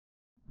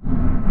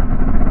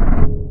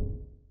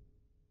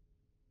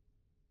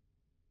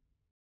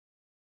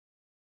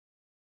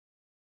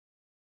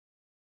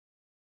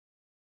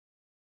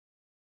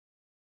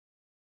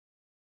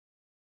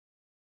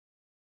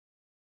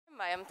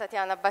I am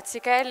Tatiana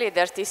Bazzichelli,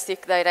 the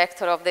Artistic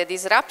Director of the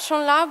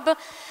Disruption Lab,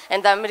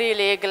 and I'm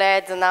really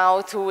glad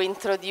now to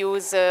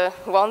introduce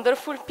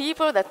wonderful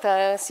people that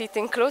are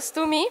sitting close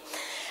to me.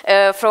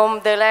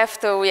 From the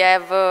left we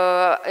have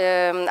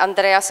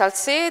Andrea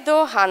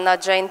Salcedo,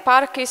 Jane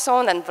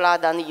Parkinson, and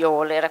Vladan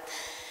Joler.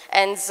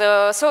 And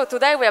so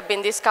today we have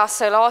been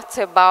discussing a lot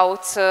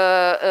about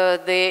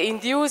the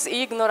induced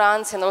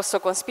ignorance and also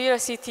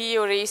conspiracy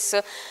theories.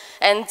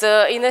 And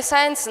in a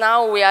sense,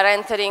 now we are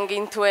entering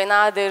into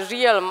another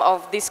realm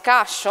of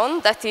discussion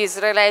that is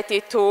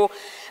related to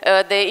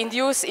the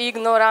induced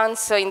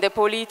ignorance in the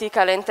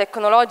political and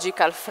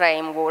technological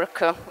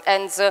framework.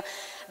 And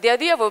the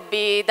idea would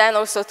be then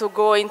also to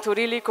go into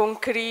really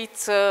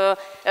concrete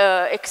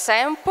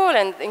example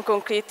and in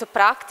concrete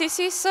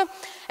practices.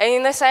 And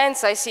in a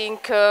sense, I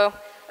think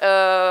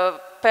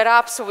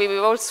perhaps we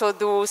will also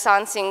do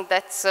something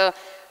that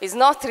is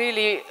not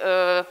really,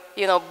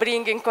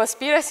 bringing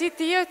conspiracy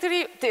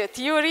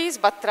theories,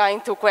 but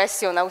trying to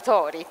question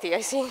authority.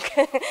 I think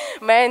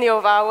many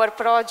of our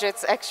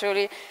projects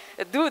actually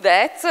do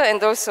that,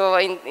 and also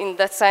in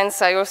that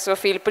sense, I also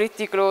feel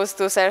pretty close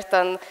to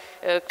certain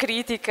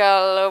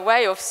critical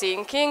way of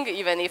thinking,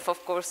 even if,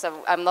 of course,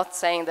 I'm not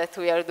saying that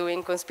we are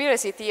doing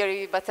conspiracy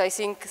theory, but I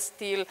think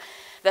still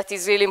that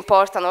is really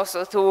important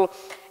also to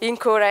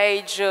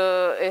encourage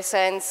a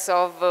sense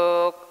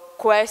of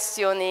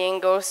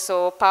questioning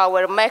also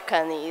power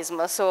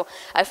mechanism. So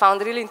I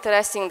found really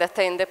interesting that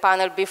in the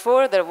panel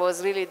before there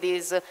was really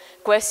this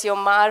question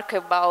mark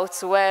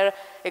about where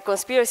a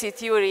conspiracy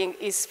theory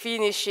is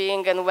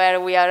finishing and where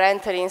we are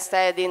entering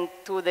instead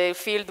into the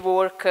field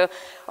work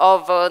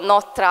of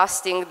not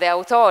trusting the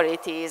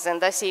authorities.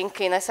 And I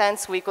think in a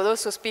sense we could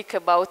also speak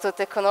about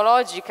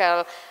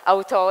technological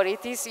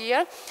authorities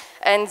here,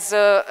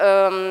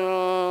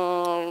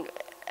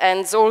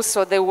 and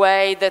also the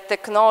way that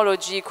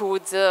technology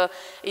could,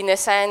 in a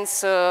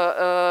sense,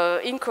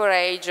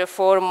 encourage a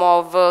form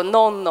of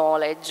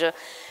non-knowledge.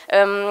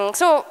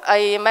 So I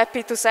am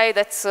happy to say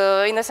that,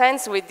 in a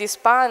sense, with this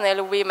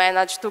panel, we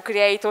managed to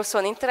create also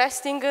an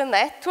interesting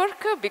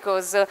network,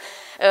 because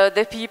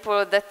the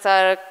people that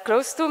are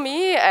close to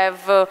me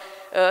have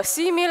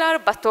similar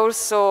but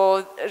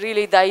also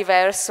really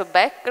diverse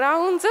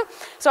backgrounds.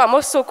 So I'm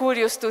also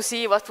curious to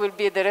see what will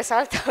be the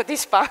result of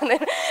this panel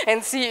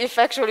and see if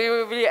actually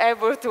we will be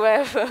able to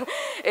have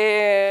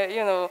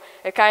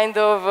a kind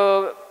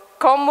of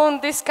common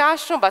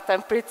discussion, but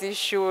I'm pretty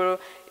sure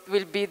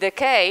will be the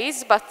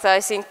case. But I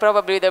think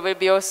probably there will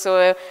be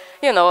also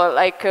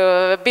like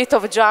a bit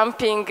of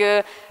jumping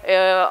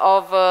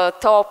of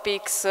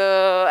topics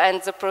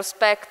and the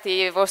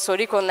perspective also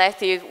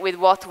reconnected with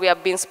what we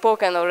have been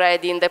spoken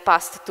already in the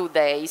past 2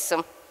 days.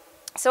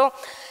 So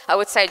I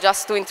would say,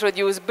 just to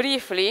introduce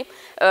briefly,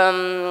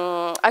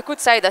 I could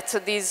say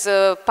that this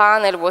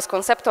panel was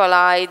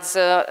conceptualized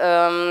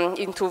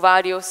into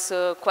various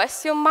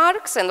question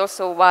marks and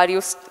also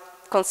various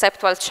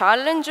conceptual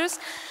challenges.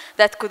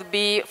 That could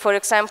be, for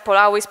example,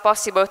 how is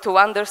possible to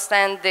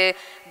understand the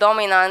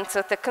dominant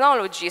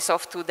technologies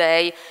of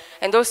today,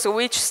 and also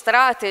which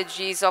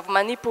strategies of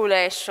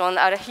manipulation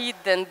are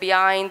hidden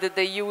behind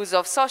the use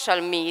of social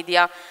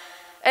media.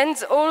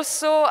 And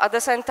also, at the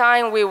same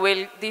time, we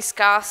will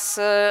discuss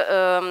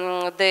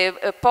the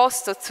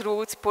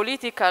post-truth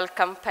political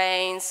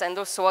campaigns, and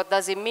also what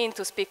does it mean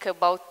to speak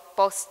about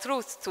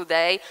post-truth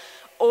today,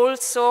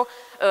 also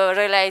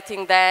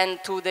relating then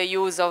to the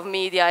use of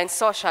media and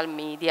social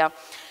media.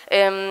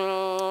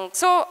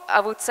 So I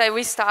would say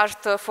we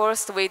start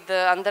first with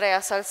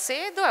Andrea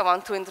Salcedo. I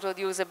want to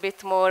introduce a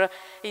bit more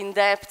in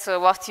depth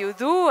what you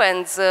do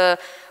and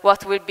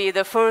what will be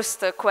the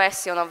first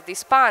question of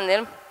this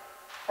panel.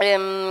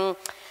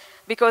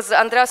 Because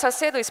Andrea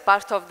Salcedo is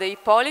part of the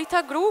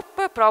Ippolita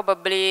group.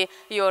 Probably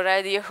you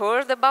already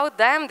heard about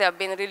them. They have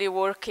been really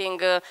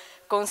working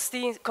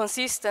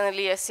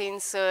consistently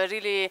since a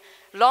really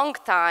long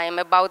time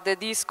about the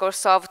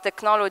discourse of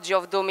technology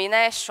of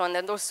domination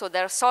and also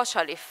their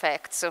social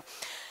effects.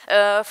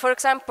 For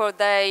example,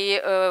 they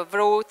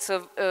wrote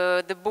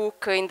the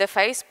book In the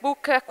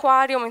Facebook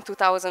Aquarium in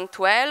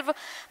 2012,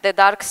 The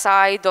Dark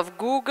Side of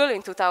Google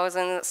in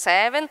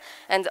 2007,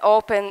 and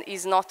Open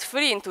is Not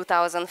Free in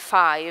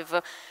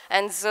 2005.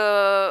 And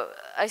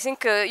I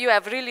think you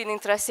have really an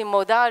interesting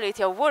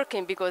modality of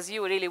working, because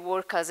you really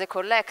work as a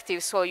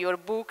collective, so your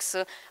books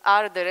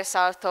are the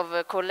result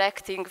of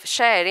collective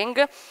sharing.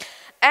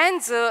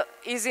 And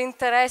is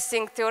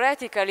interesting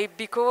theoretically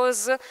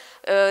because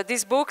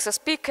these books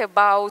speak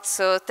about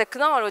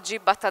technology,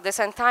 but at the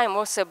same time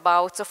also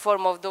about a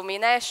form of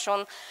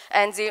domination,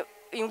 and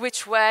in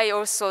which way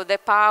also the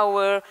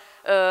power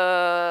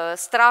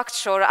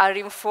structure are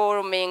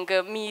informing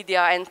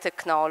media and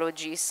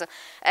technologies.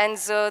 And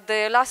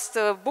the last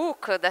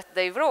book that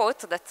they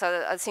wrote, that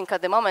I think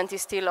at the moment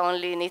is still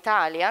only in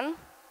Italian,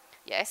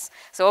 yes,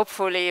 so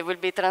hopefully it will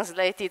be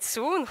translated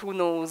soon, who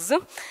knows.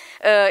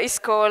 It's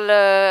called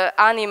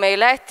Anime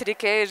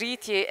Elettriche,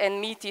 Riti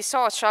and Miti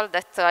Social,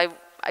 that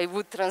I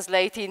would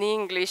translate in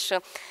English,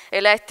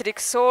 Electric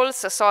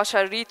Souls,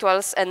 Social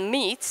Rituals and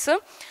Myths.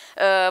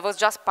 was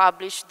just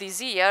published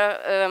this year,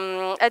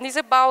 and is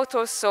about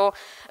also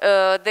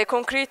the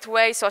concrete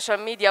way social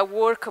media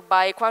work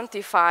by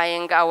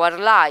quantifying our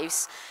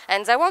lives.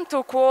 And I want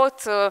to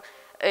quote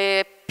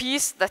a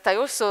piece that I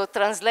also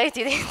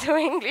translated into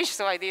English,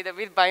 so I did a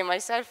bit by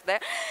myself there.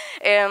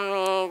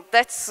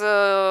 That's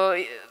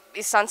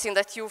is something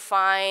that you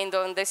find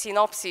on the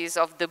synopsis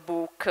of the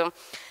book.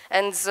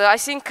 And I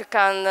think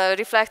can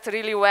reflect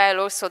really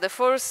well also the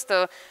first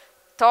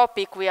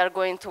topic we are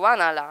going to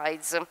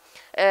analyze.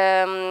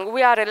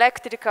 We are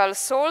electrical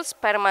souls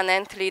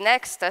permanently in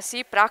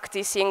ecstasy,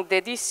 practicing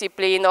the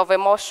discipline of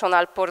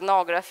emotional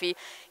pornography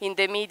in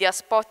the media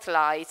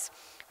spotlights.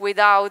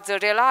 Without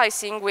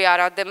realizing we are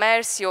at the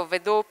mercy of a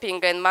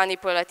doping and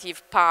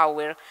manipulative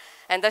power.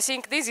 And I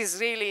think this is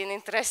really an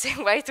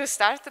interesting way to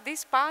start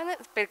this panel,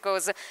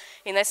 because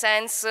in a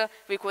sense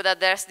we could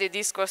address the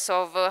discourse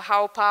of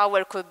how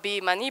power could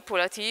be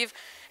manipulative,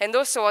 and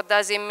also what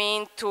does it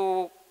mean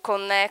to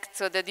connect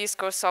the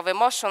discourse of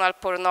emotional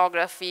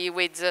pornography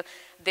with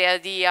the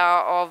idea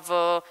of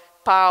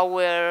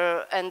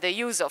power and the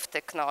use of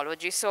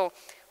technology. So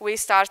we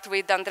start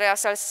with Andrea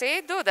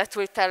Salcedo that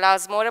will tell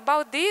us more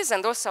about this,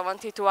 and also I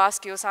wanted to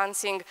ask you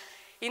something.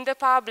 In the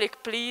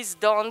public, please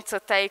don't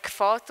take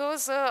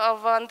photos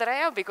of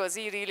Andrea, because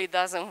he really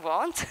doesn't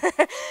want.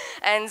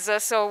 And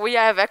so we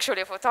have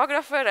actually a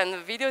photographer and a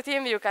video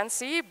team you can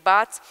see,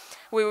 but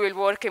we will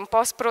work in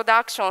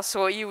post-production,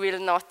 so he will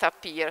not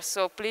appear.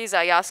 So please,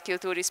 I ask you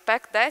to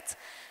respect that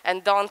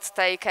and don't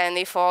take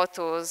any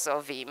photos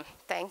of him.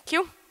 Thank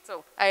you.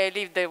 So I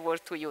leave the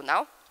word to you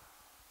now.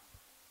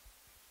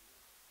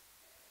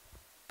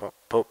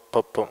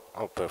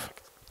 Oh,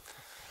 perfect.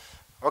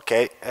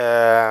 Okay,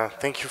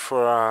 thank you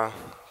for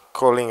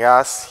calling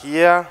us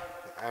here.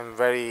 I'm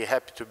very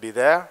happy to be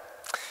there.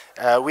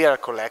 We are a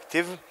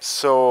collective,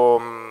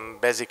 so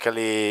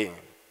basically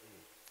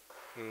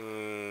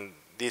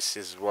this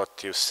is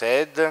what you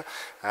said.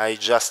 I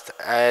just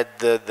add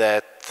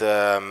that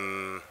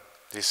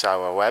this is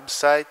our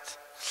website,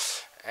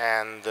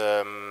 and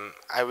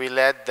I will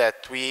add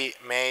that we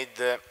made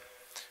a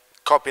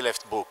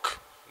copyleft book,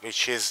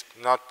 which is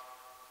not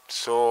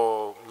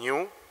so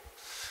new,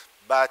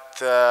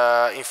 but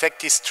in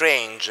fact is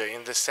strange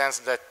in the sense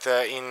that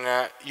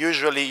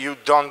usually you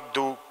don't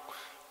do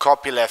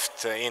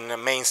copyleft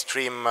in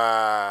mainstream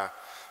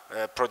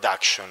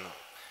production.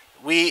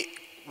 We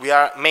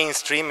are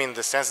mainstream in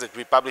the sense that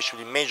we publish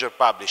with major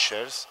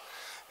publishers,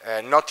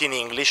 not in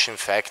English. In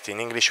fact, in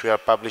English we are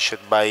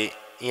published by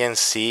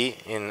ENC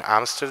in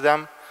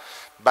Amsterdam,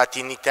 but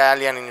in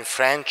Italian and in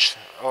French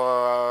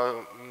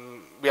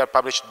we are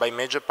published by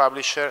major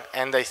publisher,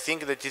 and I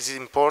think that it is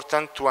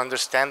important to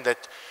understand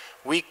that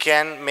we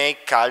can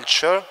make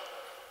culture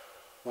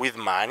with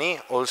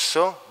money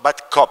also,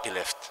 but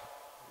copyleft.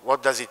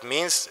 What does it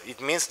mean? It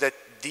means that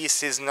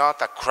this is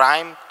not a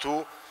crime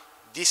to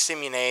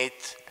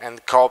disseminate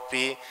and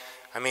copy.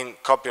 I mean,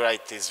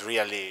 copyright is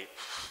really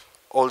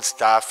old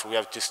stuff. We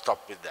have to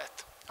stop with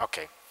that.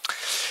 Okay.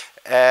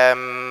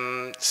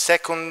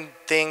 Second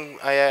thing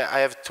I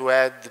have to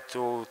add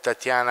to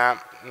Tatiana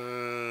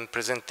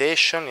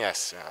presentation,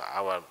 yes,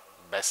 our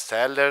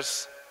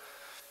bestsellers.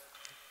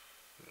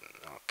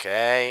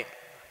 Okay.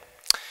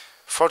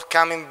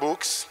 Forthcoming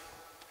books.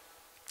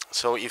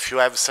 So if you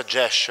have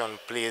suggestion,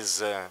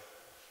 please,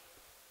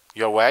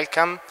 you're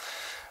welcome.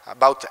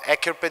 About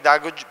hacker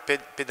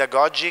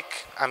pedagogic,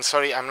 I'm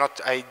sorry,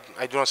 I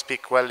do not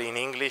speak well in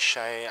English.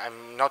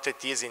 I'm not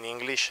at ease in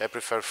English. I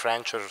prefer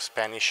French or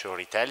Spanish or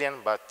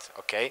Italian, but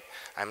okay,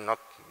 I'm not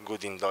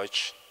good in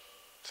Deutsch,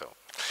 so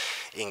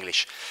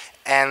English.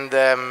 And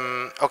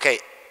okay,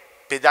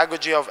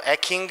 pedagogy of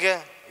hacking,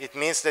 it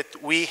means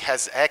that we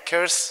as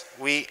hackers,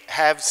 we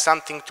have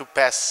something to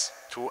pass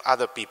to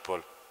other people.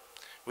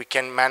 We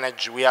can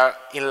manage, we are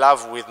in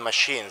love with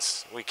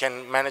machines. We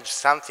can manage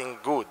something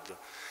good,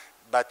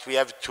 but we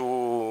have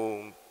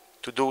to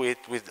do it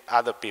with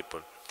other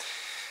people.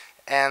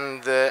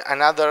 And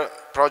another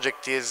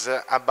project is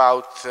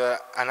about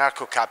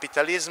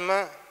anarcho-capitalism,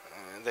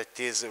 that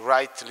is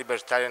right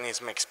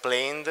libertarianism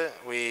explained.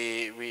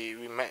 We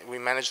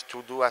managed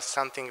to do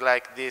something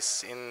like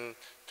this in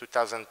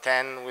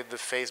 2010 with the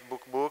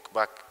Facebook book,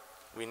 but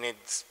we need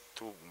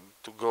to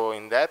go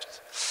in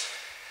depth.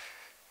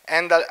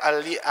 And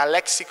a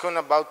lexicon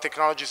about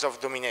technologies of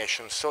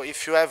domination. So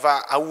if you have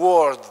a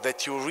word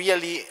that you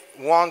really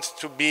want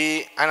to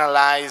be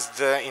analyzed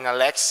in a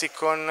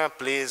lexicon,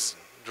 please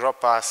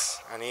drop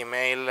us an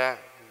email.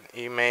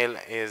 Email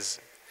is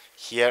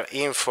here,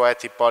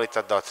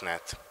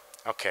 info@ippolita.net.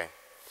 Okay.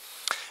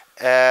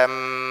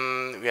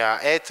 We are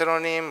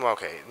heteronym.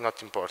 Okay,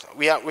 not important.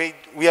 We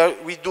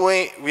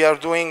are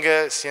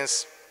doing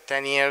since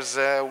 10 years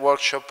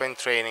workshop and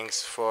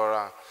trainings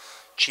for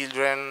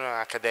children,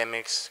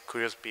 academics,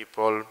 curious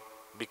people,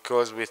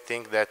 because we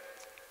think that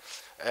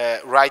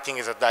writing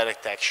is a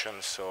direct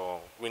action,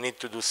 so we need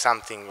to do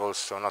something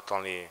also, not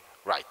only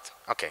write.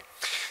 Okay,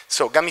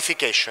 so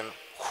gamification.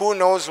 Who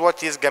knows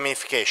what is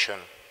gamification?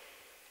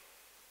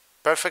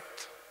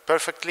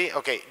 Perfectly?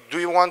 Okay, do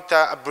you want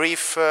a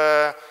brief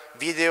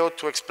video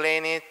to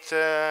explain it?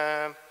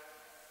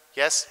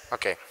 Yes?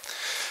 Okay.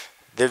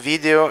 The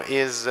video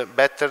is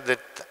better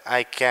that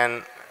I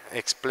can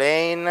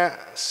explain,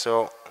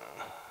 so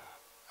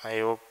I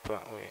hope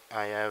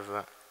I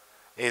have,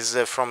 is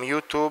from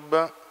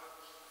YouTube.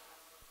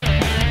 2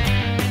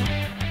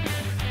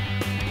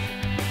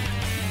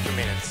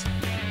 minutes.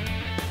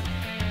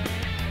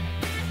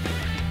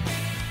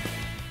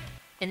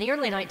 In the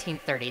early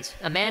 1930s,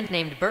 a man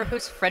named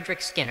Burrhus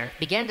Frederick Skinner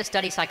began to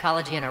study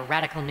psychology in a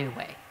radical new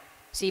way.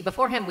 See,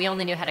 before him, we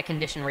only knew how to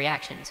condition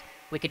reactions.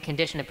 We could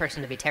condition a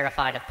person to be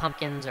terrified of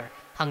pumpkins or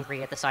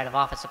hungry at the sight of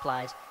office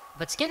supplies.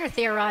 But Skinner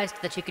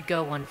theorized that you could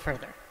go one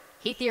further.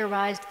 He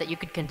theorized that you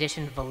could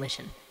condition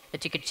volition,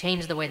 that you could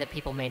change the way that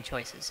people made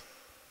choices.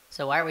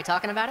 So why are we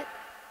talking about it?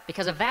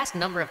 Because a vast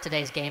number of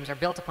today's games are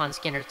built upon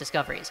Skinner's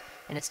discoveries,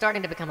 and it's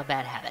starting to become a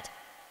bad habit.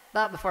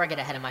 But before I get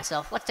ahead of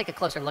myself, let's take a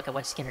closer look at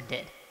what Skinner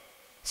did.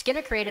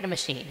 Skinner created a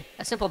machine,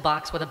 a simple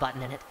box with a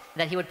button in it,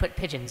 that he would put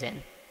pigeons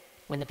in.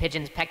 When the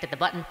pigeons pecked at the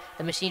button,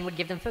 the machine would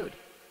give them food.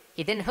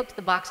 He then hooked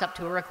the box up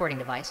to a recording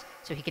device,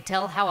 so he could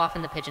tell how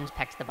often the pigeons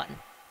pecked the button.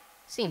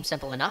 Seems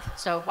simple enough,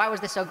 so why was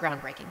this so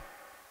groundbreaking?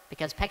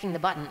 Because pecking the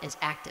button is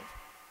active.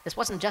 This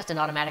wasn't just an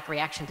automatic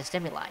reaction to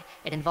stimuli,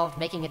 it involved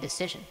making a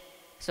decision.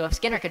 So if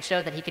Skinner could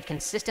show that he could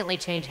consistently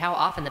change how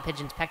often the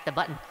pigeons pecked the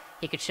button,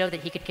 he could show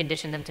that he could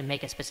condition them to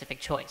make a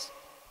specific choice.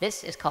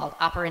 This is called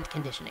operant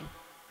conditioning.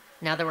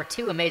 Now, there were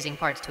two amazing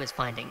parts to his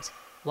findings.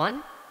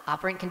 1,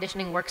 operant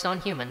conditioning works on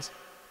humans.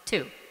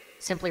 2,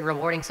 simply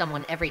rewarding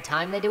someone every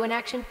time they do an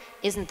action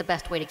isn't the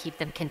best way to keep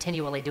them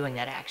continually doing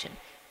that action.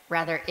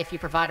 Rather, if you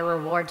provide a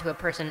reward to a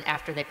person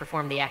after they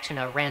perform the action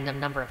a random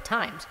number of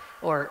times,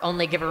 or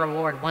only give a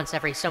reward once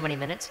every so many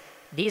minutes,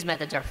 these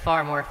methods are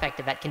far more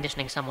effective at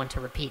conditioning someone to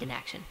repeat an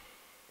action.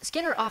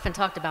 Skinner often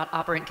talked about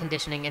operant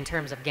conditioning in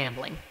terms of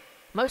gambling.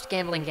 Most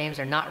gambling games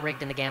are not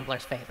rigged in the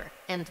gambler's favor,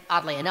 and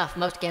oddly enough,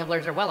 most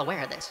gamblers are well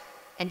aware of this.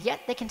 And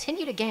yet they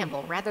continue to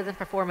gamble rather than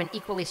perform an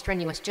equally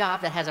strenuous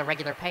job that has a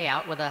regular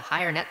payout with a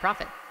higher net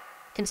profit.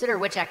 Consider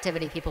which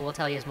activity people will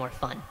tell you is more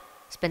fun.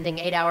 Spending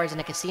 8 hours in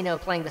a casino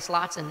playing the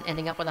slots and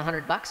ending up with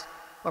 $100,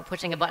 or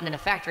pushing a button in a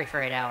factory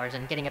for 8 hours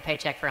and getting a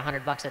paycheck for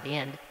 $100 at the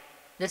end.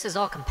 This is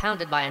all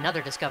compounded by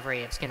another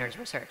discovery of Skinner's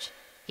research.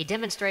 He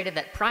demonstrated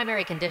that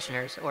primary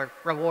conditioners, or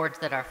rewards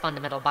that are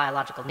fundamental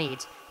biological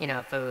needs,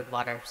 food,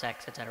 water,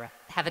 sex, etc.,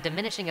 have a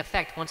diminishing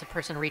effect once a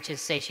person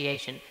reaches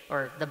satiation,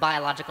 or the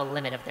biological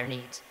limit of their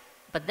needs.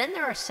 But then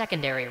there are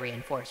secondary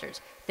reinforcers,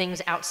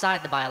 things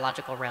outside the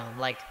biological realm,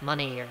 like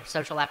money or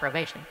social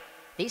approbation.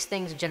 These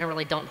things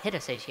generally don't hit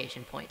a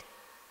satiation point.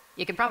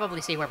 You can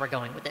probably see where we're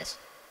going with this.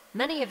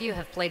 Many of you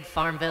have played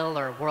Farmville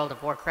or World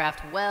of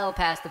Warcraft well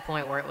past the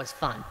point where it was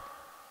fun.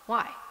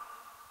 Why?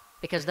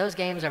 Because those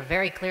games are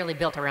very clearly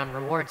built around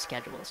reward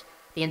schedules.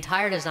 The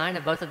entire design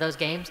of both of those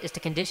games is to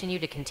condition you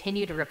to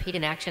continue to repeat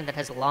an action that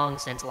has long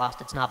since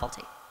lost its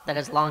novelty, that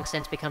has long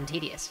since become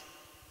tedious.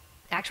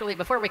 Actually,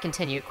 before we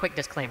continue, quick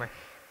disclaimer.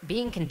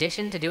 Being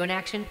conditioned to do an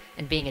action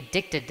and being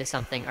addicted to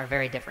something are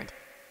very different.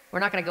 We're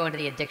not going to go into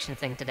the addiction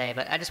thing today,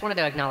 but I just wanted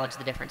to acknowledge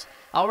the difference.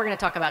 All we're going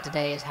to talk about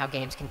today is how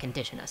games can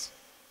condition us.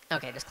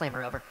 Okay,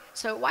 disclaimer over.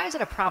 So why is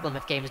it a problem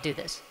if games do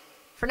this?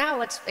 For now,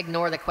 let's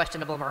ignore the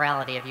questionable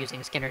morality of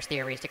using Skinner's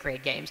theories to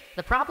create games.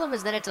 The problem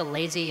is that it's a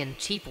lazy and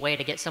cheap way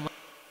to get someone...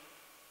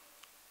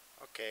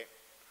 Okay,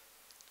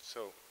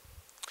 so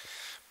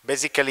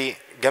basically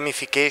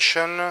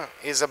gamification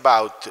is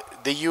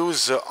about the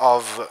use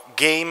of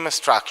game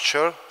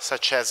structure,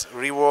 such as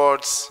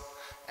rewards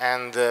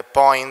and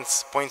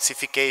points,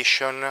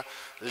 pointsification,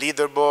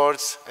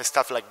 leaderboards and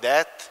stuff like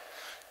that,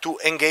 to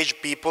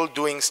engage people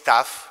doing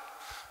stuff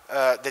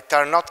that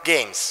are not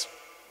games,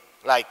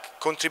 like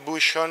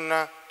contribution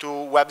to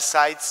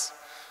websites,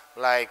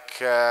 like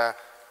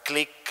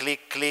click,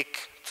 click,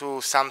 click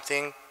to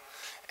something.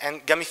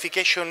 And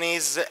gamification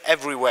is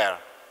everywhere.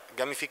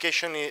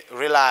 Gamification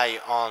rely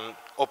on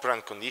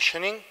operant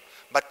conditioning,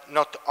 but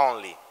not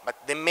only.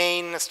 But the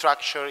main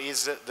structure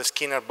is the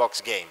Skinner box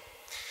game.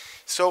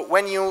 So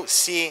when you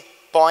see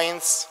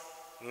points,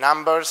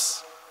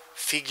 numbers,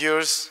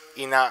 figures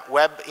in a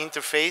web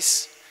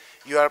interface,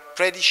 you are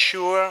pretty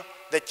sure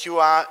that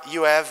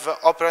you have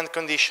operant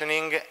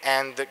conditioning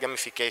and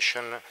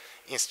gamification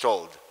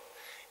installed.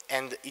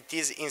 And it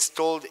is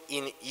installed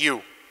in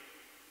you.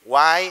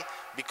 Why?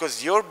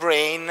 Because your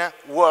brain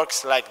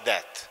works like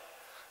that.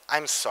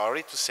 I'm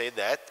sorry to say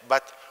that,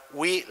 but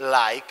we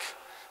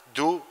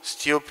do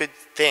stupid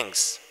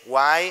things.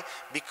 Why?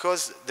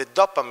 Because the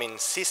dopamine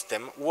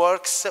system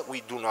works,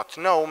 we do not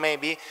know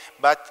maybe,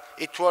 but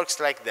it works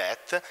like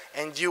that,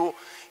 and you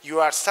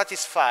are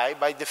satisfied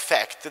by the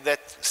fact that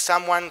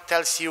someone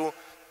tells you,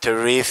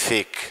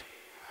 terrific,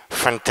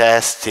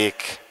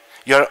 fantastic,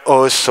 you're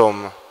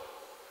awesome.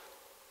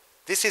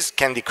 This is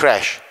Candy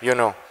Crush,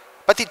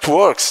 but it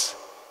works.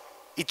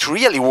 It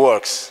really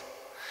works.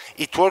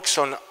 It works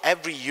on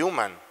every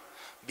human,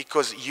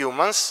 because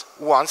humans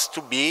want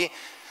to be,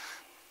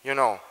 you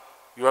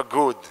are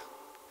good.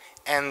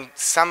 And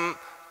some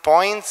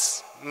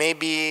points,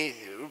 maybe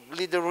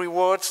little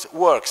rewards,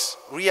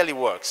 really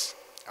works.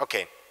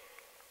 Okay,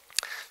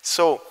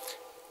 So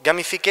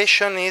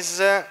gamification is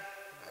a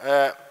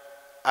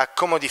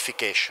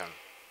commodification.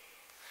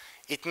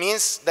 It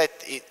means that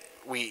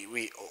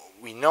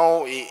we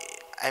know,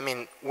 I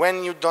mean,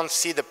 when you don't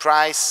see the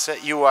price,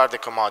 you are the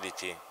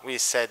commodity. We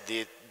said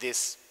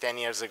this 10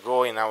 years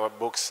ago in our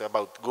books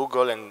about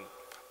Google, and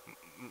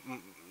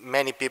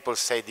many people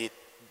said it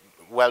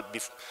well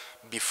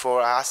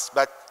before us,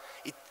 but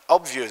it's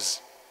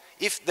obvious.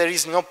 If there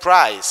is no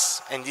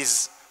price and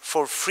is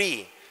for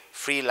free,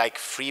 free like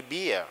free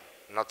beer,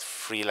 not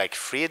free like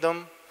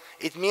freedom,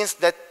 it means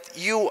that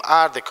you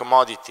are the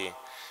commodity.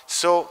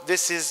 So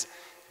this is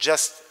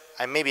just,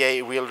 and maybe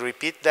I will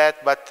repeat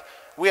that, but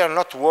we are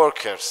not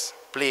workers,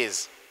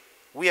 please.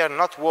 We are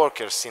not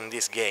workers in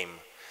this game.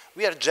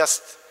 We are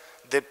just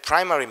the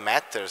primary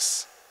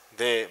matters,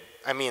 the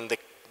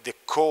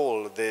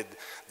coal, the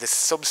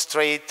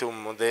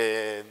substratum,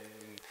 the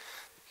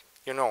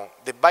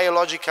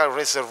biological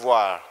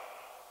reservoir.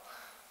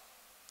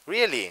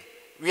 Really,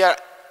 we are,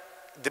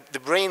 the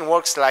brain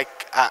works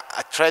like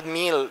a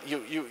treadmill.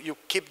 You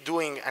keep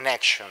doing an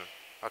action,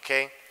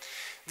 okay?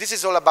 This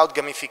is all about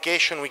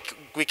gamification.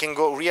 We can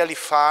go really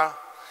far,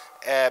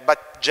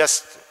 but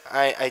just,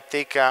 I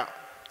take a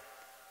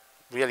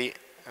really,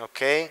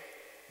 okay?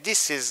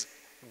 This is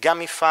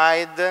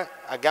gamified,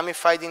 a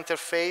gamified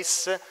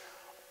interface.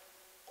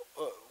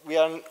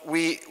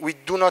 We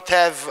do not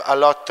have a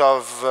lot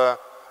of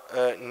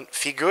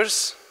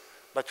figures,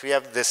 but we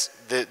have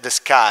the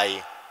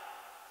sky.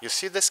 You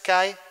see the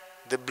sky?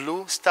 The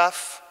blue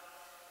stuff?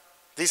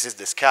 This is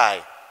the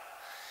sky.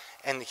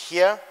 And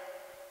here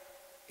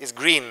is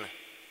green.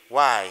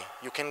 Why?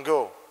 You can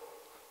go.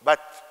 But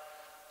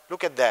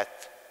look at that.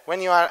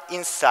 When you are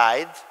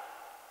inside,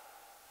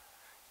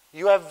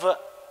 you have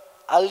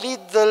a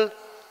little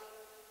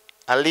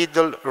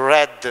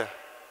red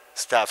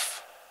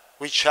stuff,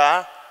 which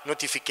are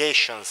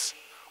notifications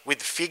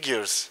with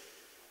figures,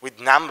 with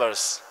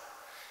numbers.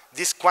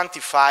 This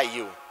quantify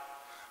you.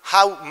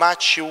 How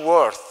much you're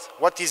worth,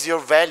 what is your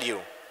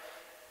value.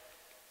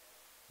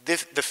 The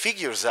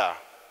figures are.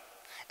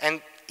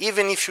 And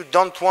even if you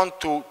don't want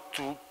to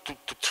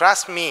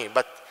trust me,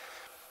 but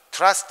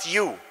trust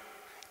you,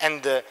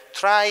 and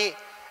try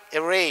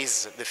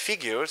erase the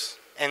figures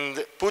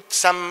and put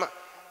some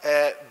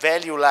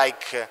value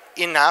like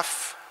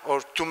enough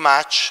or too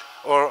much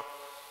or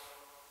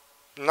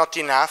not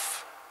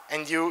enough,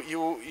 and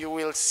you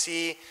will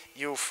see,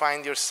 you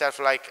find yourself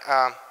like,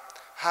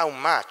 how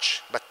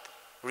much? But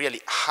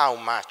really, how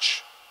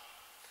much?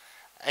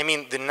 I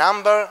mean, the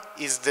number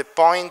is the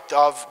point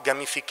of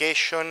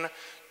gamification,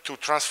 to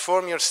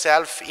transform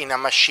yourself in a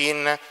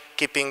machine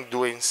keeping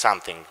doing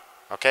something,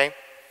 okay?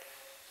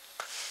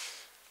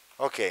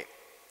 Okay,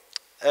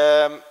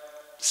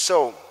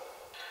 so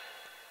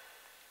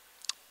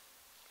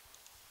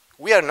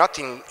we are not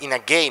in a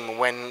game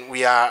when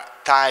we are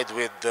tied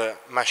with the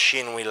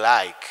machine we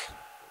like.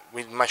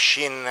 With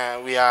machine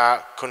we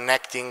are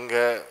connecting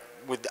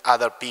with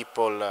other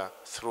people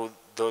through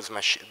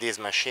these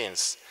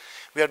machines.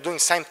 We are doing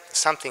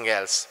something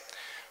else.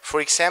 For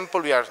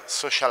example, we are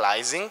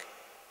socializing,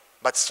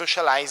 but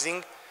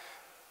socializing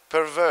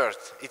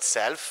pervert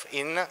itself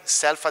in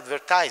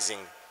self-advertising,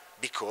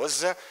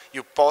 because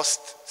you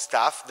post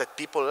stuff that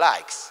people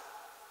likes,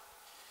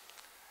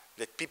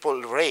 that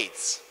people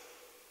rates.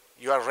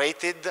 You are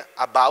rated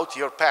about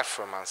your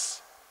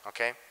performance,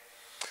 okay?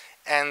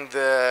 And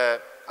a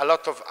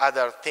lot of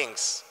other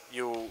things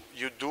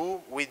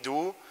we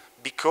do,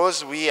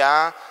 because we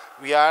are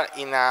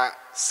in a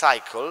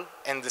cycle,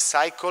 and the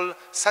cycle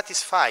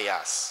satisfies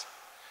us.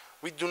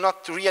 We do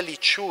not really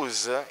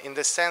choose in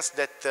the sense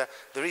that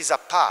there is a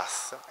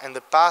path, and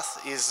the path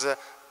is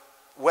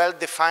well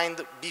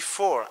defined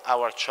before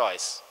our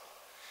choice.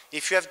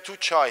 If you have two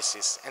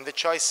choices, and the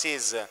choice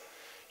is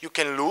you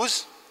can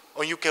lose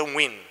or you can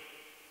win,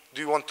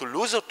 do you want to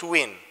lose or to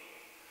win?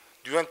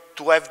 Do you want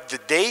to have the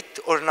date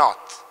or not?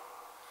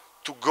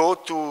 To go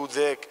to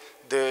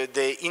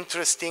the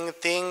interesting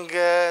thing,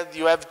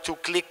 you have to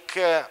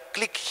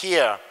click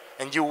here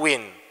and you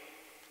win.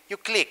 You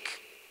click.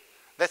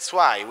 That's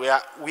why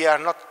we are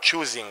not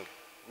choosing,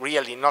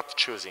 really not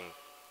choosing,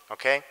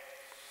 okay?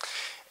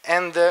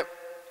 And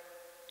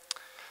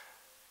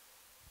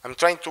I'm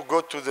trying to go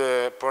to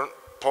the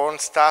porn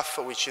stuff,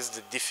 which is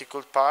the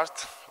difficult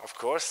part, of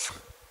course.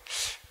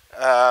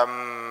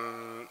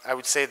 I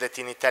would say that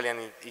in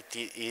Italian it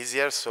is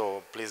easier,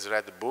 so please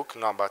read the book.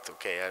 No, but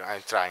okay,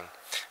 I'm trying.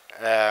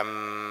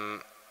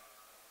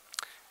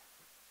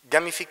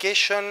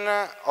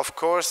 Gamification, of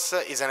course,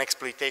 is an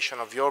exploitation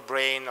of your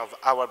brain, of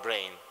our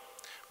brain.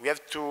 We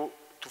have to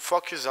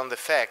focus on the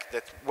fact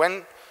that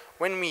when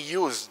we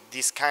use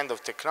these kind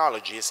of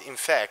technologies, in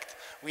fact,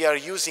 we are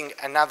using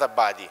another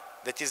body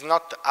that is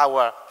not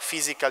our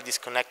physical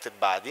disconnected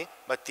body,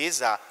 but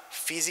is a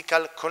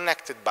physical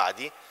connected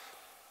body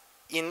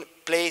in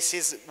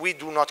places we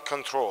do not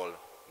control,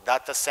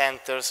 data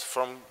centers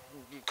from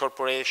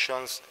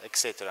corporations,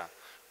 etc.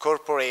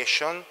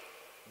 Corporation,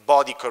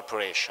 body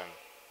corporation,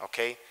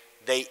 okay?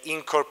 They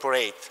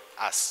incorporate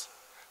us.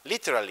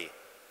 Literally,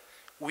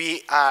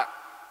 we are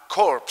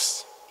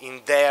corpse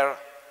in their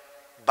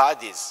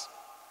bodies.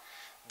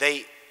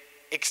 They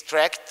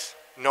extract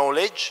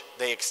knowledge,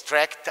 they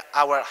extract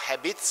our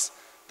habits,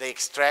 they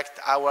extract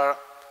our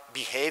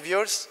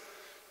behaviors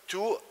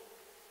to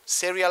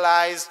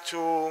serialize,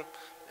 to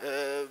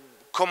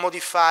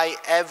commodify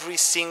every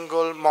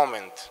single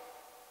moment.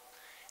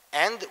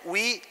 And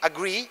we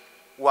agree.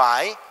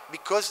 Why?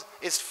 Because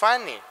it's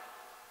funny,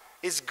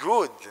 it's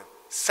good.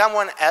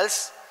 Someone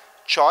else's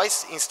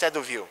choice instead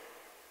of you.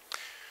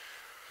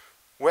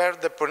 Where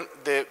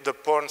the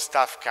porn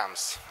stuff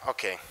comes.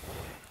 Okay,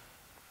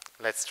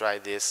 let's try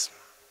this.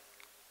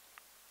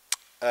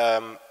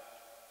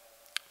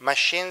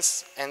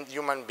 Machines and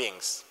human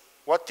beings.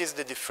 What is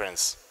the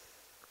difference?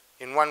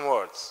 In one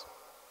word,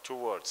 2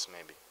 words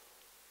maybe.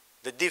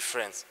 The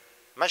difference,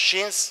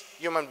 machines,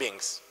 human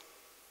beings.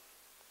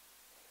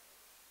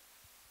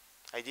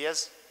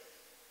 Ideas?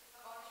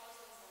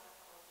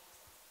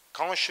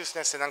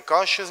 Consciousness and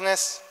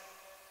unconsciousness.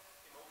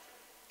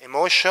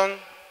 Emotion.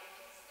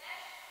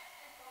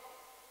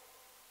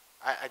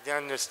 I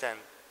didn't understand.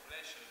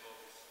 Flesh and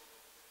bones.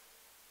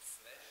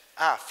 Flesh?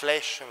 Ah,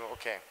 flesh,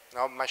 okay.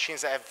 No,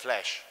 machines have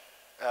flesh.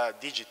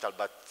 Digital,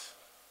 but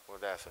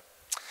whatever.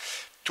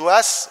 To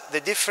us,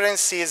 the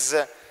difference is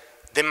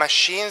the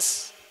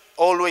machines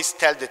always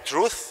tell the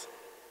truth,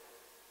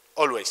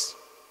 always.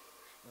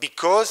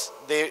 Because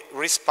they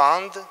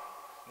respond,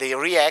 they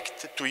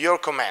react to your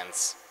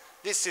commands.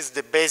 This is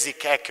the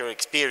basic hacker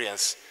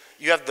experience.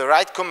 You have the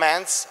right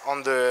commands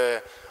on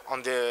the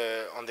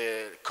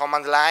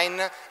command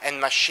line, and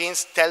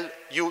machines tell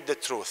you the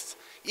truth.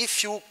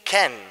 If you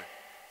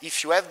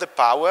have the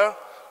power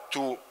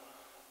to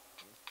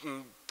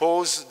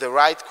pose the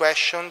right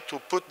question, to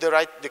put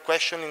the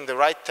question in the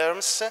right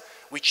terms,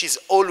 which is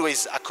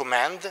always a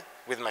command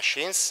with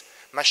machines,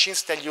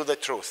 machines tell you the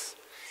truth.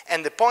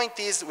 And the point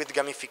is with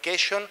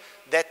gamification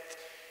that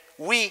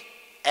we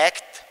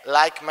act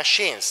like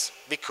machines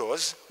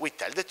because we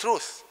tell the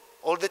truth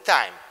all the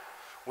time.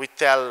 We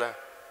tell,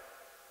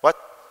 what?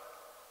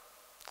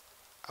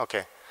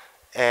 Okay.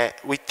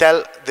 We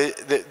tell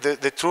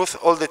the truth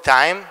all the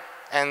time,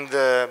 and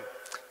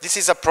this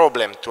is a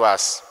problem to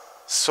us.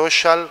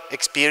 Social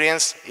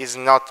experience is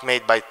not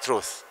made by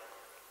truth.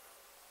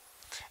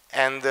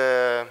 And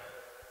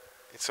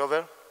it's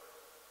over?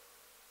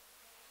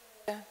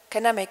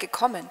 Can I make a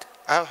comment?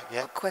 Oh,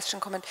 yeah. A question,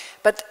 comment.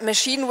 But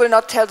machine will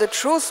not tell the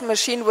truth.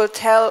 Machine will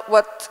tell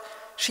what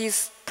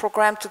she's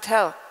programmed to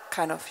tell,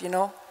 kind of, you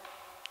know?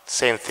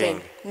 Same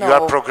thing. No. You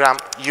are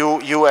programmed,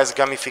 you as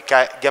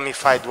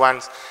gamified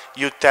ones,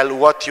 you tell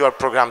what you are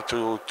programmed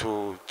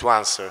to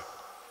answer.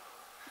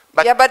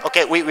 But, yeah, but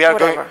okay, we are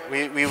whatever.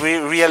 going, we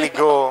really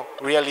go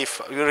really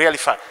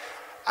far.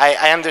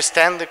 I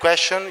understand the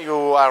question, you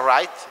are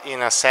right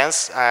in a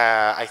sense,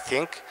 I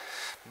think.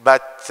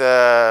 But,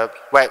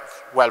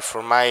 well,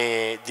 for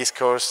my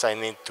discourse, I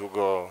need to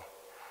go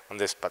on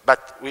this part.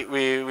 But we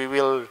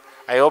will,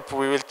 I hope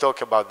we will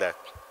talk about that.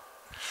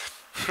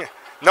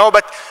 No,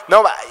 but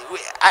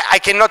I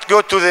cannot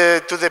go to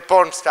the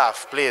porn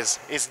stuff, please.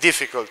 It's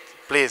difficult.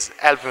 Please,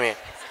 help me.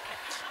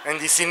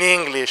 And it's in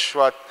English,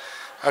 what?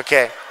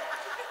 Okay.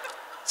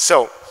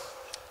 So,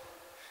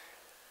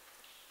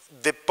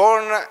 the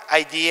porn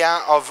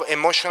idea of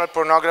emotional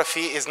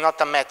pornography is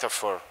not a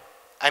metaphor.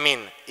 I mean,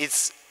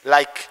 it's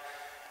like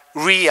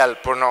real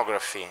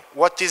pornography.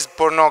 What is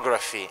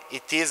pornography?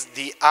 It is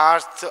the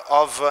art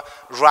of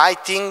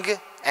writing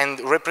and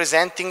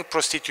representing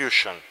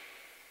prostitution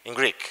in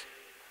Greek.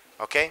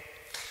 Okay?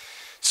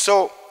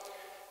 So,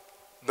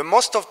 the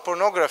most of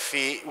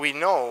pornography we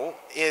know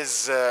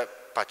is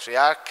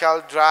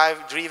patriarchal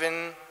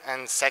driven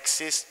and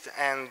sexist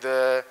and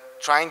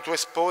trying to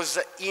expose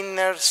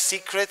inner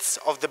secrets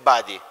of the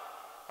body.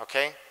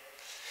 Okay?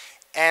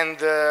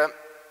 And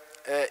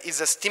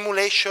is a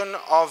stimulation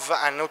of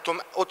an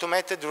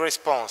automated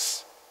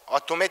response,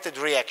 automated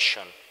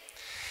reaction.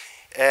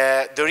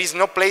 There is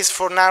no place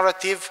for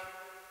narrative.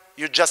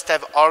 You just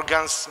have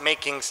organs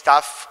making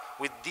stuff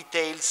with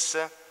details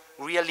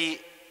really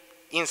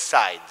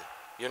inside,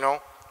 you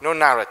know, no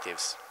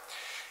narratives.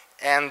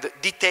 And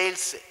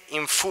details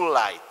in full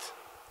light.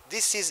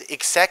 This is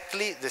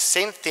exactly the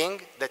same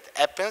thing that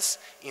happens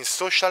in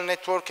social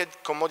networked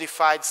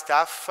commodified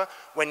stuff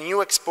when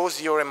you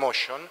expose your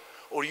emotion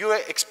or you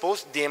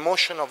expose the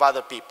emotion of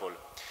other people.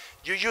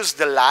 You use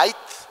the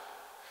light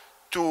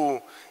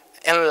to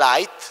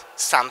enlighten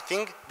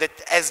something that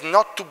has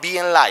not to be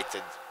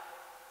enlightened.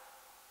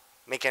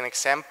 Make an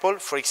example.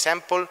 For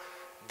example,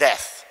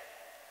 death.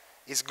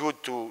 It's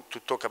good to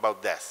talk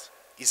about death.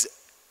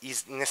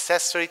 It's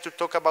necessary to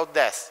talk about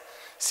death.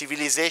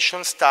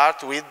 Civilization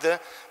starts with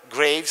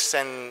graves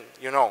and,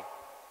 you know,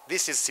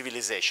 this is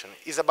civilization.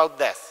 It's about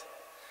death.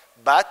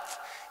 But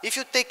if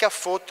you take a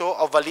photo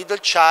of a little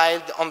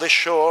child on the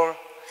shore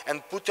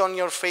and put on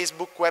your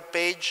Facebook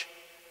webpage,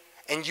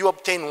 and you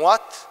obtain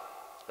what?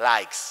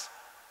 Likes.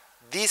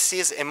 This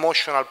is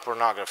emotional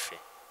pornography.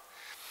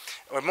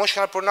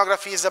 Emotional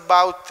pornography is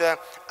about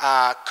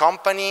a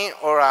company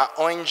or an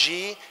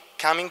ONG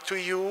coming to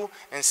you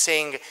and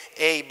saying,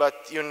 hey,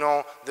 but you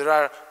know, there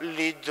are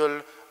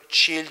little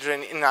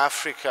children in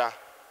Africa,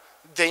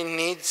 they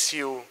need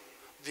you,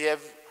 they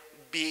have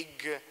big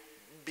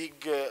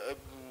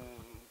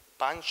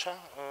pancha,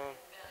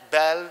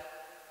 bell,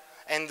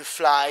 and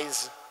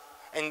flies,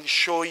 and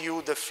show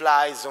you the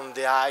flies on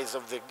the eyes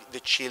of the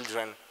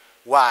children.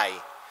 Why?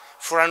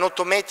 For an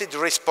automated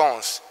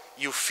response,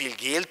 you feel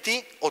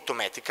guilty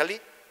automatically,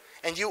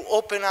 and you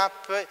open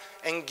up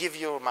and give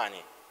your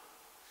money.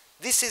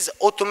 This is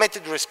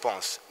automated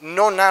response,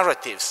 no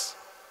narratives,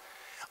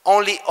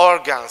 only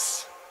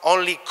organs,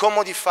 only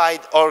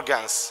commodified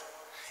organs,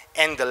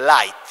 and the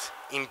light,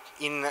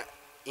 in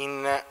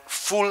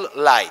full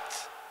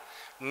light.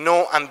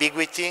 No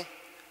ambiguity,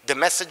 the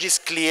message is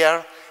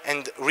clear,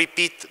 and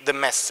repeat the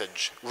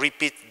message,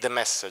 repeat the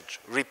message,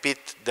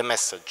 repeat the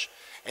message.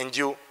 And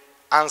you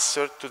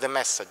answer to the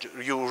message,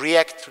 you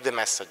react to the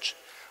message.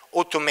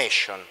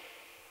 Automation,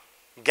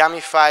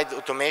 gamified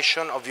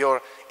automation of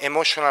your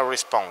emotional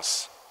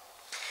response.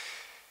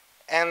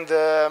 And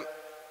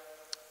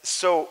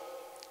so,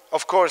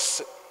 of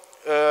course,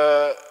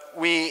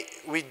 we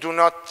do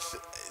not,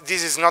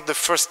 this is not the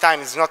first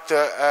time, it's not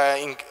the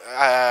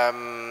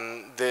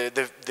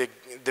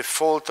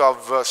fault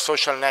of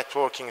social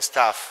networking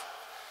stuff.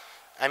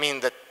 I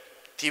mean, the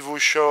TV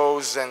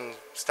shows and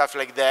stuff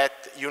like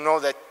that, you know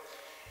that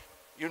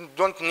you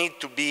don't need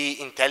to be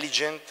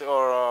intelligent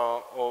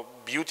or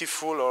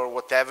beautiful or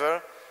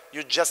whatever.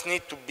 You just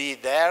need to be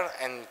there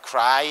and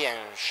cry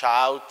and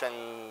shout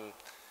and,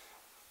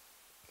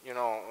 you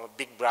know,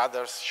 Big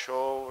Brother's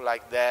show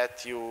like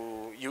that.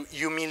 You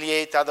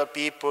humiliate other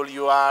people,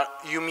 you are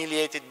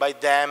humiliated by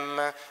them,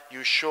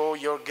 you show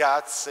your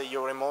guts,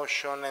 your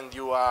emotion, and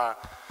you are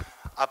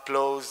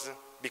applauded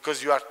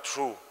because you are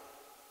true.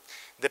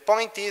 The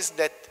point is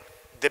that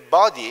the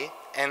body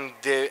and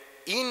the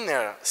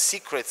inner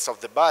secrets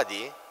of the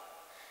body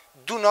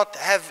do not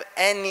have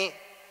any,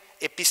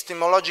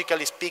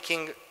 epistemologically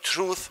speaking,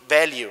 truth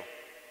value.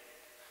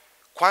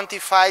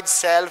 Quantified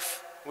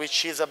self,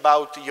 which is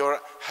about your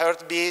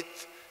heartbeat,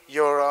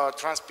 your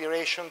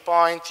transpiration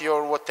point,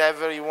 your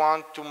whatever you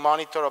want to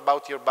monitor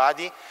about your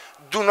body,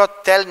 do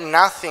not tell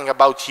nothing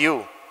about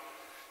you.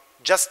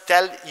 Just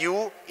tell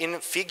you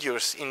in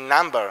figures, in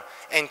number,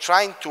 and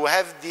trying to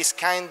have this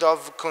kind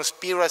of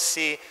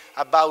conspiracy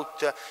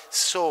about,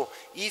 so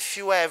if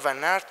you have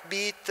an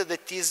heartbeat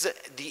that is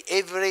the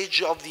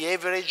average of the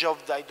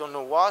I don't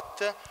know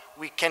what,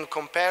 we can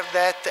compare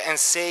that and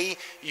say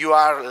you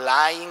are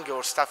lying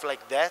or stuff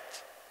like that.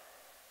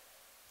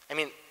 I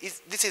mean,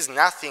 this is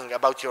nothing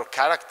about your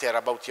character,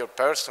 about your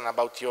person,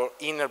 about your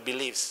inner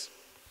beliefs.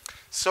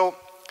 So,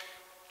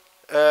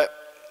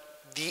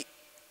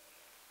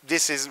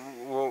 this is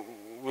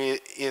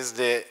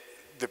the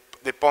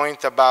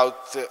point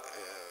about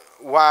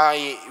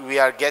why we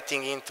are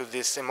getting into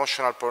this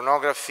emotional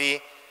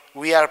pornography.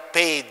 We are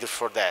paid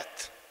for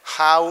that.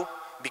 How?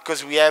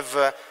 Because we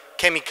have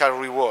chemical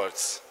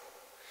rewards.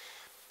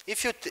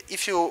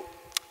 If you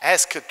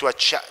ask to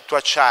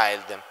a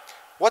child,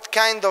 what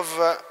kind of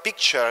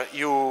picture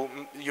you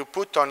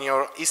put on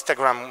your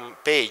Instagram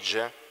page,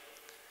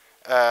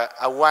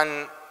 a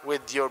one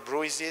with your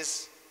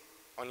bruises,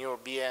 on your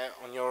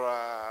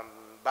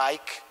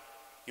bike,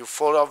 you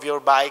fall off your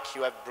bike,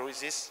 you have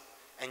bruises,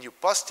 and you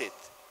post it.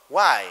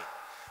 Why?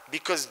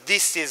 Because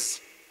this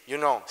is, you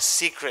know,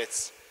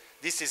 secrets.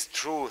 This is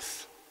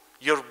truth.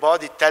 Your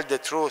body tells the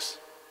truth.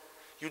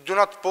 You do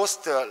not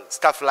post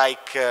stuff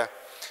like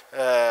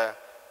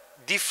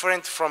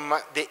different from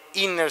the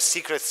inner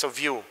secrets of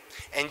you.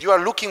 And you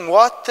are looking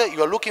what?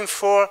 You are looking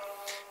for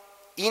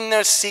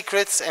inner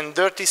secrets and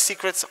dirty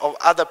secrets of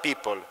other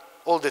people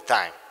all the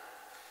time.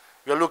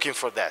 You're looking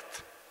for that.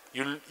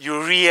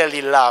 You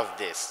really love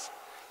this.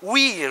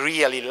 We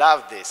really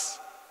love this.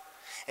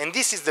 And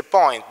this is the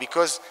point,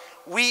 because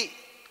we,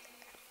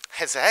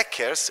 as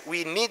hackers,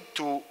 we need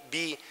to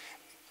be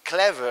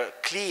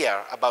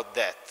clear about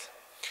that.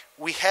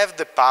 We have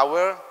the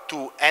power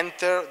to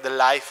enter the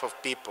life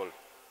of people.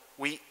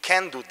 We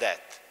can do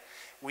that.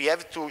 We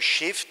have to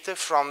shift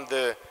from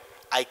the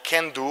I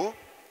can do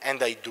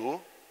and I do,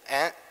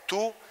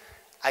 to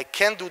I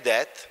can do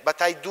that,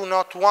 but I do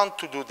not want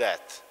to do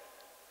that.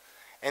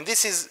 And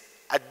this is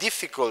a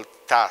difficult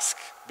task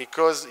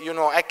because, you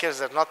know,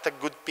 hackers are not a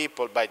good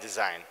people by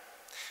design.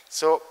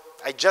 So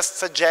I just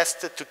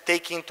suggest to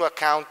take into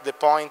account the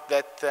point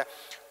that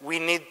we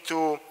need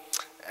to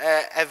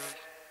have,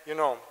 you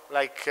know,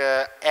 like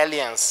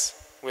aliens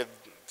with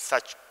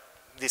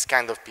this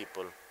kind of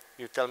people.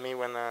 You tell me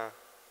when,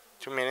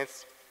 2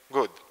 minutes?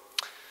 Good.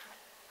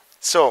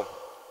 So,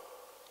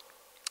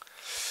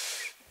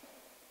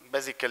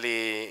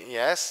 basically,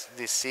 yes,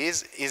 this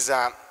is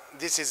a,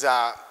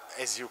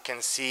 as you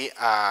can see,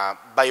 a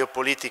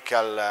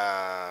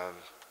biopolitical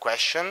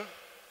question.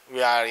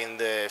 We are in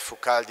the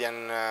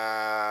Foucauldian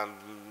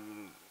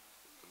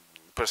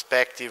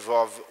perspective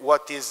of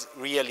what is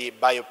really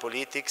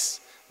biopolitics.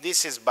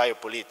 This is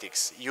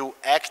biopolitics. You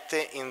act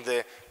in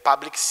the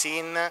public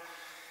scene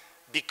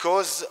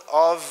because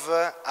of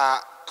a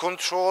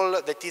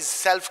control that is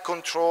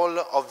self-control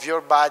of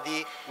your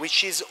body,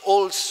 which is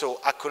also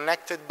a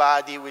connected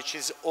body, which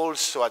is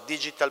also a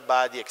digital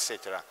body,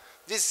 etc.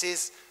 This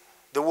is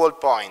the whole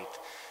point.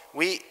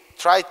 We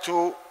try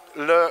to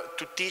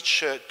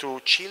teach to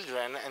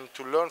children and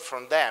to learn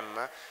from them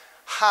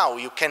how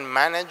you can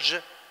manage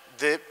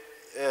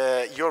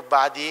your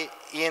body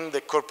in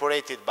the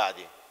corporated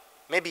body.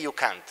 Maybe you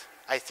can't.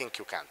 I think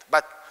you can't.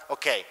 But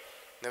okay,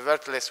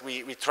 nevertheless,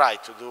 we try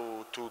to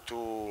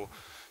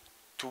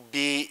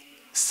be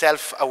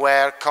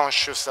self-aware,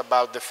 conscious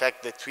about the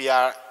fact that we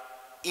are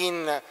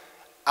in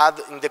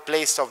the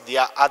place of the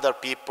other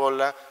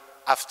people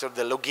after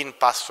the login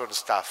password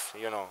stuff.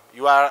 You know,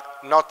 you are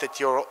not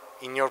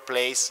in your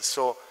place,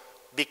 so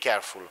be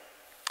careful.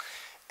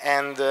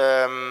 And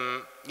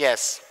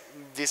yes,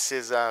 this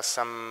is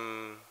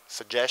some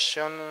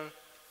suggestion.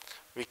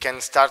 We can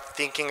start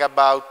thinking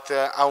about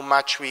how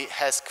much we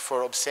ask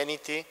for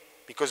obscenity,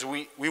 because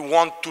we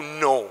want to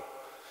know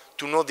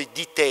the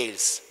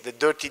details, the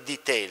dirty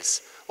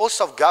details.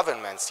 Also of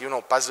governments, you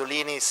know,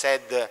 Pasolini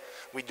said,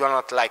 we do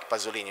not like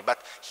Pasolini, but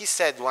he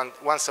said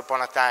once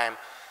upon a time,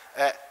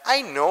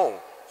 I know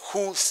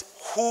who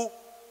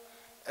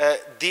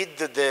did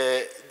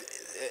the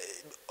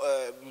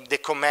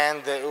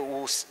command,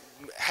 who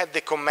had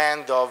the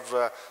command of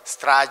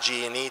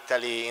Stragi in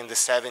Italy in the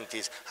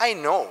 70s. I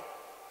know,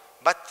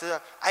 but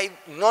I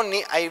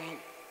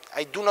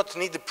do not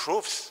need the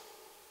proofs.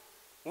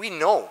 We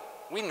know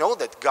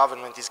that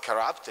government is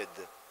corrupted.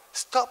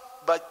 Stop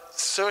but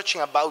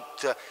searching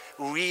about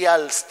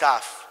real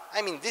stuff.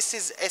 I mean, this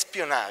is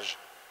espionage.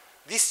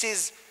 This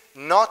is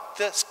not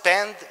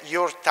spend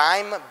your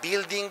time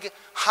building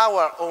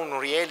our own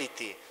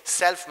reality,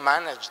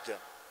 self-managed.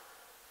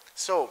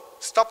 So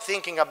stop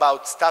thinking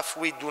about stuff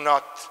we do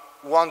not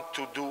want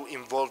to do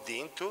involved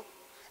into,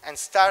 and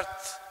start,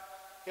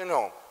 you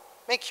know,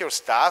 make your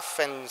stuff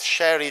and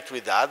share it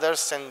with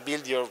others and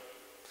build your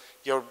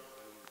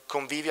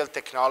convivial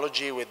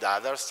technology with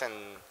others, and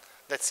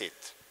that's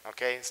it.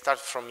 Okay, start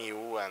from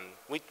you, and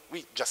we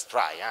just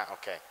try.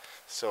 Okay.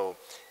 So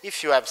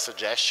if you have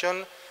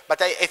suggestion,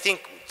 but I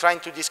think trying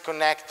to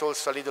disconnect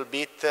also a little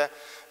bit,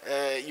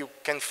 you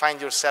can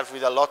find yourself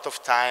with a lot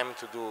of time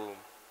to do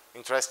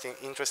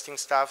interesting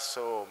stuff.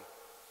 So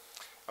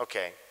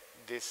okay,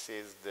 this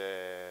is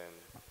the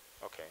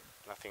okay.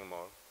 Nothing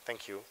more.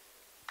 Thank you.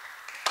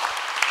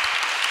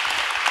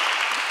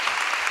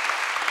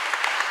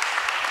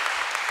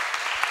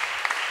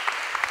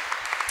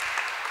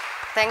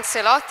 Thanks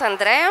a lot,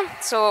 Andrea.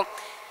 So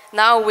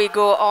now we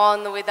go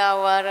on with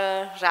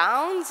our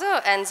rounds,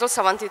 and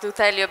also I wanted to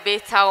tell you a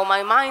bit how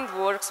my mind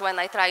works when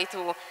I try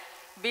to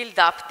build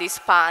up these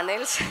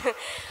panels,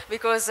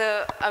 because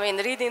I mean,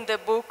 reading the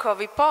book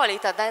of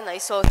Ippolita, then I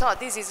thought, oh,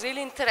 this is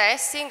really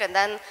interesting, and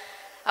then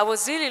I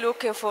was really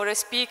looking for a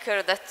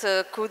speaker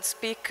that could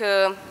speak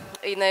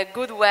in a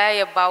good way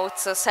about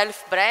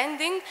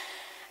self-branding,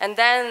 and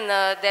then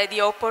the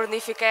idea of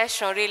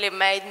pornification really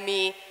made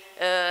me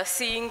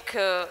think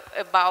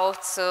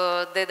about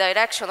the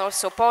direction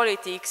also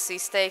politics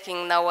is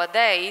taking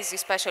nowadays,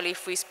 especially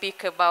if we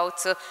speak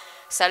about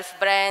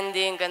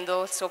self-branding and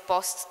also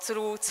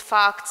post-truth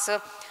facts.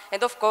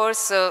 And of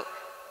course,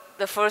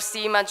 the first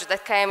image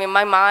that came in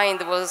my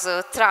mind was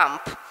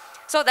Trump.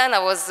 So then I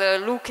was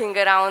looking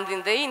around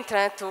in the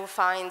internet to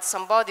find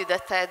somebody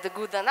that had a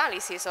good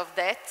analysis of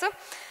that,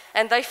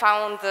 and I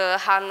found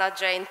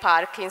Jane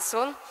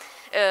Parkinson.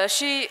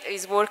 She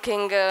is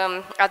working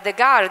at The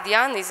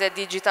Guardian, is a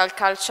digital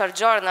culture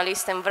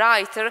journalist and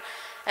writer,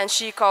 and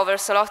she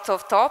covers a lot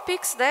of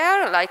topics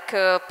there, like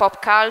pop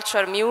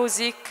culture,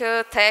 music,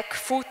 tech,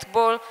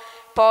 football,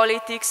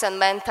 politics, and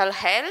mental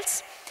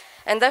health.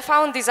 And I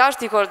found this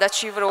article that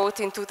she wrote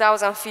in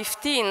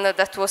 2015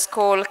 that was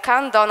called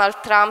 "Can Donald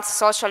Trump's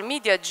Social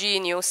Media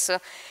Genius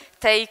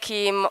Take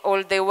Him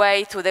All the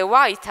Way to the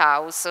White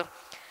House?"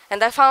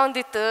 And I found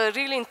it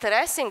really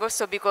interesting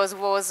also because it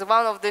was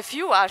one of the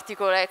few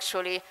articles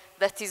actually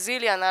that is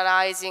really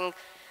analyzing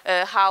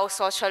how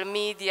social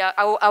media,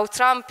 how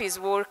Trump is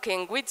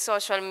working with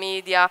social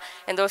media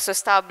and also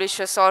establish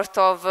a sort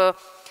of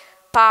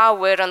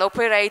power and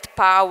operate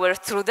power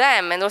through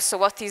them, and also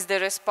what is the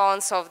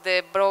response of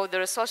the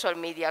broader social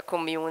media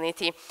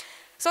community.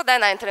 So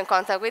then I entered in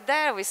contact with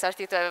her, we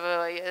started to have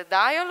a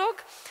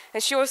dialogue,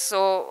 and she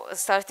also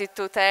started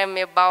to tell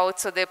me about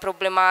the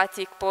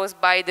problematic posed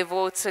by the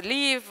Votes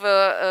Leave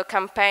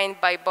campaign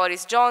by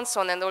Boris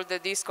Johnson and all the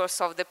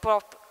discourse of the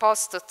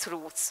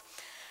post-truths.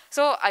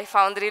 So I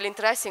found really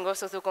interesting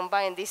also to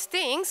combine these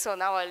things, so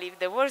now I leave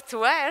the word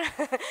to her,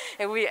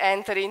 and we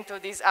enter into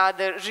this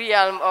other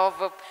realm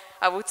of,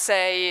 I would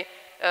say,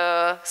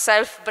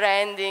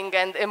 self-branding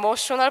and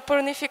emotional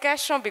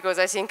pornification, because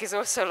I think it's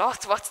also a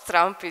lot what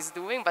Trump is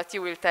doing, but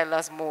you will tell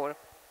us more.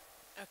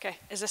 Okay,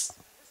 is this?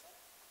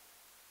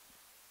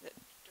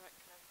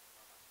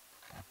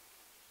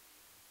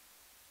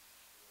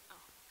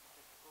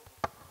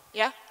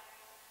 Yeah?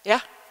 Yeah?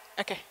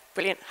 Okay,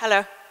 brilliant.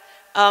 Hello.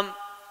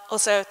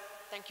 Also,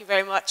 thank you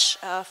very much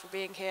for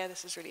being here.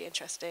 This is really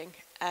interesting.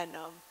 And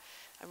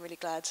I'm really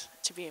glad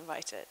to be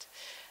invited.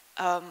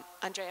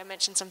 Andrea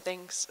mentioned some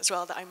things as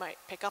well that I might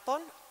pick up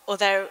on,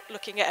 although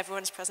looking at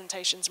everyone's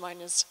presentations,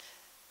 mine is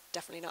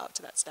definitely not up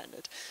to that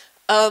standard.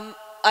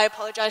 I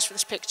apologize for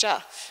this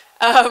picture.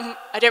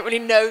 I don't really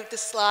know the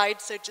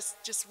slide, so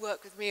just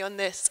work with me on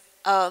this.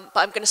 But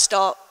I'm going to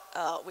start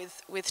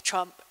with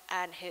Trump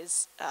and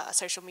his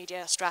social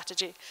media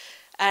strategy,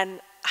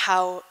 and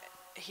how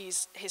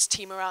his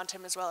team around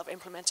him as well have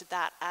implemented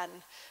that, and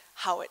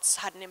how it's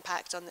had an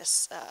impact on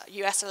this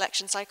US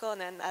election cycle.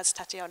 And then, as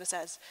Tatiana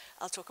says,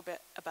 I'll talk a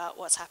bit about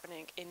what's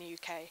happening in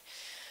UK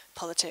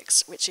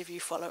politics, which, if you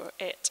follow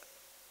it,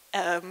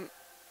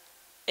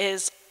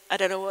 is, I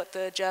don't know what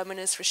the German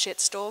is for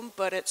shitstorm,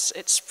 but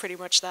it's pretty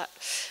much that.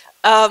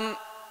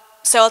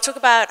 So I'll talk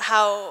about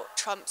how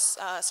Trump's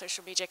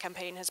social media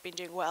campaign has been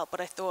doing well,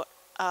 but I thought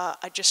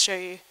I'd just show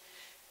you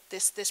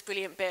this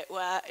brilliant bit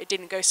where it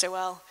didn't go so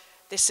well.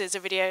 This is a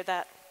video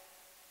that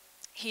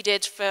he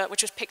did,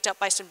 which was picked up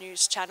by some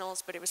news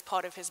channels, but it was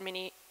part of his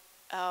mini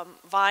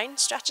Vine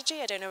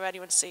strategy. I don't know if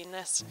anyone's seen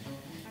this,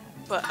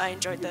 but I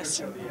enjoyed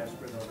this.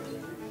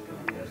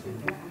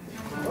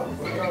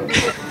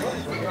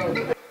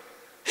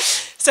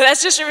 So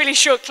that's just a really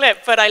short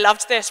clip, but I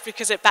loved this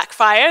because it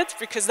backfired,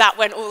 because that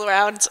went all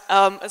around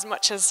as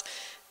much as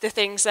the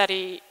things that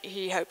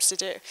he hopes to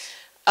do.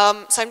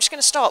 So I'm just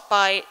going to start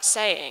by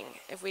saying,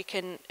 if we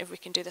can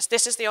do this.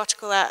 This is the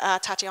article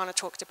that Tatiana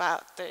talked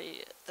about.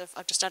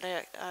 I've just done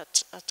a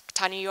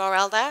tiny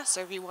URL there,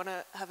 so if you want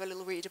to have a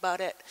little read about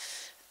it,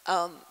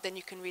 then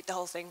you can read the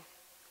whole thing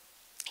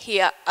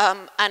here.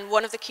 And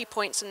one of the key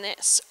points in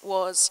this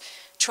was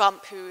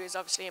Trump, who is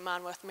obviously a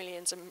man worth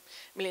millions and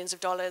millions of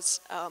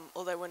dollars,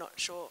 although we're not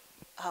sure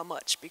how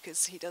much,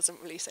 because he doesn't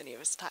release any of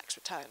his tax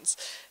returns.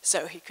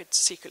 So he could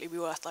secretly be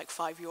worth like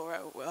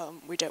 €5.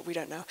 We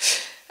don't know.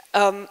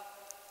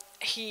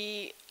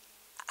 He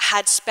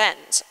had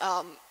spent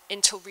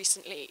until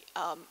recently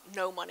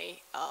no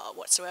money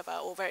whatsoever,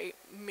 or very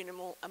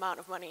minimal amount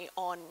of money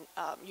on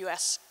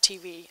US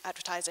TV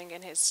advertising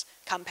in his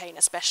campaign,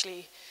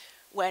 especially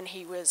when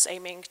he was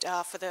aiming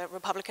for the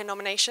Republican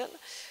nomination,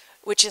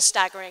 which is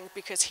staggering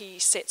because he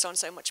sits on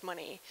so much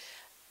money,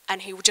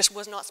 and he just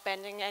was not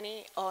spending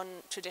any on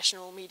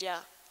traditional media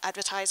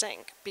advertising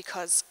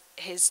because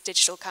his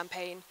digital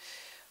campaign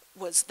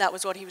that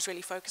was what he was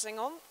really focusing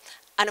on.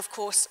 And of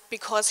course,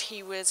 because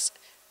he was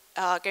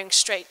going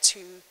straight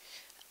to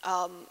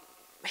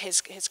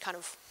his kind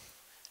of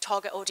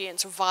target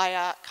audience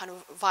via kind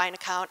of Vine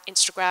account,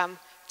 Instagram,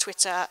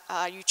 Twitter,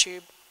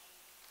 YouTube,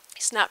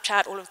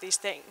 Snapchat, all of these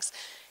things,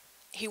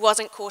 he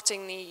wasn't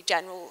courting the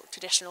general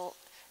traditional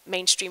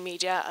mainstream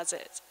media as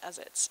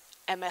it's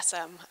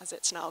MSM, as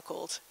it's now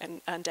called,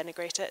 and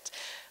denigrate it.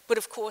 But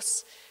of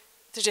course,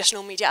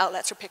 traditional media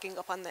outlets were picking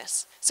up on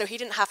this. So he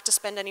didn't have to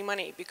spend any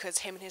money because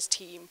him and his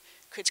team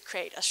could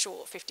create a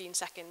short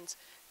 15-second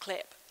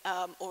clip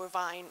or a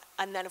Vine,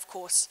 and then of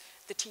course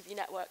the TV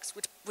networks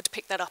would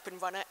pick that up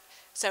and run it.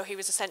 So he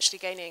was essentially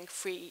gaining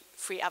free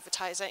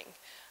advertising,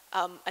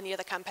 and the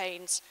other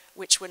campaigns,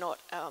 which were not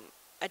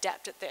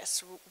adept at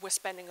this, were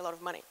spending a lot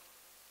of money.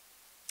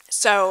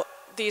 So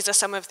these are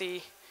some of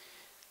the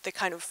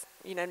kind of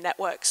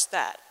networks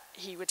that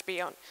he would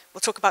be on.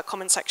 We'll talk about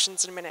comment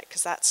sections in a minute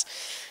because that's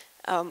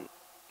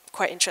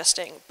quite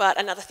interesting. But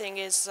another thing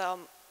is,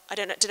 I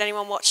don't know, did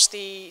anyone watch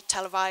the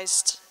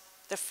televised,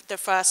 the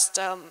first,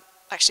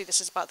 actually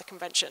this is about the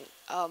convention,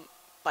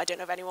 but I don't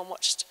know if anyone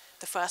watched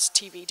the first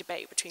TV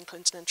debate between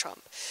Clinton and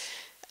Trump,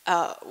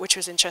 which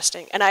was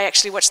interesting. And I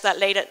actually watched that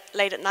late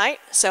at night,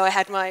 so I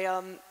had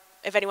my,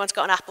 if anyone's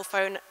got an Apple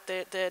phone,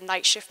 the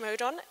night shift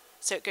mode on,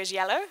 so it goes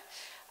yellow.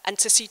 And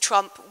to see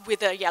Trump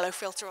with a yellow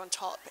filter on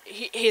top,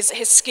 his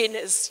skin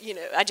is,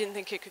 I didn't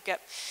think it could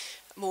get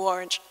more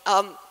orange.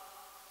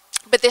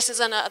 But this is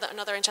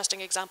another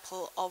interesting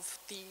example of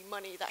the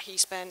money that he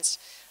spends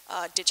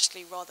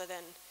digitally rather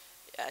than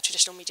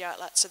traditional media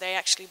outlets. So they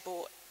actually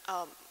bought,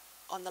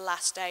 on the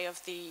last day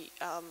of the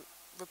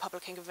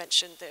Republican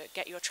convention, the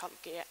Get Your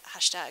Trump Gear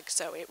hashtag.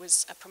 So it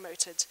was a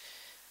promoted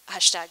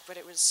hashtag, but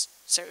it was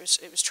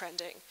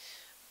trending.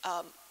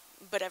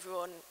 But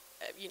everyone,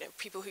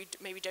 people who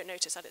maybe don't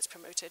notice that it's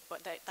promoted,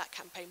 but that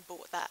campaign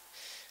bought that,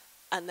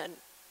 and then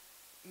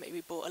maybe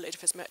bought a load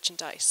of his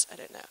merchandise. I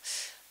don't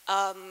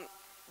know.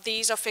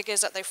 These are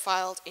figures that they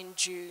filed in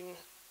June,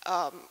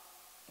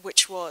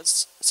 which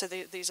was, so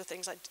these are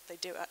things that they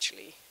do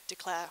actually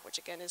declare, which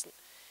again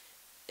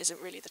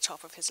isn't really the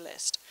top of his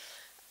list.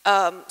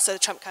 So the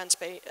Trump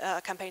campaign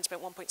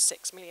spent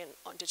 $1.6 million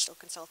on digital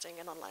consulting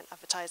and online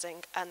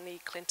advertising, and the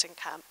Clinton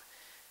camp,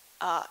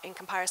 in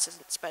comparison,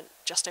 spent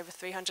just over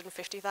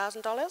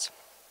 $350,000,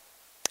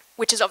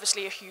 which is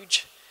obviously a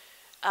huge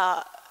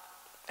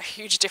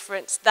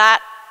difference.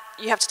 That,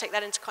 you have to take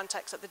that into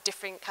context, that the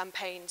different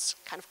campaigns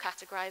kind of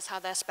categorize how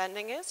their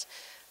spending is.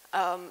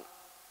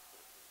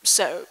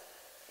 So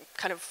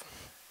kind of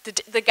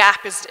the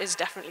gap is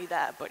definitely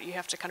there, but you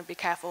have to kind of be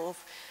careful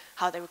of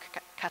how they would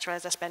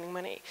categorize their spending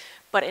money.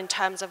 But in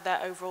terms of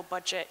their overall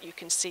budget, you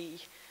can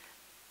see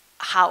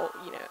how,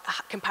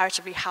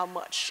 comparatively how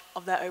much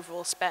of their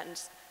overall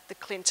spend the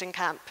Clinton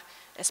camp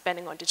is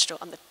spending on digital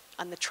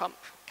and the Trump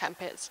camp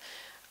is.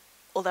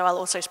 Although I'll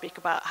also speak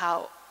about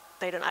how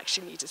they don't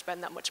actually need to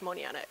spend that much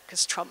money on it,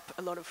 because Trump,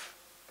 a lot of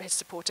his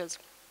supporters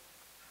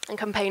and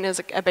campaigners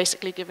are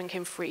basically giving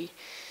him free,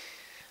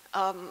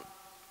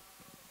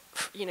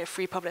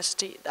 free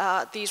publicity.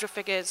 These were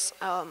figures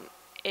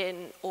in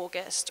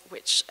August,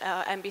 which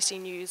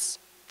NBC News,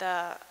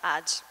 the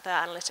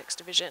analytics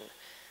division.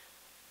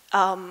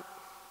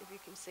 If you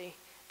can see,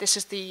 this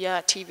is the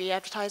TV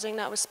advertising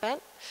that was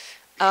spent.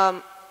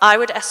 I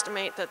would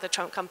estimate that the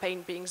Trump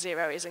campaign being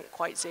zero isn't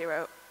quite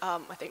zero.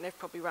 I think they've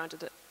probably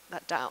rounded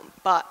that down.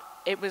 But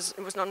it was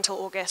not until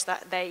August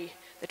that the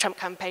Trump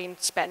campaign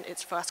spent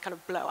its first kind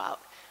of blowout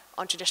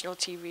on traditional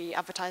TV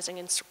advertising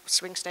in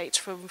swing states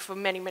for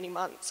many, many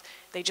months.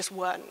 They just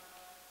weren't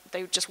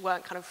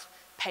kind of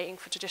paying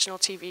for traditional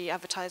TV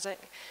advertising.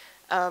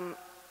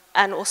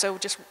 And also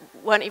just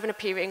weren't even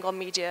appearing on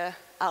media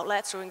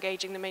outlets or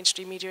engaging the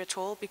mainstream media at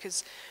all,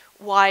 because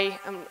why,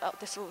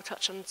 this will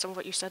touch on some of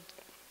what you said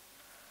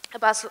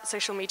about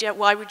social media,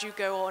 why would you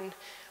go on,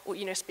 or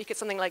speak at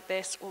something like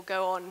this, or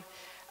go on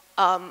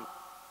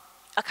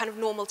a kind of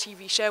normal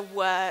TV show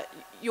where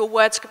your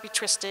words could be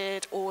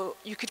twisted, or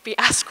you could be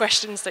asked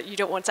questions that you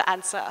don't want to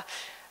answer,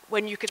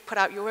 when you could put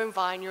out your own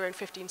Vine, your own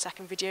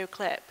 15-second video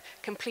clip,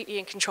 completely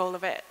in control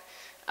of it.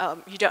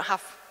 You don't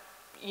have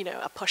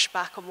a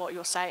pushback on what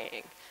you're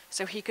saying.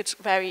 So he could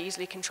very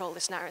easily control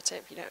this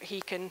narrative.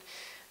 He can,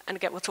 and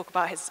again, we'll talk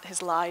about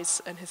his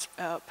lies and his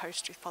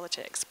post-truth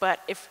politics.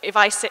 But if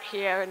I sit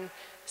here and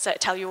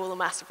tell you all a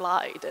massive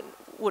lie, then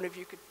one of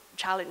you could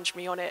challenge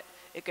me on it.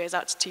 It goes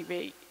out to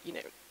TV.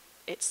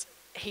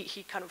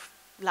 He kind of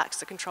lacks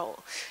the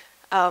control,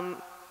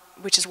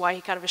 which is why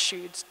he kind of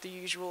eschews the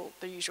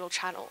usual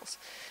channels,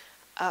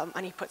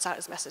 and he puts out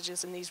his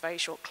messages in these very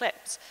short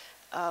clips.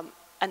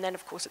 And then,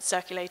 of course, it's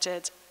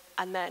circulated,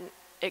 and then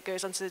it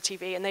goes onto the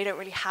TV, and they don't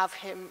really have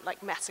him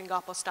like messing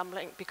up or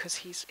stumbling because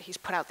he's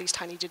put out these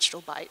tiny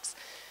digital bites.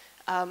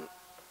 And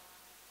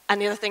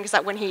the other thing is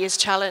that when he is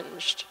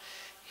challenged,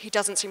 he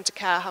doesn't seem to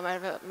care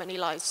however many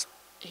lies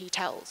he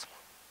tells.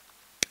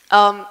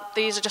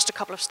 These are just a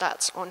couple of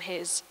stats on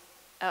his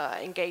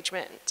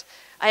engagement.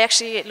 I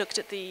actually looked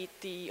at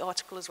the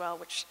article as well,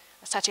 which,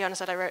 as Tatiana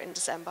said, I wrote in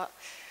December.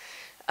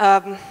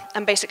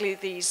 And basically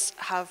these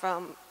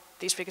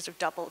figures have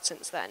doubled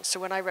since then. So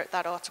when I wrote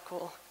that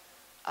article,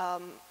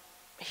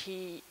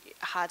 he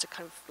had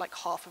kind of like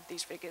half of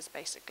these figures,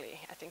 basically.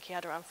 I think he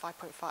had around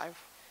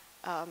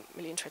 5.5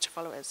 million Twitter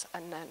followers,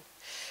 and then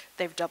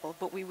they've doubled.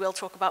 But we will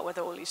talk about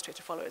whether all these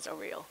Twitter followers are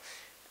real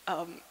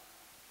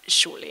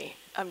shortly.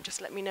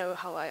 Just let me know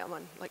how I am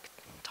on like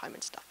time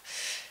and stuff.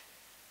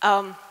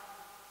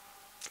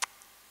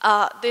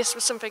 This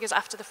was some figures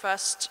after the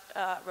first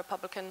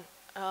Republican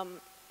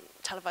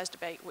televised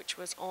debate, which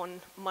was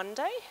on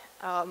Monday,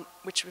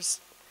 which was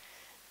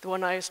the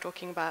one I was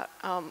talking about.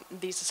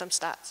 These are some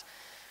stats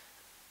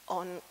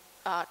on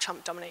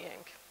Trump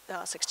dominating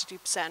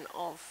 62%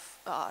 of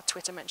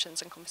Twitter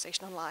mentions and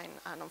conversation online,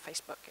 and on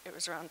Facebook it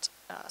was around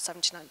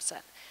 79%.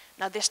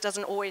 Now this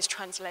doesn't always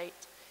translate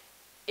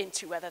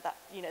into whether that,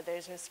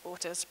 those are his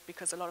supporters,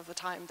 because a lot of the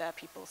time there are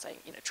people saying,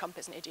 Trump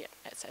is an idiot,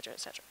 etc.,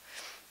 etc.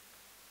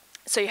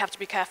 So you have to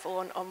be careful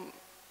on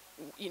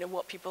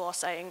what people are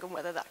saying and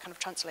whether that kind of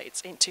translates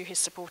into his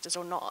supporters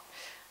or not.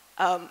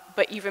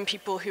 But even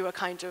people who are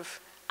kind of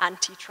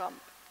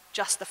anti-Trump,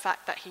 just the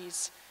fact that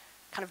he's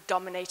kind of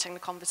dominating the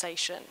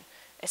conversation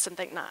is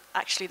something that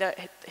actually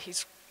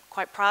he's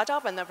quite proud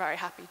of and they're very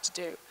happy to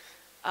do.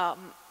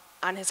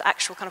 And his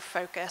actual kind of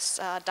focus,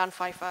 Dan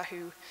Pfeiffer,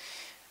 who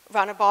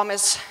ran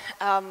Obama's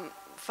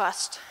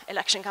first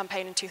election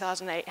campaign in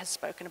 2008, has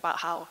spoken about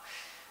how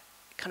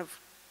kind of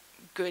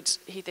good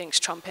he thinks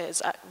Trump is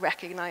at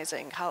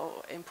recognizing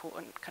how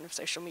important kind of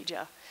social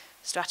media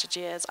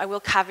strategy is. I will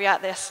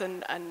caveat this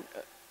and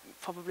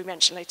probably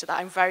mention later that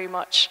I'm very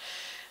much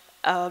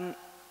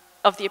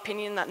of the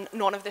opinion that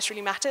none of this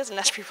really matters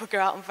unless people go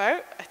out and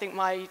vote. I think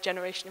my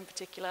generation in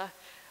particular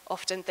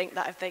often think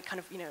that if they kind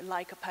of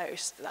like a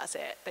post, that's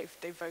it,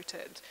 they've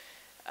voted,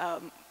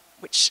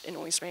 which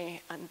annoys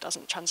me and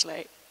doesn't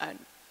translate. And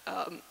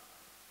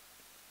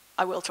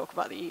I will talk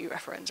about the EU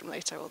referendum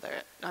later, although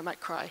I might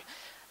cry.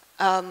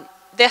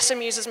 This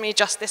amuses me,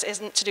 this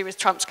isn't to do with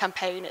Trump's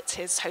campaign, it's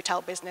his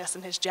hotel business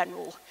and his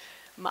general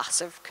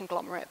massive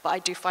conglomerate, but I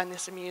do find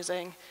this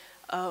amusing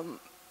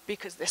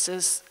because this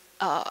is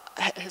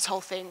his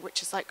whole thing,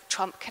 which is like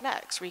Trump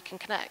connects, we can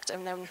connect.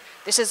 And then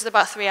this is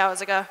about 3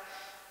 hours ago.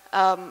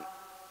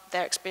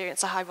 They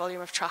experienced a high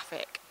volume of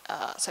traffic,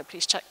 so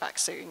please check back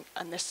soon.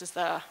 And this is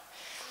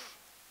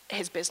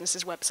his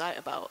business's website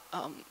about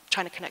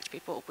trying to connect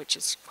people, which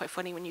is quite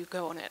funny when you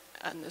go on it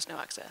and there's no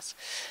access.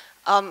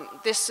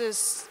 This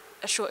is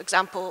a short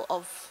example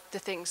of the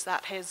things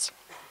that his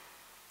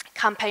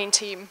campaign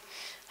team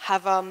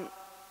have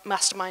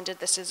masterminded.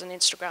 This is an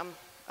Instagram,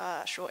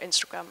 short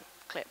Instagram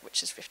clip,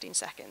 which is 15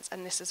 seconds.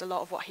 And this is a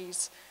lot of what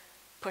he's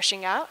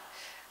pushing out.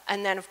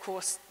 And then, of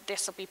course,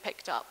 this will be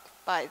picked up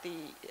by the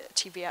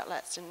TV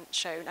outlets and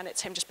shown. And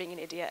it's him just being an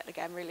idiot,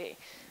 again, really.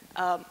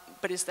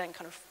 but is then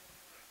kind of,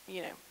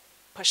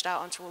 pushed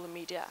out onto all the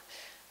media.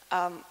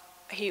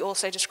 He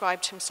also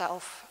described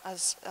himself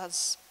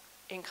as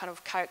in kind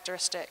of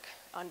characteristic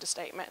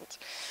understatement.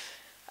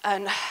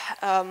 And,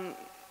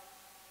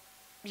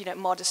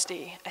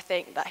 modesty, I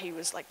think that he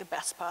was like the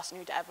best person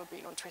who'd ever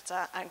been on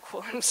Twitter and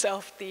called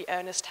himself the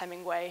Ernest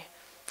Hemingway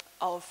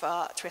of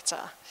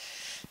Twitter.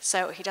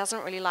 So he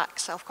doesn't really lack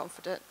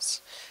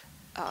self-confidence,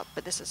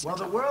 but this is... Well,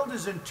 the world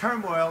is in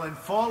turmoil and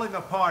falling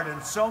apart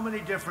in so many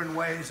different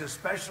ways,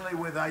 especially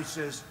with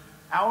ISIS.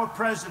 Our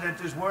president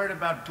is worried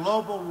about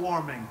global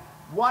warming.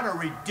 What a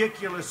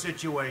ridiculous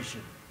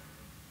situation.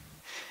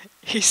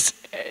 He's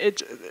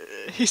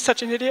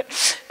such an idiot.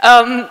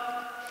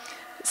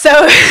 So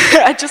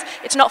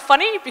it's not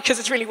funny because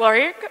it's really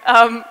worrying.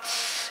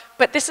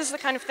 But this is the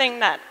kind of thing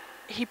that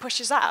he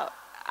pushes out,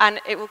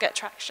 and it will get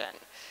traction.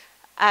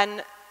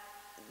 And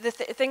the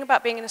thing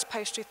about being in this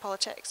post-truth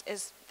politics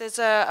is there's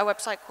a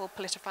website called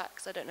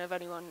PolitiFacts. I don't know if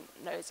anyone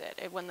knows it.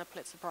 It won the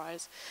Pulitzer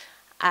Prize.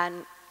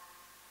 And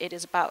it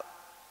is about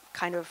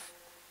kind of,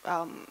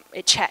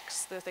 it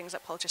checks the things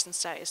that politicians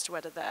say as to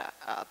whether they're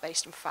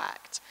based in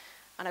fact.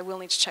 And I will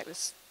need to check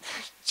this,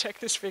 check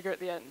this figure at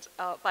the end.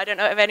 But I don't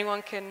know if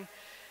anyone can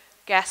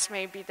guess,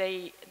 maybe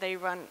they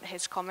run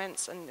his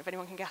comments, and if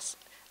anyone can guess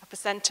a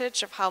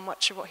percentage of how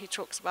much of what he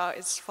talks about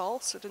is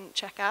false or didn't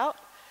check out.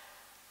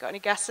 Got any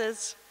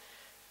guesses?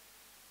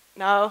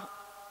 No?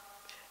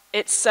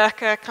 It's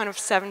circa kind of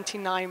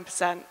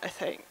 79%, I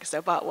think. So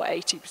about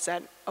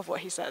 80% of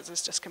what he says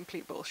is just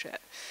complete bullshit.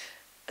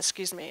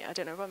 Excuse me, I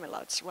don't know if I'm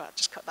allowed to swear,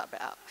 just cut that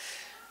bit out.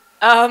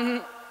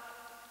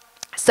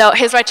 So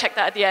here's where I checked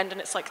that at the end, and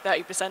it's like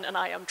 30%, and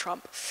I am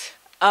Trump.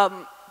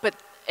 But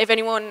if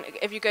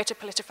you go to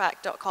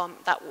politifact.com,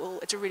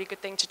 it's a really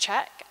good thing to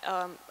check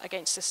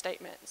against his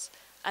statements.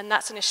 And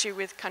that's an issue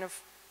with kind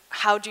of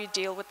how do you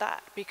deal with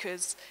that?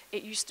 Because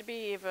it used to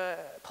be if a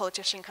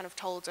politician kind of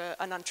told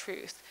an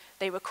untruth,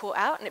 they were caught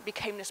out, and it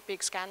became this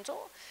big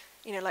scandal.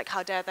 Like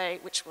how dare they,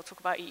 which we'll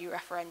talk about, EU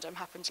referendum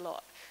happens a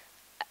lot.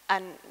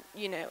 And,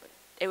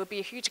 it would be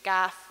a huge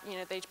gaffe,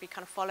 they'd be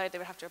kind of followed, they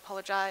would have to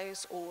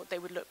apologize, or they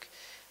would look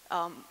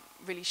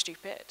really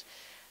stupid.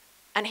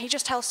 And he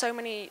just tells so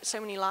many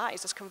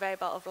lies, this conveyor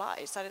belt of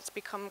lies, that it's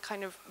become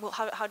kind of, well,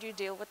 how do you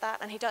deal with that?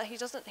 And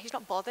he's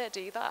not bothered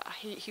either.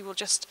 He will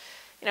just,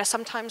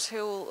 sometimes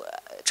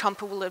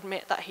Trump will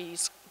admit that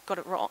he's got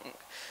it wrong.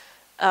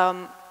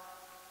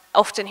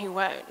 Often he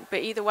won't,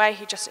 but either way,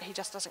 he just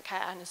doesn't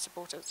care, and his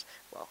supporters,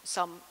 well,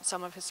 some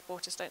of his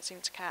supporters don't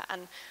seem to care.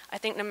 And I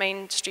think the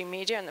mainstream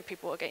media and the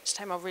people against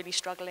him are really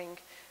struggling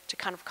to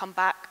kind of come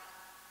back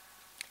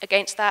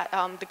against that.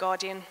 The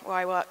Guardian, where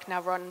I work,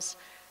 now runs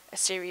a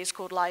series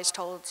called Lies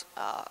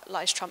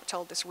Trump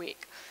Told This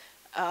Week,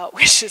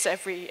 which is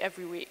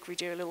every week we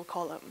do a little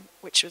column,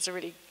 which was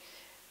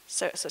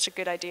such a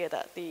good idea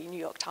that the New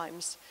York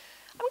Times,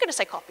 I'm going to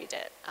say copied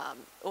it,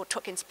 or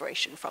took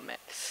inspiration from it.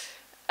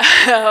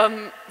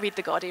 Read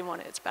the Guardian one,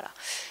 it's better.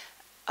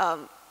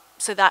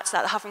 So that's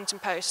that. The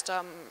Huffington Post,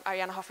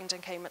 Arianna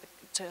Huffington came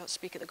to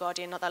speak at the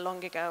Guardian not that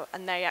long ago,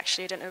 and they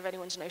actually, I don't know if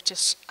anyone's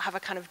noticed, have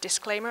a kind of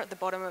disclaimer at the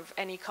bottom of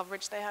any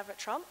coverage they have at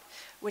Trump,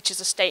 which is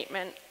a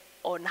statement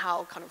on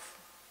how kind of,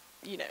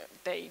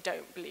 they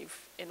don't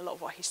believe in a lot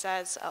of what he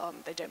says,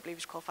 they don't believe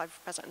he's qualified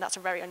for president, and that's a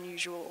very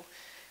unusual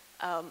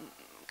kind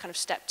of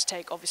step to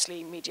take.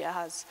 Obviously, media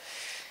has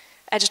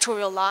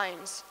editorial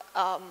lines,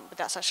 but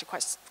that's actually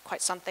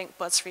quite something.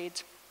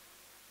 BuzzFeed,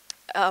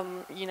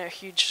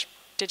 huge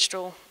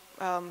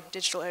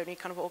digital-only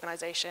kind of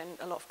organization,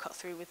 a lot of cut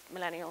through with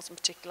millennials in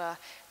particular.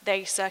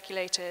 They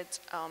circulated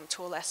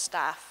to all their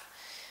staff,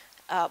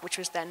 which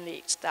was then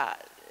leaked,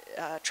 that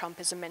Trump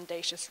is a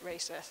mendacious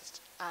racist,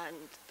 and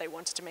they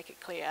wanted to make it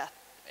clear,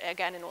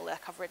 again, in all their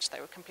coverage, they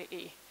were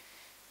completely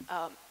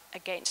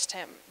against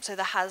him. So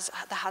there has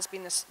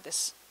been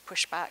this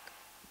pushback,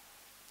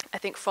 I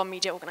think, from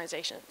media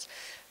organizations.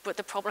 But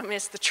the problem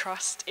is the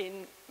trust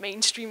in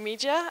mainstream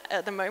media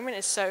at the moment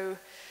is so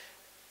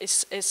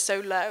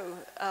low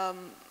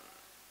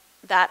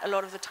that a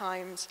lot of the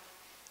times,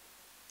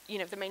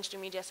 if the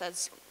mainstream media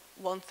says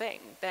one thing,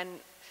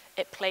 then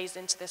it plays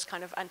into this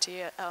kind of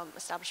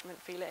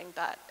anti-establishment feeling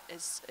that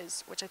is,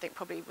 which I think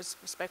probably was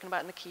spoken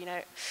about in the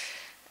keynote.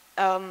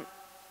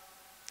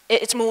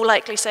 It's more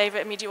likely, say, if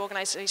a media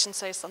organization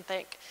says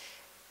something,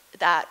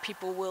 that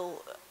people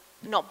will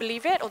not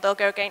believe it, or they'll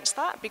go against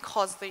that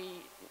because the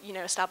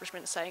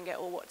establishment is saying it,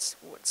 or what's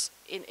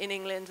in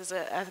England is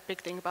a big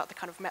thing about the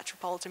kind of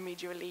metropolitan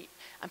media elite,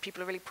 and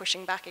people are really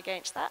pushing back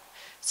against that.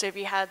 So if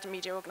you had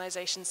media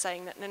organizations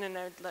saying that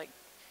no, like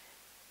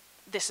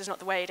this is not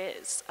the way it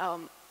is,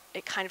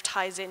 it kind of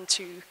ties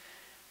into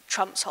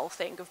Trump's whole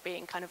thing of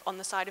being kind of on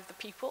the side of the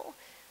people,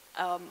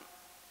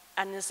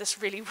 and there's this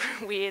really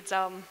weird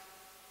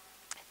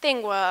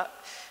thing where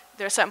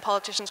there are certain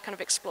politicians kind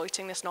of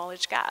exploiting this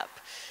knowledge gap.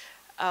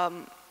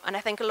 And I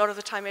think a lot of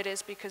the time it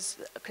is because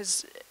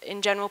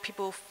in general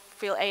people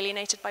feel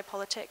alienated by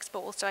politics, but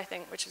also I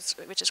think, which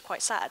is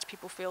quite sad,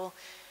 people feel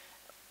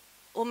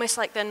almost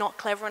like they're not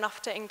clever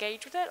enough to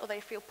engage with it, or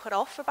they feel put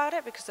off about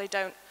it because they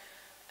don't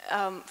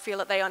feel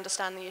that they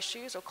understand the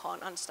issues or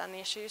can't understand the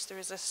issues. There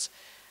is this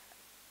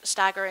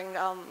staggering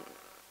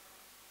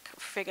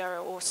figure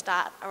or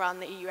stat around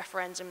the EU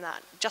referendum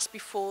that just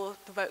before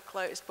the vote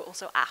closed, but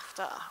also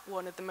after,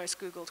 one of the most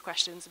Googled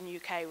questions in the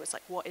UK was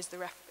like, what is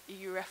the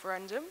EU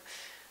referendum?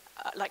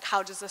 Like,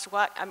 how does this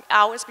work?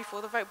 Hours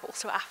before the vote, but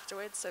also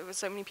afterwards. So there were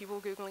so many people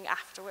Googling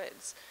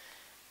afterwards,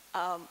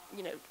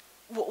 you know,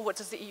 what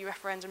does the EU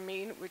referendum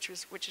mean, which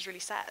is really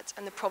sad.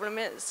 And the problem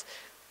is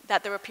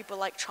that there are people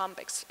like Trump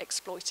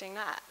exploiting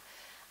that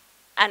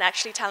and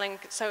actually telling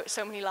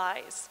so many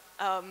lies.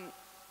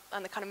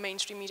 And the kind of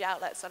mainstream media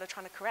outlets that are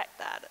trying to correct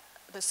that,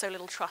 there's so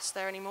little trust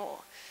there anymore,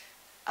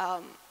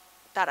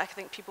 that I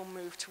think people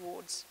move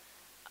towards,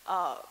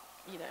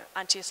 you know,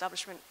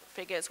 anti-establishment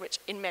figures, which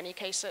in many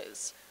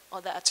cases are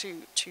there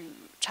to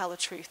tell the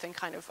truth and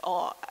kind of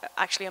are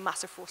actually a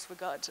massive force for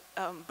good.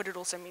 But it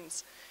also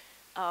means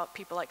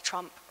people like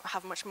Trump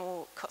have much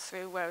more cut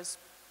through, whereas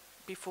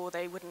before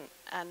they wouldn't.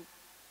 And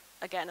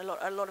again, a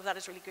lot of that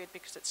is really good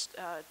because it's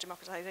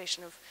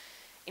democratization of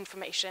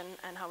information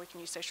and how we can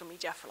use social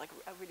media for like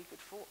a really good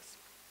force.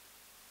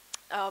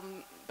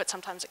 But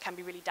sometimes it can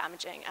be really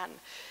damaging, and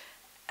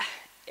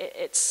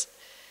it's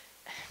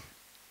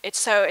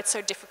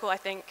so difficult, I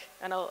think,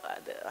 and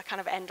I kind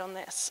of end on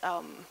this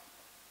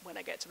when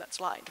I get to that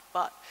slide,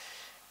 but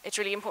it's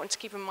really important to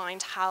keep in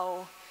mind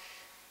how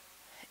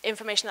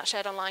information that's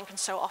shared online can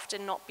so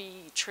often not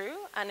be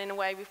true, and in a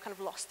way we've kind of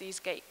lost these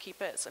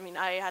gatekeepers. I mean,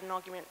 I had an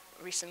argument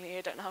recently,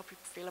 I don't know how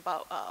people feel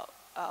about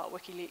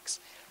WikiLeaks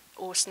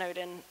or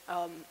Snowden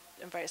and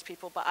various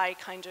people, but I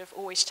kind of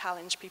always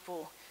challenge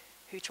people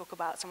who talk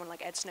about someone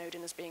like Ed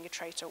Snowden as being a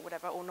traitor or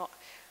whatever, or not,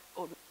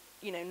 or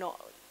you know, not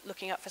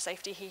looking up for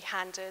safety. He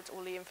handed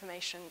all the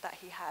information that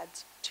he had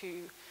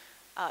to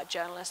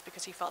journalists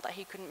because he felt that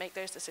he couldn't make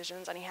those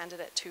decisions, and he handed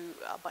it to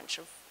a bunch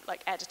of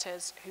like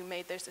editors who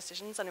made those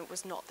decisions, and it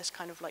was not this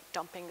kind of like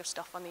dumping of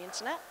stuff on the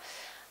internet.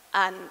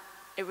 And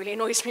it really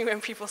annoys me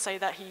when people say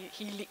that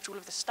he leaked all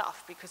of this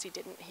stuff, because he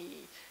didn't.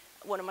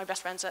 One of my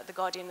best friends at The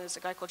Guardian is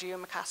a guy called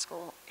Ewan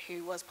McCaskill,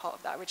 who was part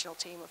of that original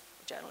team of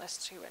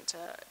journalists who went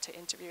to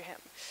interview him.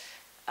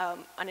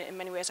 And in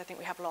many ways, I think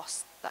we have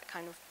lost that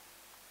kind of...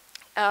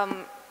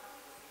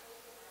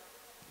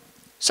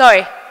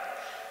 Sorry,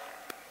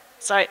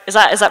 is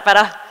that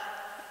better?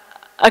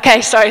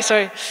 Okay, sorry.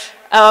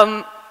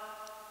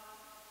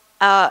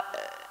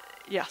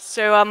 Yeah,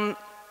 so,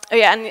 oh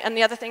yeah, and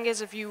the other thing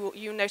is, if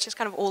you notice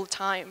kind of all the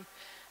time,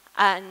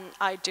 and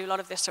I do a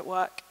lot of this at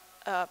work,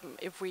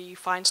 if we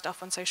find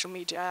stuff on social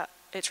media,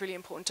 it's really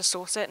important to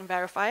source it and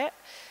verify it.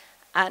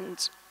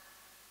 And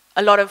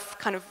a lot of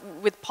kind of,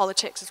 with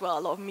politics as well,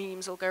 a lot of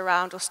memes will go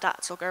around or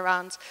stats will go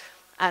around.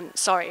 And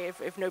sorry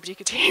if nobody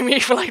could hear me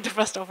for like the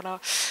first half an hour.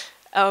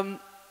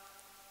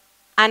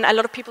 And a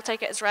lot of people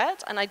take it as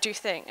read, and I do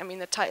think, I mean,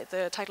 the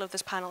title of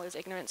this panel is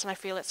Ignorance, and I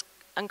feel it's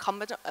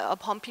incumbent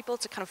upon people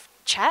to kind of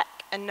check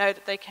and know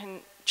that they can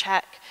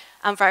check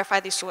and verify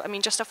these sources. I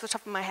mean, just off the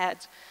top of my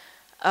head,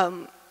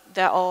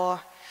 there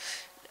are,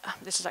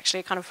 this is actually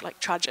a kind of like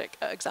tragic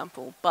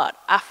example, but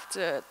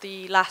after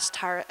the last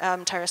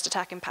terrorist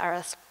attack in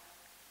Paris,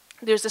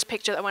 there's this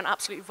picture that went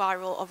absolutely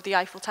viral of the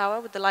Eiffel Tower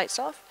with the lights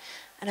off,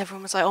 and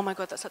everyone was like, oh my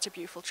God, that's such a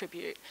beautiful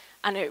tribute.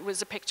 And it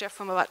was a picture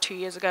from about 2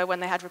 years ago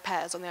when they had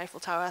repairs on the Eiffel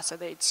Tower, so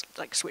they'd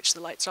like switch the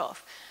lights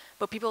off.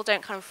 But people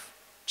don't kind of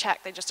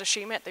check, they just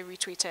assume it, they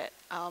retweet it,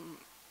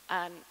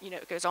 and you know,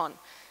 it goes on.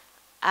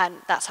 And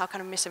that's how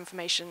kind of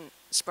misinformation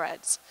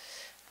spreads.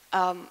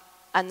 And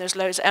there's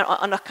loads, and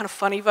a kind of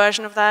funny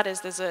version of that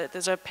is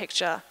there's a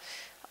picture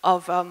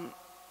of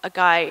a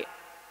guy,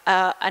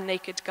 a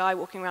naked guy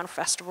walking around a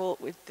festival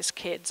with this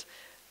kid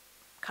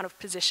kind of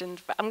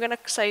positioned, but I'm going to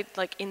say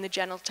like in the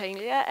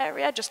genitalia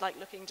area, just like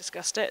looking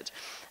disgusted.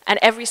 And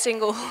every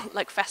single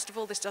like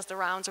festival, this does the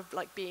rounds of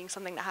like being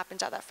something that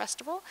happened at that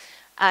festival.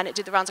 And it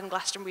did the rounds in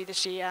Glastonbury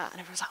this year, and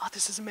everyone was like, oh,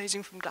 this is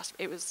amazing from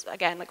Glastonbury. It was,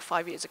 again, like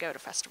 5 years ago at a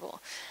festival.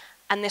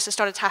 And this has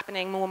started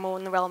happening more and more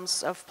in the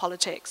realms of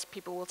politics.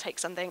 People will take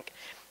something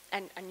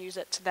and use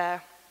it to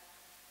their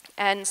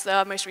ends.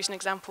 The most recent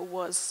example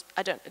was,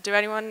 does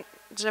everyone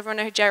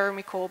know who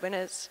Jeremy Corbyn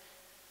is?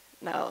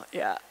 No,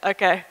 yeah,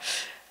 okay.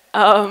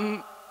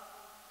 I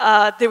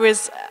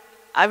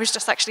was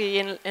just actually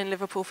in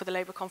Liverpool for the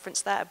Labour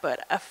conference there,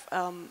 but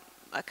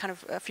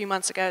a few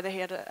months ago they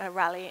had a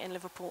rally in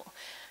Liverpool,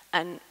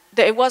 and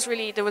there was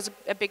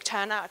a big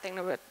turnout. I think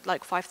there were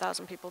like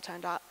 5,000 people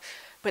turned out.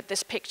 But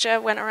this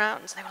picture went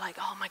around, so they were like,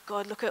 oh my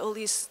God, look at all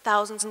these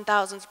thousands and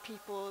thousands of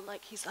people,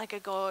 like he's like a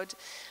god.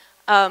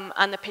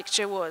 And the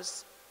picture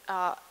was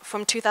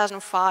from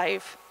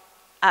 2005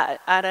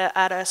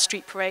 at a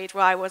street parade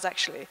where I was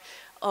actually,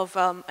 of,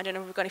 I don't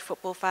know if we've got any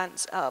football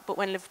fans, but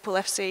when Liverpool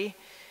FC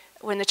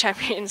won the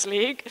Champions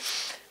League,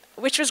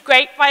 which was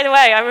great, by the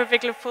way. I'm a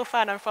big Liverpool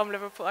fan, I'm from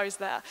Liverpool, I was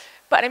there.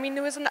 But I mean,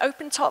 there was an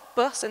open top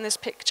bus in this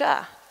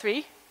picture.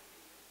 Three,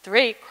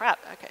 crap,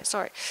 okay,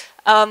 sorry.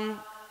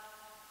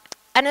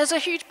 And there's a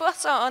huge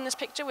bus on this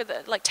picture with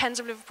like tens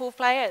of Liverpool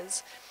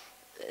players.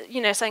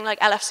 you know, saying like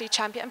LFC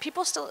champion, and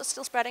people still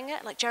spreading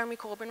it, like Jeremy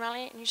Corbyn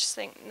rally, and you just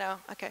think, no,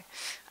 okay.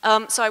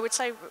 So I would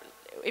say,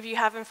 if you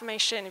have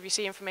information, if you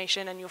see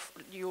information and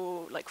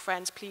your like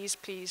friends,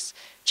 please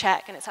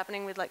check. And it's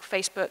happening with like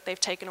Facebook. They've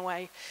taken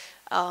away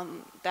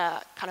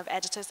their kind of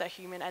editors, their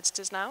human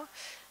editors now.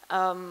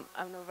 I'm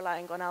not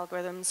relying on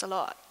algorithms a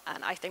lot,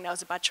 and I think that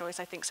was a bad choice.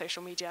 I think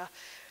social media,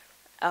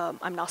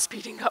 I'm now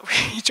speeding up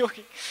really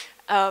talking.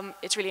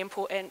 It's really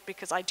important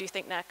because I do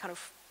think they're kind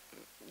of,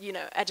 you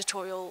know,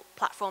 editorial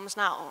platforms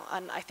now,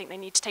 and I think they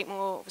need to take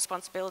more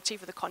responsibility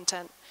for the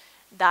content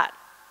that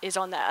is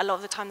on there. A lot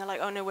of the time they're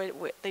like, oh no,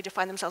 they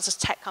define themselves as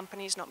tech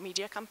companies, not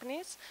media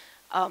companies.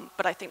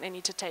 But I think they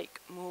need to take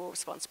more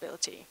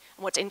responsibility.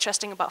 And what's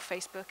interesting about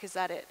Facebook is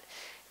that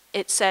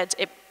it said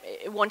it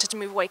wanted to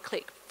move away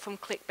from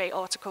clickbait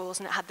articles,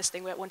 and it had this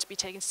thing where it wanted to be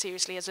taken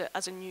seriously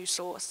as a news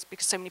source,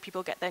 because so many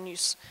people get their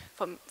news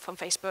from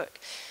Facebook.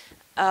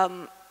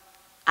 And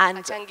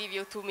I can give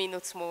you 2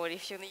 minutes more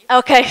if you need.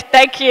 Okay,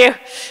 thank you.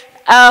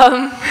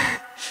 I'm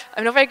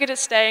not very good at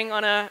staying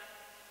on a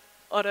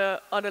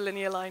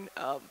linear line,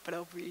 but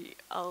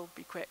I'll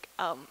be quick.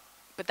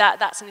 But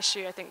that's an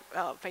issue. I think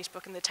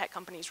Facebook and the tech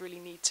companies really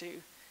need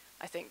to,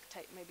 I think,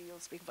 maybe you'll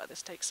speak about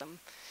this, take some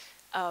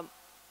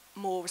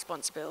more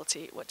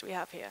responsibility. What do we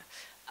have here?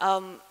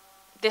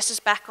 This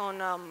is back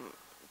on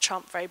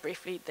Trump very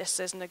briefly. This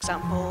is an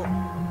example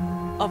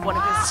of one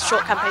of his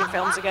short campaign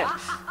films again.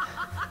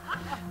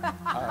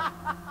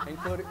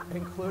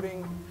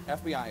 Including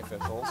FBI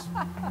officials.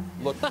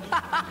 Look. Well,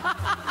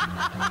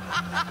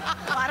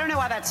 I don't know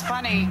why that's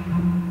funny.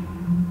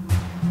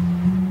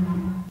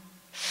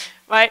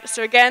 Right,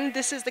 so again,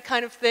 this is the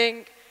kind of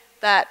thing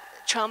that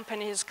Trump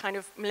and his kind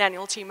of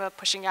millennial team are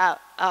pushing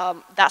out.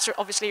 That's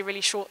obviously a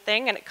really short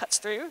thing, and it cuts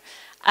through.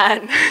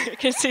 And you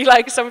can see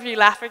like some of you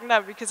laughing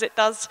now because it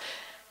does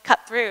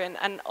cut through,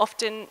 and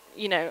often,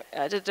 you know,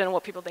 I don't know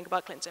what people think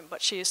about Clinton,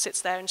 but she sits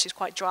there and she's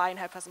quite dry in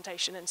her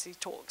presentation, and she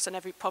talks, and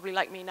probably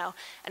like me now,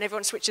 and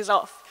everyone switches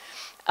off.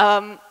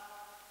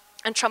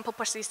 And Trump will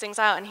push these things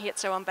out, and he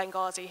hits her on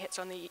Benghazi, hits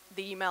her on the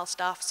email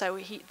stuff. So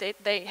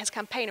his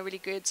campaign are really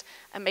good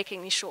at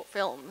making these short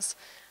films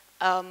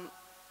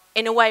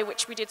in a way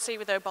which we did see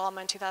with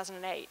Obama in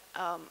 2008,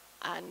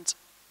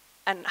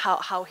 and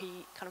how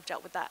he kind of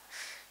dealt with that.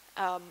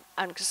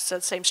 And because it's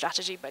the same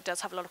strategy, but it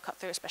does have a lot of cut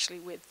through, especially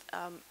with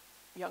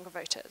younger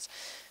voters.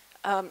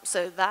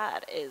 So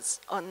that is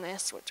on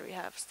this. What do we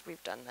have?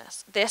 We've done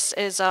this. This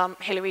is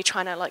Hillary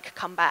trying to like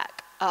come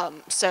back.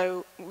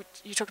 So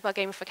you talked about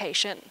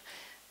gamification.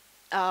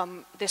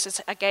 This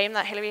is a game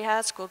that Hillary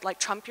has called like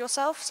Trump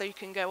Yourself. So you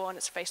can go on,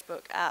 it's a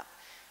Facebook app.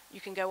 You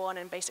can go on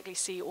and basically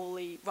see all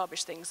the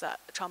rubbish things that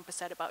Trump has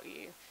said about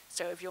you.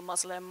 So if you're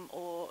Muslim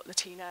or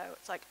Latino,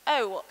 it's like,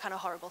 oh, what kind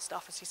of horrible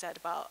stuff has he said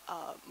about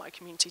my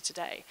community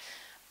today?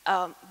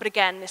 But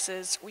again, this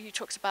is what you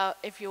talked about.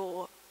 If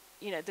you're,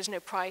 you know, there's no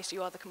price,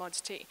 you are the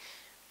commodity.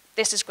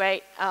 This is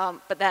great,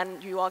 but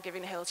then you are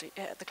giving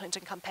the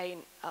Clinton campaign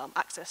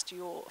access to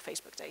your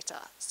Facebook data.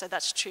 So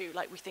that's true.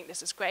 Like, we think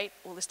this is great.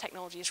 All this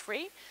technology is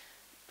free,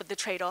 but the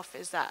trade-off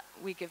is that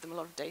we give them a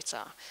lot of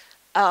data.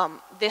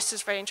 This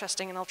is very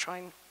interesting, and I'll try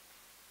and...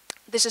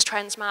 This is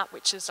Trends Map,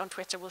 which is on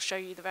Twitter. We'll show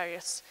you the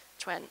various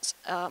trends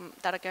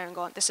that are going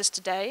on. This is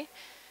today.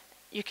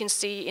 You can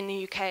see in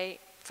the UK,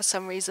 for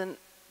some reason,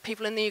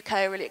 people in the UK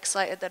are really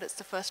excited that it's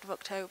the 1st of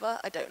October.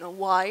 I don't know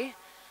why,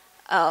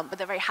 but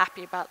they're very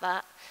happy about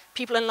that.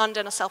 People in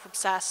London are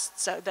self-obsessed,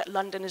 so that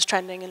London is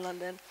trending in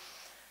London.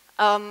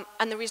 And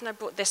the reason I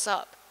brought this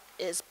up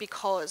is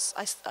because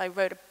I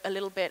wrote a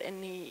little bit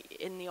in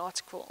the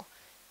article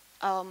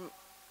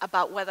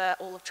about whether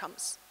all of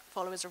Trump's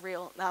followers are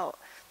real. Now,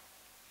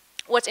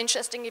 what's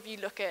interesting, if you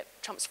look at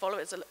Trump's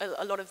followers,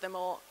 a lot of them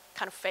are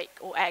kind of fake,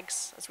 or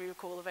eggs, as we would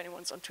call if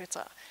anyone's on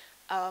Twitter.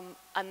 And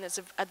there's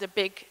a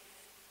big,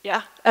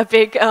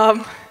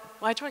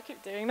 why do I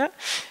keep doing that?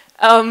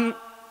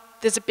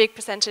 There's a big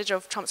percentage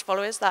of Trump's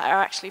followers that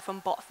are actually from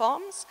bot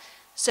farms.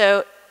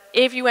 So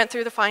if you went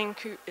through the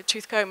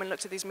fine-tooth comb and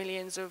looked at these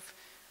millions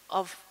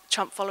of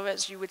Trump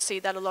followers, you would see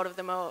that a lot of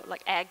them are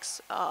like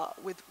eggs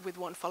with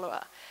one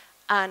follower.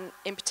 And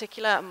in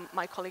particular,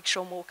 my colleague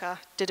Sean Walker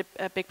did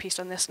a big piece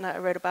on this, and I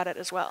wrote about it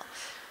as well.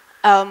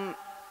 A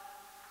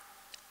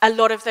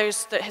lot of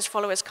his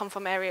followers come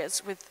from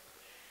areas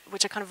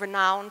which are kind of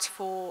renowned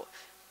for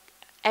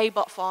A,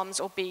 bot farms,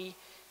 or B,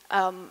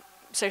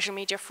 social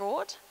media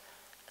fraud.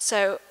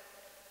 So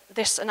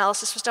this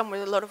analysis was done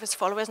with a lot of his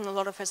followers, and a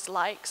lot of his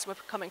likes were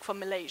coming from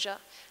Malaysia.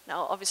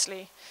 Now,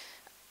 obviously,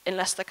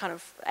 unless they're kind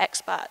of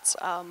expats,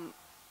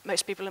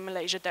 most people in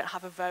Malaysia don't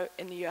have a vote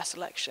in the US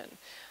election.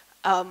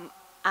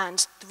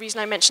 And the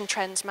reason I mentioned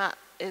Trends Map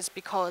is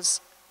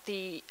because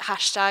the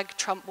hashtag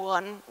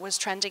Trump1 was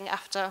trending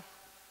after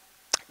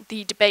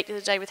the debate the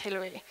other day with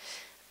Hillary.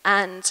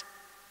 And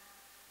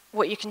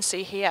what you can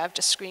see here, I've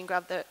just screen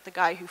grabbed the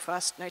guy who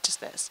first noticed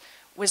this,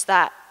 was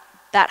that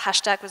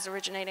hashtag was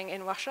originating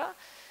in Russia.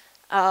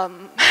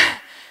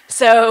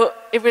 So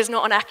it was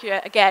not an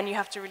accurate, again, you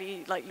have to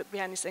really like look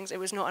behind these things, it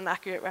was not an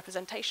accurate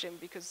representation,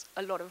 because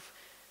a lot of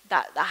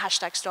that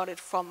hashtag started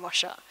from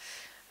Russia.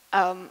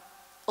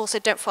 Also,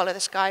 don't follow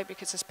this guy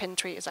because his pin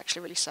tweet is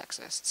actually really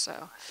sexist.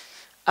 So,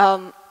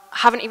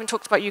 haven't even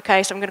talked about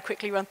UK, so I'm going to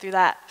quickly run through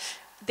that.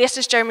 This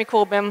is Jeremy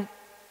Corbyn.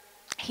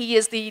 He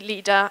is the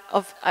leader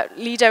of,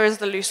 leader is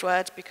the loose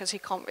word because he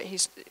can't,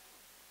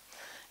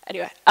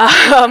 anyway,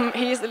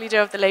 he is the leader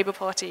of the Labour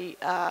Party,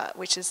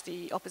 which is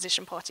the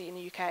opposition party in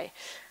the UK.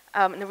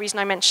 And the reason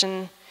I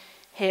mention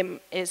him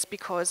is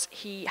because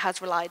he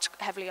has relied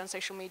heavily on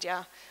social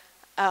media.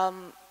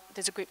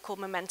 There's a group called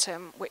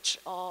Momentum, which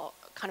are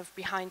kind of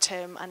behind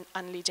him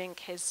and leading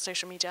his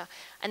social media.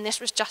 And this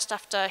was just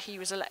after he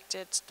was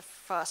elected the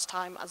first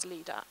time as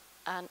leader.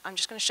 And I'm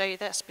just going to show you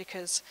this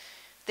because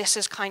this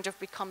is kind of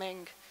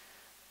becoming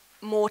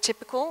more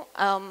typical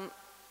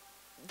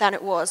than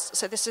it was.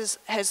 So this is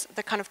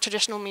the kind of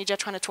traditional media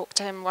trying to talk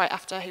to him right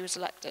after he was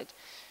elected.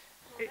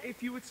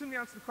 If you would simply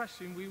answer the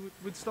question, we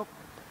would stop.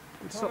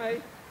 Tommy,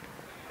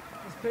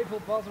 there's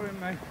people bothering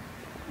me.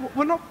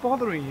 We're not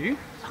bothering you.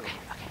 Okay.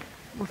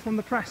 We're from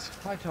the press.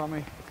 Hi,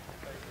 Tommy.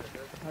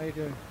 How you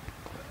doing?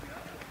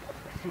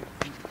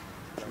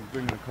 I'm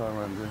bringing the car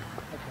around here.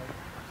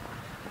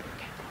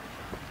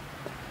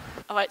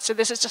 All right, so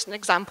this is just an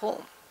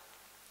example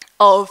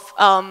of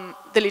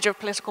the leader of a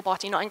political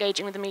party not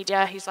engaging with the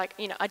media. He's like,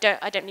 you know, I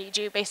don't need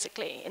you,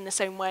 basically, in the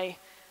same way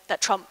that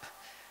Trump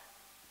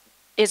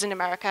is in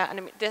America. And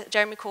I mean,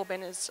 Jeremy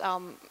Corbyn is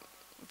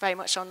very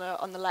much on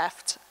the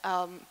left.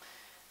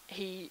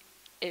 He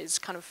is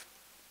kind of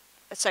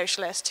a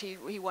socialist.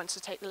 He wants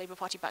to take the Labour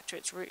Party back to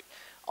its root.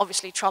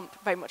 Obviously,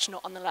 Trump very much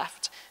not on the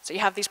left. So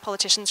you have these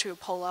politicians who are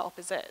polar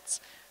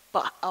opposites,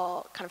 but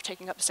are kind of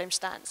taking up the same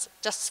stance.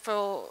 Just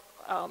for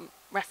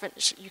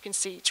reference, you can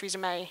see Theresa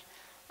May,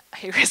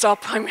 who is our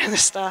Prime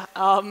Minister,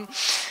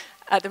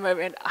 at the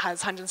moment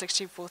has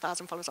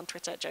 164,000 followers on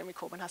Twitter. Jeremy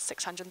Corbyn has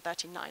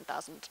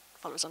 639,000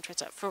 followers on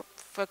Twitter.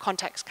 For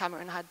context,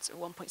 Cameron had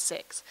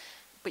 1.6,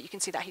 but you can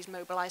see that he's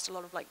mobilized a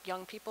lot of like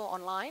young people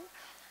online.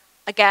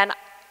 Again,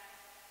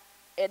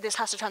 this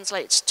has to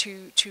translate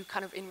to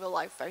kind of in real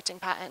life voting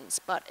patterns,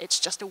 but it's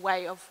just a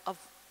way of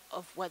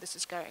where this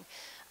is going.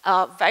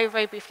 Very,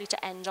 very briefly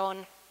to end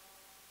on,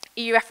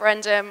 EU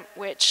referendum,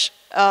 which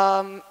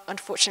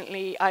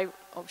unfortunately I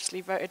obviously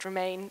voted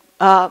Remain.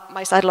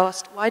 My side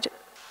lost. Why?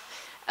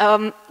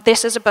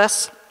 This is a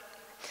bus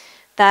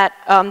that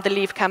the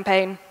Leave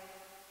campaign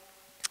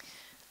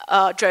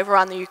drove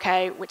around the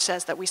UK, which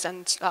says that we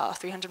send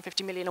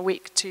 350 million a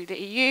week to the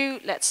EU.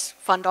 Let's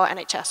fund our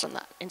NHS on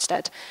that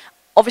instead.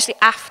 Obviously,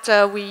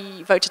 after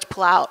we voted to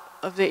pull out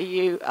of the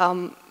EU,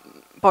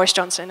 Boris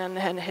Johnson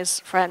and his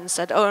friends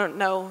said, "Oh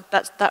no,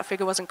 that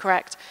figure wasn't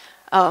correct."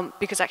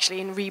 Because actually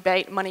in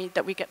rebate money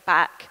that we get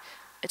back,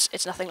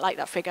 it's nothing like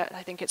that figure.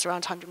 I think it's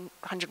around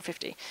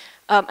 150.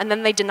 And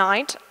then they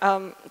denied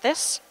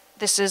this.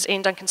 This is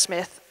Ian Duncan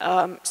Smith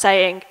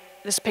saying,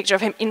 this is a picture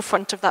of him in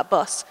front of that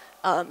bus,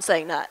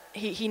 saying that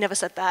he never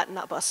said that and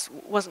that bus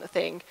wasn't a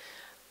thing.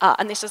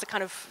 And this is the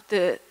kind of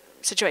the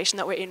situation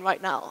that we're in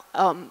right now.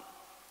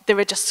 There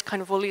are just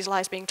kind of all these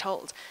lies being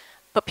told.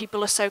 But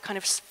people are so kind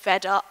of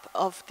fed up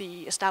of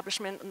the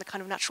establishment and the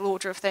kind of natural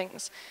order of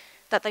things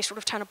that they sort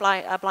of turn a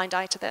blind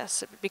eye to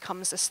this. It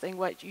becomes this thing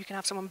where you can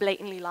have someone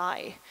blatantly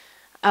lie.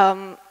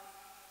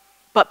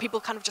 But people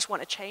kind of just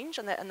want to change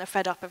and they're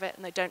fed up of it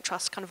and they don't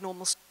trust kind of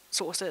normal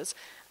sources.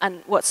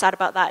 And what's sad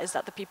about that is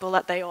that the people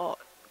that they are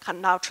kind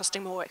of now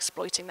trusting more are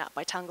exploiting that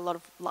by telling a lot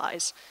of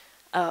lies.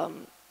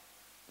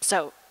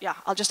 So yeah,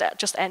 I'll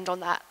just end on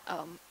that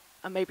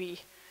and maybe,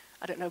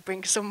 I don't know,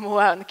 bring some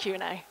more out in the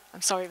Q&A.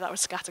 I'm sorry if that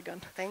was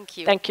scattergun. Thank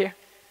you. Thank you.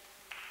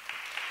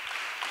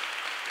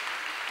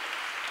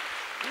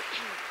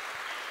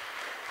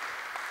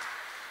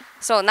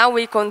 So now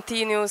we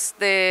continue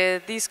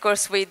the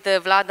discourse with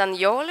Vladan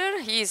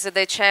Joler. He is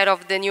the chair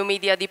of the new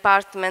media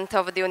department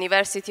of the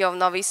University of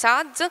Novi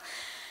Sad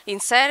in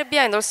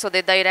Serbia and also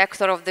the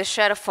director of the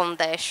Share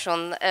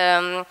Foundation.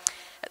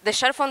 The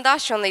Share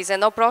Foundation is a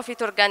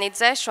no-profit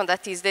organization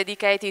that is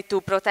dedicated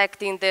to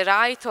protecting the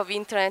right of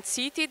internet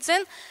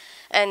citizens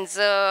and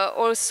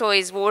also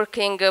is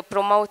working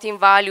promoting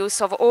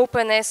values of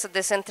openness,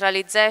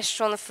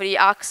 decentralization, free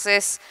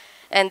access,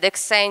 and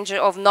exchange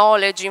of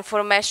knowledge,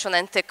 information,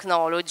 and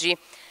technology.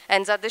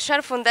 And at the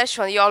Share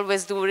Foundation, you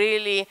always do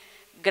really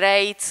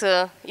great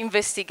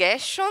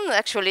investigation.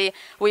 Actually,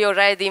 we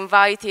already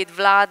invited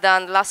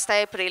Vladan last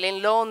April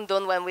in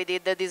London when we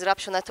did the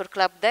Disruption Network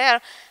Club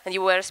there, and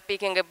you were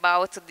speaking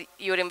about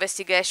your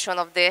investigation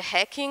of the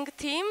hacking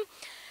team.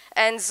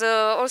 And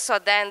also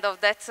at the end of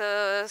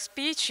that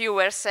speech, you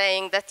were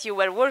saying that you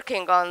were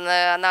working on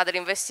another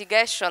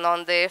investigation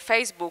on the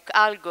Facebook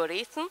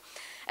algorithm.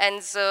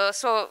 And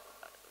so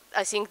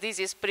I think this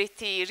is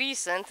pretty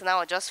recent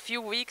now, just a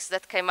few weeks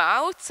that came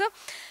out. So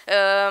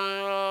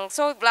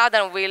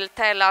Vladan will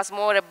tell us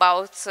more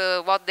about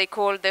what they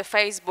call the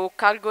Facebook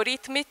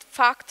algorithmic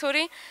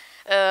factory.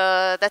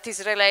 That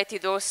is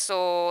related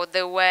also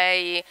the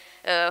way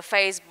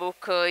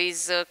Facebook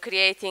is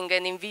creating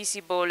an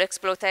invisible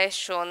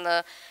exploitation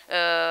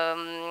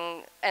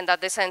and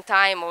at the same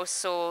time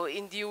also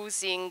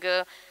inducing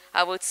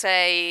I would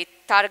say,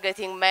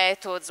 targeting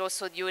methods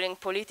also during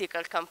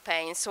political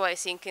campaigns. So I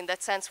think in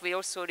that sense we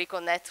also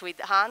reconnect with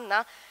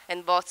Hannah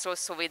and bots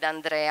also with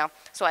Andrea.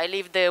 So I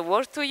leave the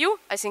word to you.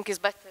 I think it's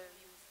better.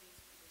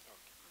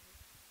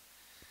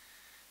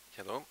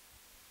 Hello.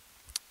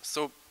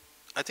 So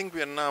I think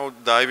we are now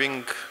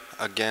diving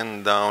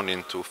again down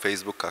into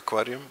Facebook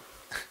aquarium.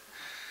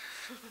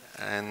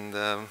 And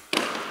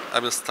I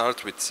will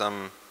start with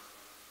some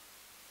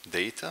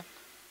data.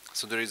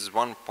 So there is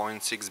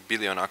 1.6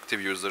 billion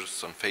active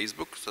users on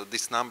Facebook. So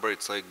this number,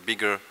 it's like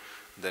bigger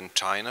than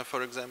China,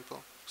 for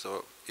example.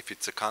 So if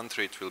it's a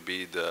country, it will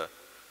be the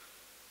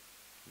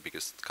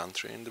biggest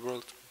country in the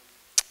world.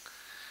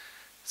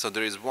 So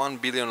there is 1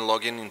 billion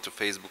login into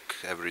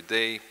Facebook every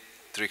day,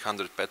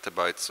 300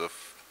 petabytes of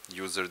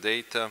user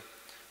data,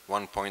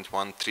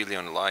 1.1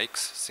 trillion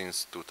likes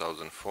since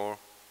 2004,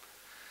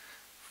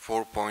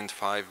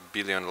 4.5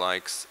 billion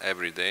likes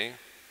every day,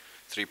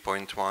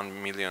 3.1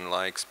 million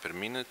likes per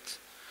minute,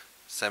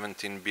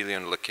 17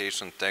 billion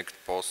location tagged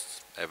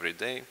posts every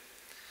day,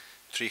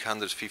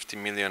 350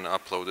 million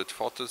uploaded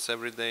photos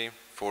every day,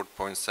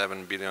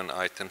 4.7 billion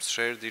items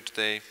shared each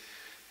day,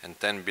 and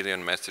 10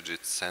 billion messages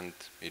sent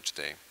each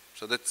day.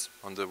 So that's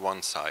on the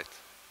one side.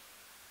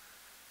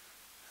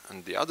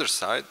 On the other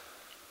side,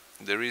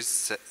 there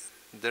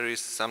is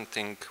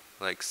something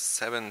like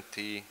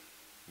 70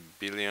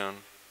 billion,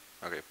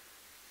 okay,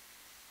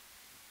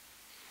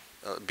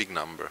 a big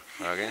number,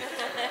 okay?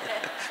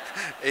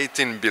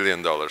 $18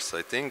 billion,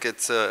 I think.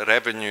 It's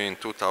revenue in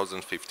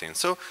 2015.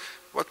 So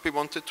what we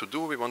wanted to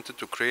do, we wanted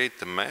to create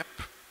a map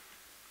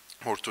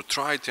or to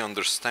try to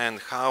understand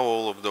how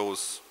all of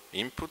those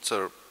inputs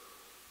are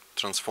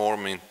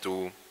transformed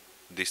into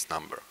this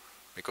number.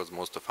 Because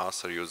most of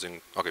us are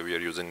using, okay, we are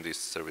using this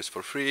service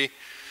for free,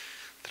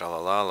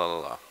 tra-la-la,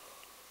 la-la-la.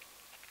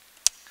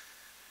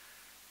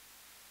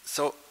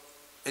 So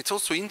it's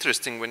also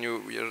interesting when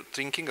you are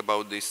thinking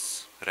about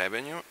this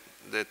revenue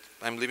that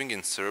I'm living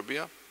in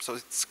Serbia, so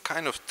it's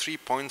kind of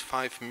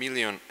 3.5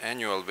 million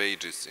annual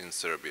wages in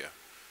Serbia.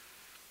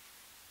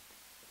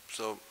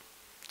 So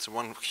it's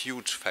one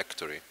huge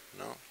factory, you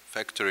know?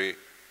 Factory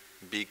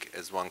big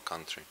as one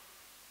country.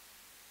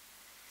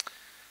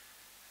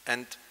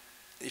 And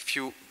if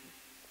you,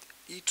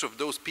 each of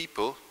those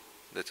people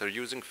that are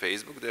using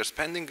Facebook, they're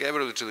spending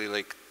averagely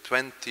like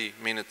 20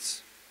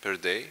 minutes per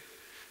day.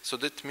 So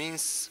that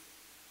means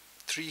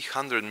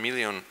 300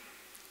 million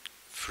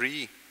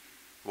free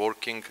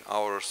working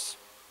hours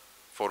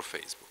for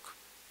Facebook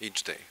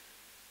each day.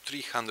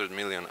 300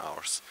 million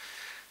hours.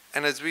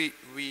 And as we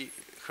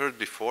heard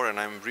before, and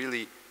I'm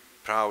really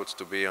proud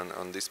to be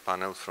on this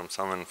panel from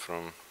someone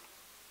from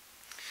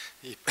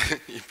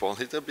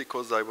Ippolita,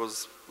 because I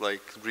was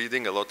like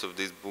reading a lot of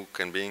this book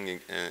and being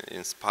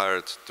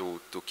inspired to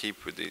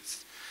keep with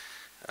this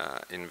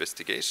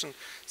investigation.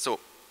 So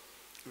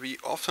we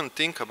often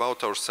think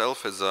about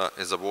ourselves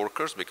as a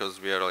workers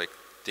because we are like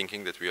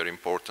thinking that we are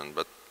important,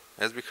 but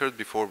as we heard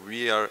before,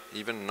 we are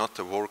even not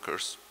the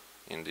workers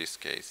in this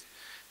case.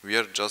 We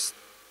are just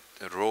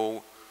a raw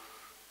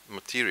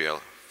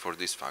material for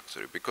this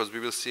factory, because we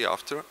will see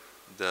after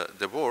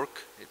the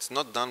work, it's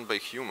not done by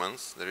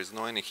humans. There is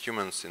no any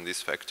humans in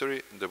this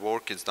factory. The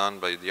work is done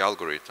by the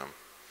algorithm.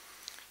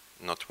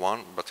 Not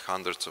one, but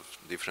hundreds of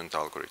different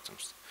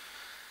algorithms.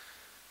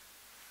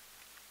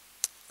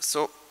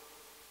 So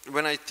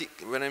when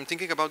I'm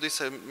thinking about this,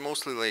 I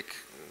mostly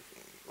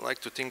like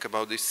to think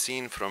about this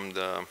scene from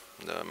the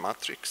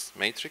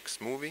Matrix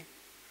movie,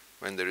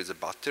 when there is a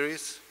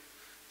batteries.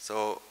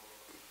 So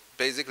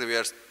basically we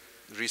are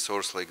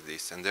resource like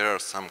this, and there are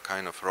some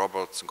kind of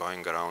robots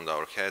going around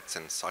our heads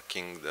and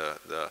sucking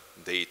the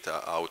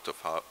data out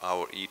of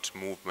our each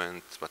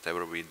movement,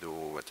 whatever we do,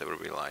 whatever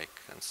we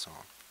like, and so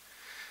on.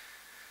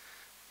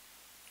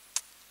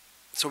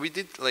 So we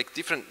did like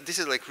different, this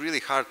is like really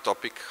hard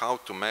topic, how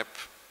to map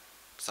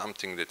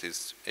something that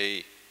is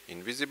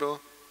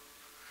invisible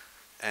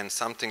and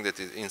something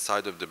that is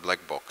inside of the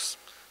black box.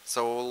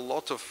 So a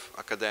lot of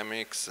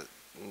academics,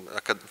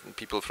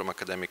 people from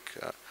academic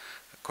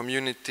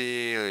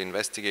community,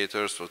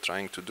 investigators were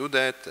trying to do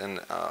that, and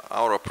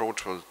our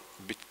approach was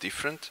a bit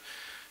different.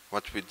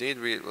 What we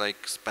did, we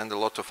like spent a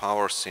lot of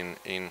hours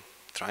in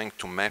trying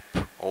to map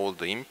all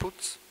the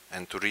inputs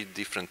and to read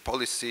different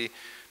policy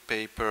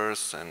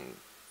papers and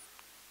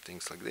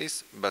things like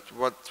this. But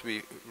what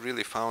we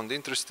really found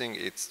interesting,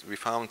 we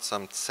found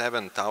some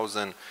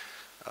 7,000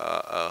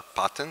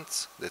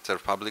 patents that are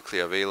publicly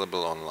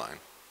available online.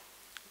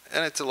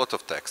 And it's a lot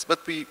of text,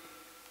 but we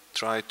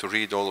tried to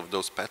read all of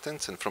those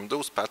patents, and from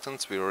those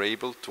patents we were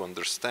able to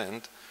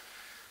understand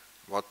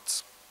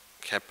what's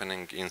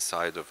happening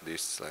inside of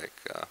this like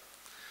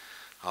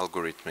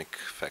algorithmic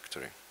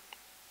factory.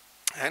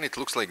 And it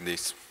looks like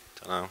this.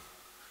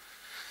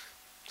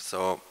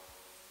 So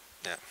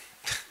yeah.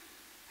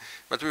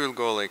 But we will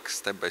go like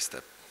step by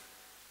step.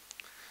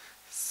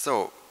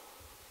 So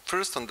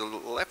first, on the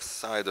left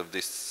side of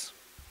this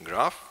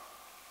graph,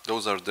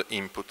 those are the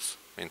inputs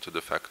into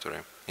the factory.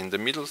 In the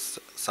middle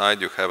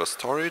side you have a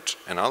storage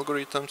and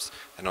algorithms,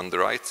 and on the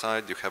right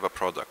side you have a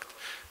product.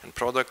 And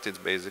product is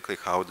basically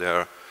how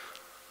they're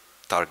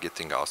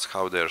targeting us,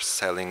 how they're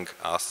selling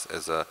us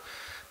as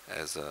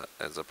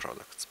a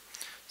product.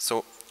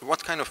 So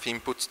what kind of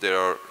inputs there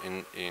are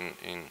in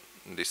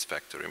this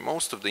factory?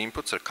 Most of the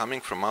inputs are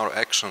coming from our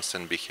actions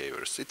and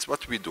behaviors. It's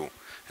what we do.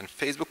 And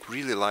Facebook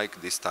really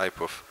like this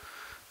type of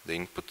the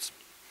inputs.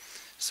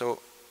 So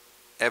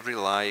every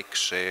like,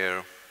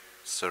 share,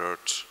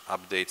 search,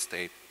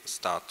 update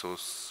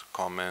status,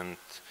 comment,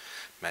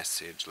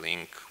 message,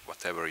 link,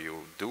 whatever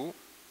you do,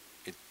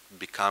 it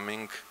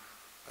becoming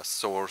a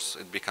source,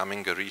 it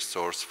becoming a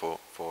resource for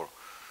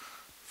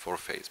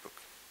Facebook.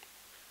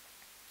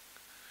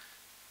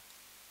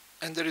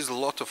 And there is a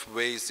lot of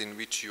ways in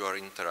which you are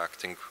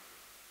interacting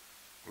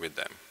with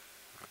them.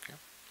 Okay?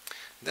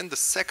 Then the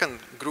second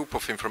group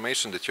of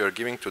information that you are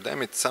giving to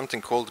them, it's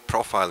something called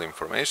profile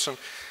information.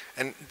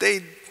 And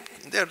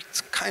they're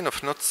kind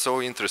of not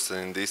so interested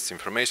in this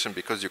information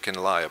because you can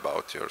lie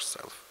about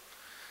yourself.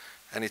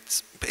 And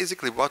it's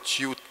basically what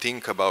you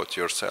think about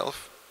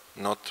yourself,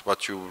 not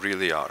what you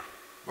really are.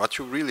 What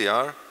you really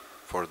are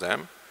for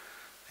them,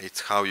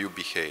 it's how you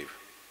behave.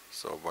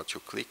 So what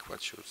you click,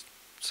 what you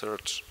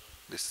search,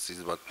 this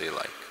is what they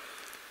like.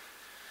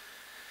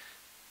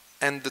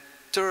 And the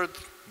third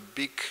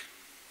big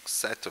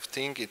set of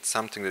things, it's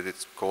something that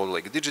it's called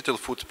like digital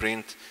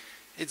footprint.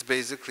 It's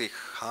basically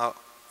how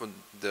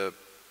the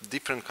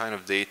different kind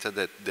of data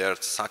that they're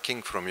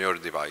sucking from your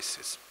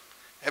devices.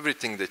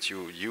 Everything that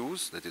you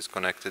use that is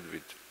connected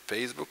with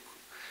Facebook,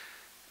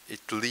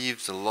 it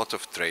leaves a lot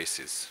of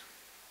traces.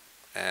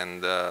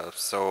 And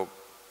so,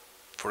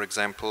 for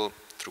example,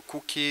 through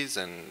cookies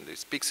and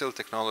these pixel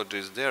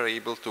technologies, they're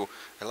able to,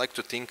 I like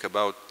to think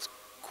about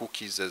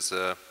cookies as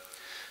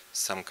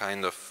some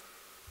kind of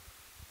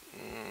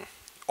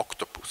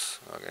octopus,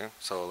 okay?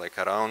 So like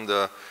around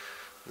the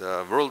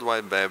World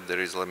Wide Web, there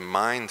is like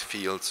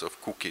minefields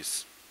of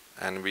cookies.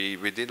 And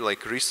we did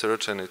like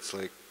research, and it's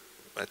like,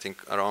 I think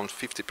around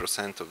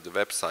 50% of the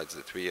websites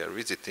that we are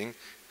visiting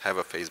have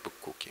a Facebook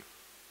cookie.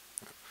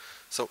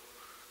 So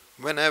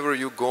whenever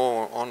you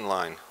go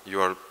online,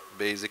 you are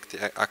basically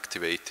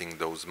activating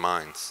those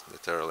minds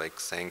that are like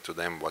saying to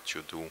them what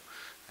you do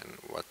and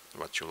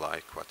what you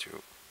like, what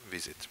you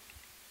visit.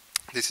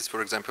 This is,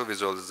 for example,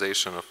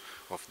 visualization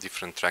of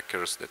different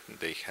trackers that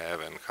they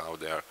have and how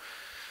they are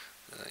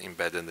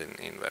embedded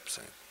in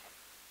website.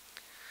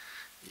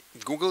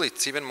 Google,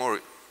 it's even more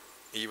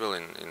evil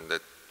in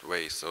that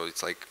way. So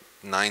it's like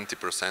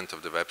 90%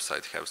 of the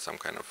website have some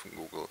kind of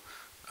Google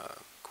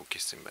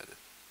cookies embedded.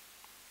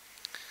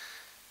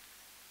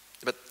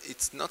 But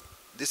it's not,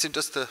 this is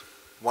just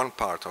one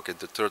part, okay,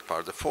 the third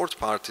part. The fourth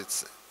part,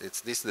 it's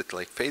this that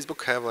like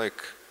Facebook have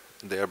like,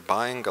 they're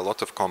buying a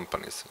lot of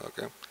companies,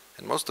 okay?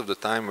 And most of the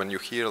time when you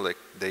hear like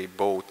they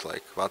bought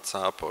like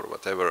WhatsApp or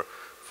whatever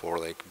for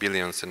like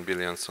billions and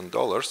billions of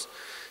dollars,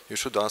 you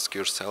should ask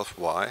yourself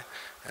why.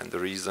 And the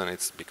reason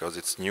it's because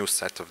it's new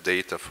set of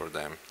data for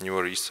them,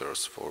 new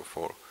resource for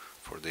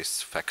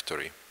this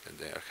factory that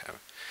they are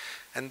having.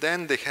 And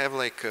then they have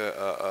like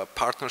a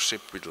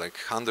partnership with like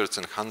hundreds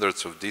and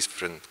hundreds of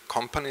different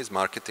companies,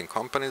 marketing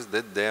companies,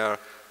 that they are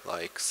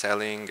like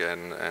selling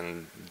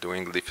and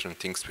doing different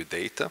things with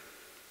data.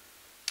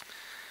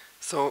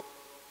 So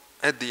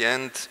at the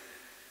end,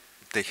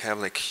 they have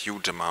like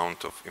huge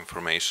amount of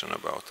information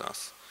about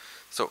us.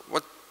 So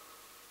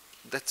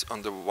that's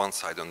on the one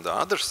side. On the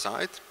other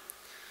side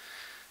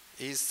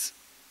is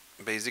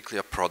basically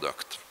a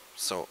product.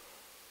 So,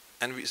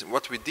 and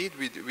what we did,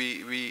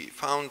 we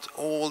found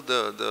all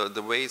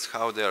the ways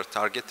how they are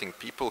targeting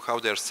people, how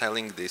they are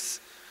selling this.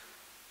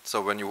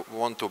 So when you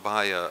want to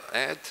buy an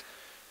ad,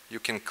 you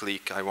can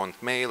click, I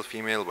want male,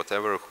 female,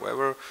 whatever,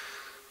 whoever,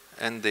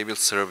 and they will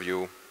serve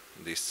you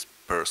this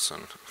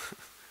person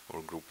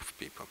or group of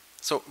people.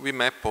 So we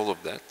map all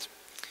of that.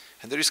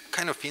 And there is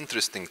kind of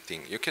interesting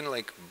thing. You can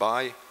like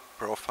buy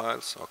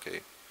profiles,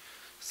 okay,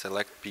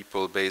 select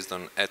people based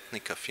on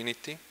ethnic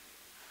affinity.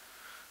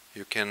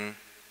 You can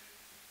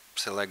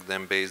select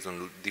them based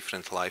on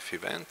different life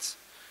events,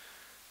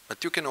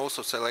 but you can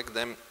also select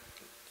them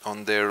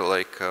on their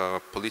like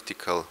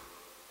political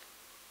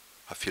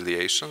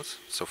affiliations.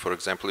 So for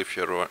example, if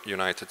you're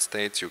United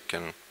States, you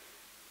can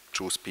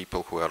choose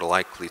people who are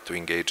likely to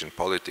engage in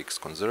politics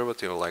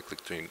conservative or likely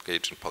to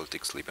engage in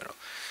politics liberal.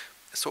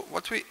 So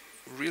what we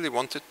really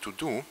wanted to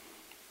do,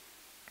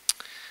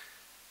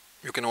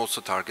 you can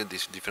also target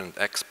these different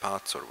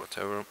expats or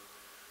whatever.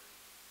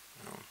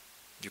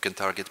 You can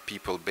target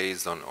people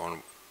based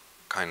on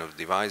kind of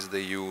device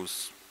they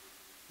use,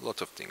 a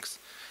lot of things.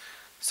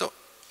 So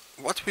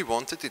what we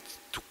wanted is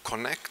to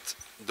connect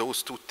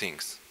those two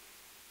things.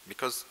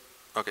 Because,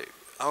 okay,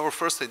 our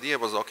first idea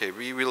was, okay,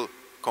 we will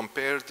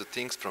compare the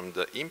things from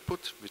the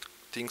input with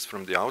things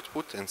from the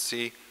output and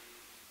see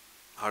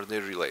are they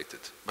related.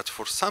 But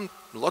for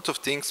a lot of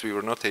things we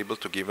were not able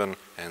to give an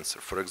answer.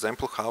 For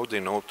example, how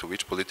they know to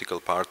which political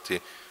party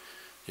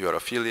you are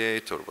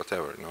affiliate or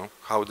whatever, you know?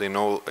 How they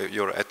know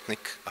your ethnic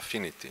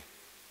affinity.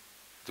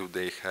 do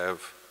they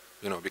have,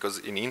 you know, because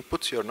in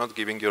inputs you're not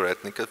giving your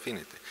ethnic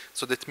affinity.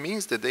 So that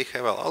means that they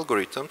have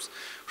algorithms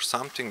or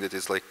something that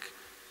is like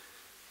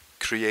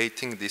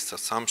creating this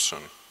assumption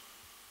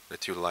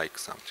that you like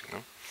something.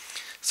 No?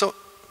 So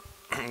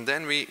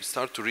then we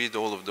start to read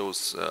all of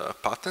those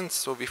patterns,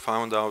 so we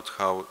found out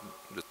how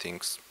the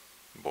things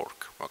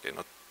work. Okay,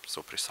 not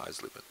so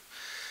precisely, but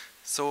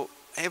so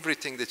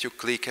everything that you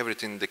click,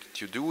 everything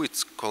that you do,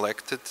 it's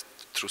collected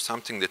through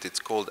something that it's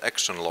called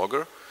action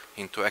logger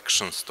into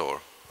action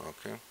store.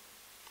 Okay,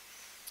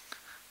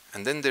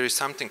 and then there is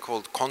something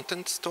called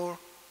content store,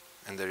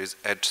 and there is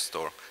edge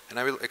store, and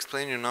I will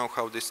explain you now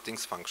how these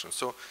things function.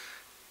 So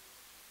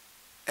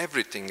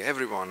everything,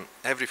 everyone,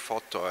 every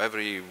photo,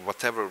 every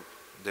whatever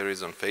there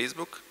is on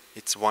Facebook,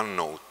 it's one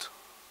node,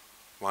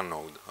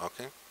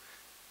 okay?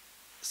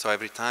 So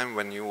every time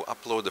when you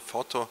upload a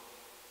photo,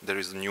 there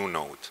is a new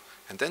node.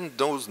 And then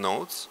those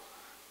nodes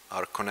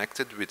are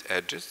connected with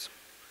edges,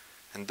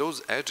 and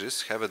those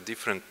edges have a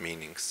different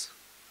meanings.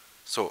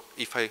 So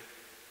if I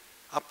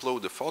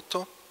upload a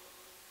photo,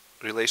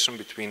 relation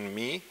between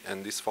me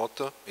and this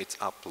photo, it's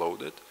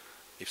uploaded.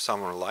 If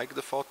someone liked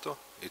the photo,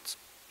 it's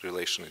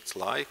relation, it's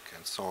like,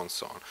 and so on,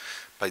 so on.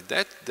 By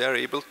that, they're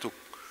able to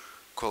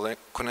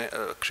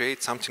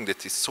create something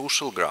that is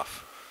social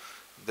graph.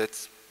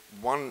 That's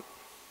one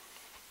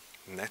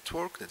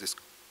network that is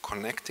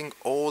connecting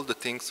all the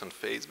things on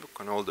Facebook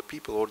and all the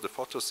people or the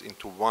photos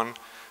into one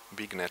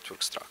big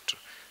network structure.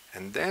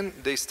 And then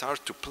they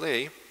start to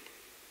play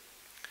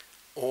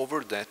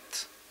over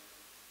that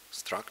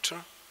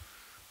structure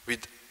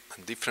with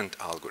different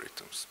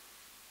algorithms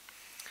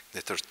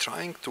that are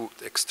trying to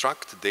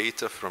extract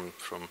data from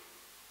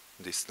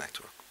this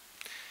network.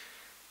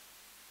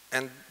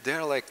 And there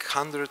are like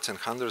hundreds and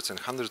hundreds and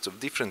hundreds of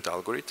different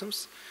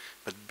algorithms,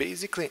 but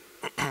basically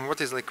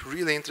what is like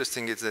really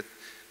interesting is that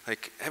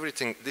like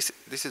everything,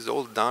 this is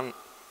all done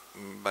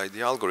by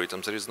the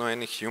algorithms. There is no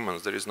any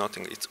humans, there is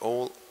nothing, it's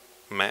all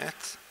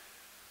math,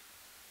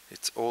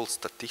 it's all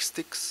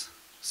statistics,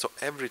 so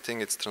everything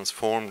is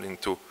transformed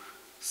into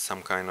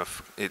some kind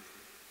of,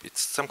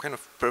 it's some kind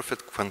of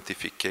perfect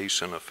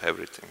quantification of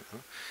everything. Huh?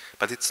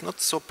 But it's not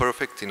so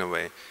perfect in a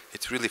way,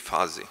 it's really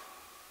fuzzy.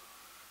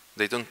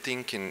 They don't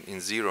think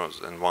in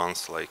zeros and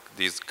ones like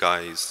this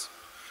guy is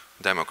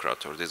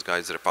Democrat or this guy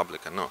is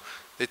Republican, no.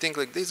 They think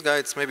like this guy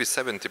is maybe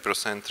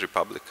 70%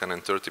 Republican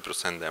and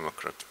 30%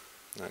 Democrat.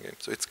 Okay?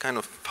 So it's kind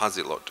of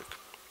fuzzy logic.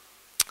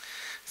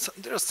 So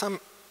there are some,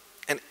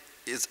 and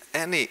is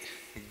any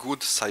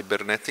good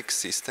cybernetic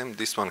system,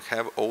 this one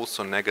have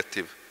also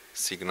negative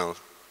signal,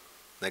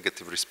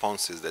 negative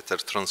responses that are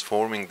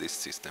transforming this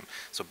system.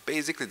 So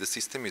basically the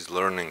system is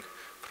learning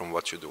from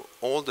what you do.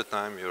 All the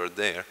time you are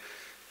there,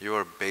 you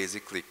are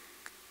basically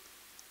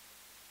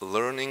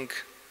learning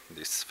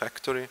this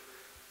factory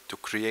to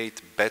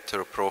create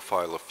better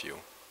profile of you.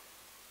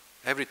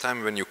 Every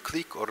time when you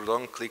click or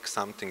don't click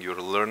something,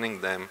 you're learning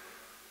them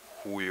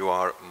who you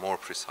are more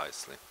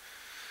precisely.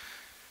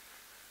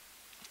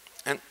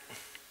 And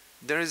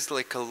there is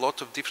like a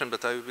lot of different,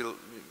 but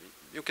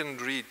you can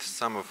read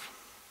some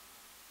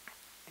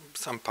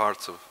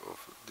parts of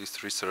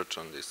this research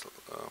on this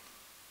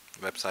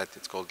website.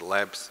 It's called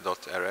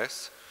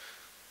labs.rs.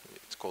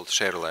 It's called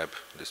ShareLab,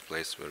 this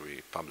place where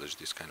we publish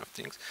these kind of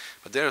things.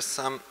 But there are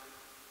some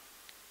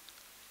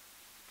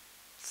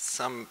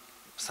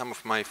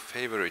of my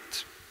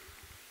favorite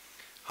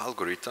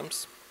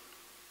algorithms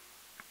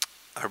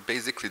are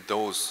basically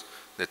those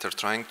that are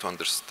trying to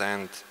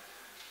understand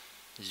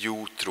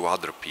you through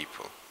other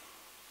people.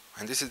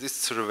 And this is this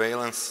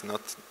surveillance,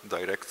 not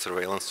direct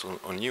surveillance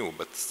on you,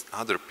 but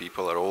other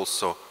people are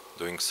also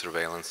doing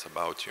surveillance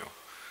about you.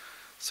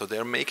 So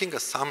they're making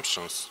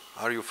assumptions.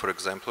 Are you, for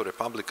example,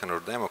 Republican or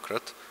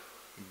Democrat,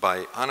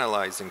 by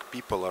analyzing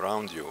people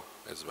around you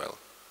as well,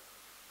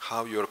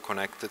 how you're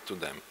connected to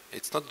them.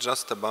 It's not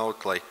just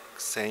about like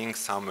saying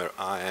somewhere,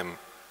 I am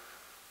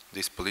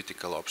this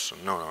political option.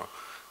 No, no.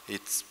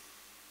 It's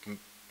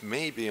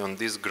maybe on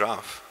this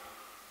graph,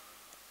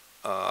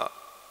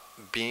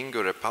 being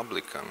a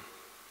Republican,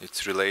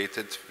 it's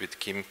related with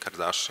Kim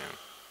Kardashian.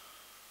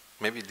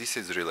 Maybe this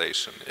is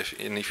relation.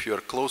 And if you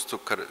are close to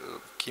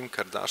Kim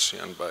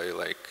Kardashian by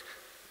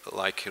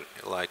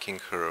liking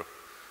her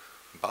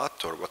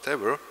butt or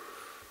whatever,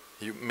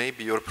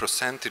 maybe your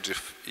percentage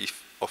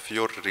of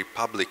your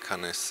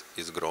Republicanness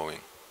is growing.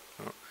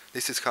 You know?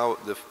 This is how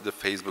the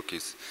Facebook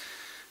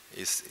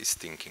is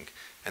thinking.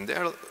 And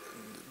there are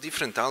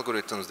different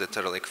algorithms that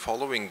are like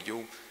following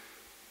you.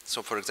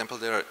 So for example,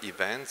 there are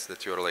events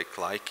that you're like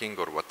liking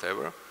or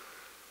whatever,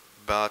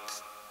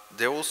 but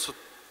they're also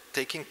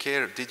taking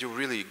care, did you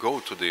really go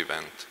to the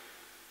event?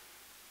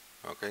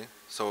 Okay,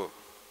 so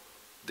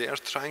they are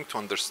trying to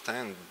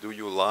understand, do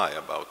you lie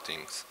about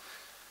things?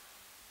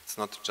 It's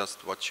not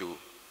just what you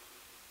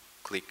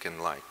click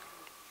and like.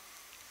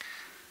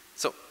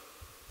 So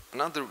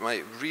another,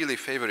 my really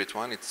favorite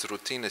one, it's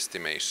routine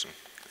estimation.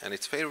 And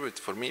it's favorite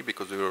for me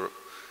because we were,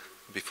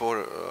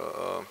 before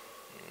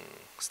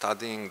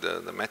studying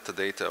the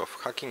metadata of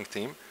hacking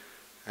team,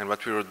 and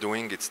what we were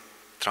doing is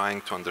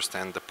trying to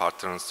understand the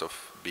patterns of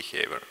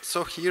behavior.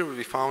 So here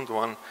we found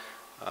one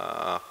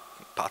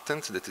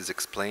patent that is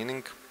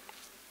explaining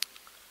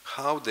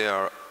how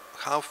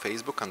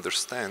Facebook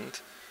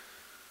understand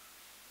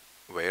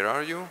where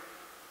are you,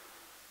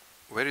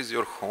 where is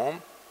your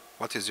home,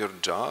 what is your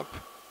job,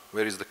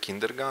 where is the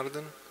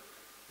kindergarten,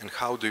 and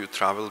how do you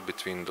travel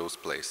between those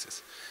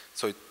places.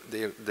 So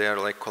they are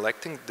like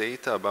collecting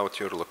data about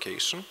your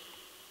location,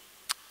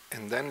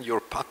 and then your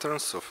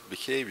patterns of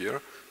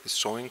behavior is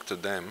showing to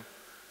them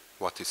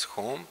what is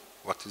home,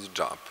 what is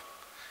job.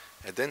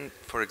 And then,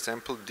 for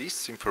example,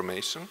 this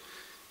information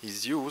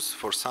is used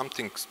for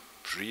something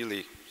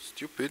really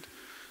stupid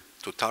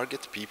to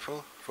target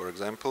people. For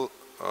example,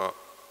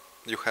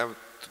 you have,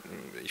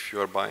 if you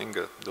are buying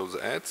those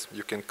ads,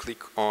 you can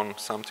click on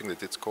something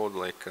that it's called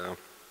like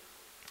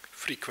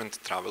frequent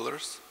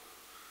travelers,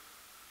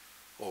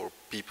 or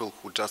people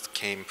who just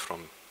came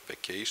from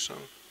vacation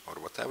or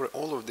whatever.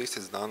 All of this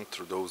is done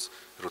through those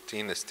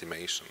routine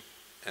estimation,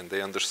 and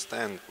they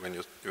understand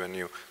when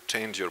you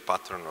change your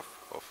pattern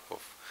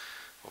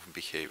of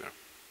behavior.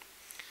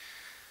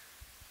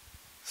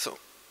 So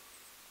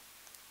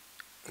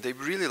they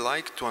really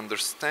like to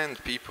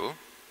understand people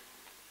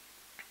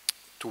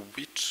to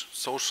which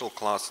social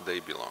class they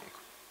belong,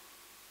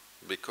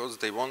 because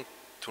they want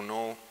to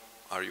know,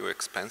 are you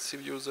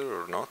expensive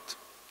user or not?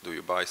 Do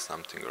you buy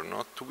something or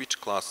not? To which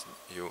class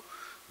you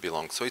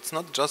belong? So it's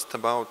not just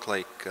about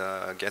like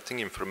getting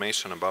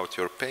information about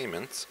your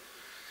payments.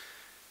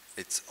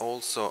 It's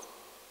also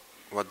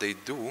what they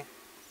do.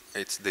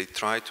 It's they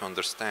try to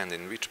understand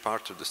in which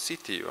part of the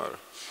city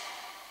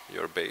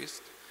you're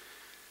based.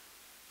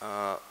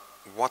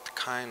 What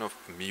kind of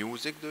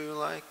music do you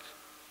like?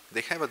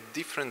 They have a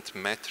different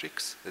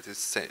metrics that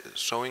is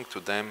showing to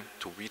them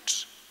to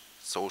which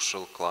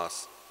social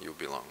class you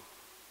belong.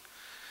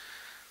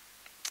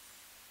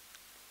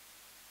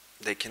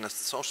 They can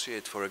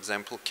associate, for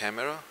example,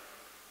 camera.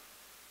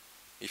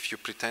 If you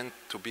pretend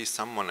to be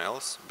someone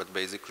else, but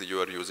basically you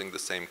are using the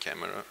same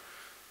camera,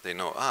 they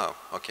know,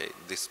 okay,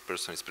 this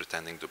person is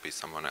pretending to be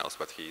someone else,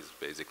 but he is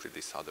basically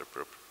this other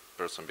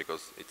person,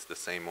 because it's the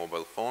same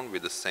mobile phone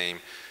with the same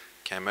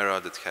camera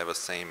that have the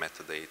same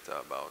metadata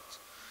about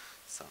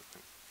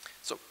something.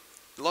 So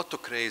a lot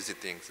of crazy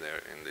things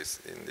there in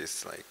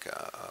this like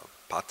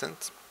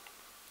patent.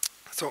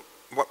 So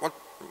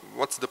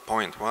what's the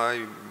point?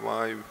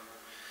 Why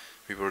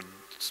we were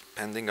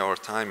spending our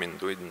time in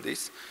doing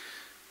this?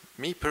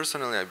 Me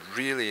personally, I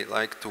really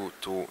like to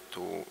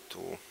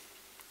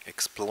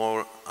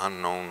explore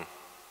unknown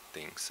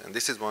things, and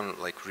this is one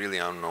like really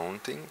unknown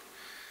thing,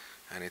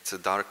 and it's a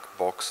dark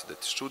box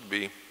that should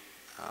be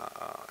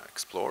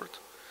explored.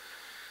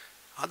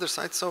 Other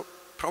side, so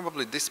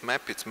probably this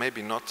map, it's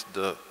maybe not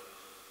the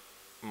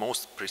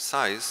most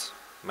precise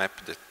map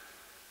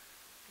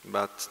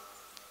but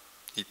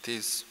it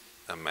is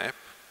a map.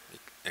 It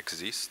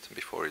exists.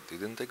 Before it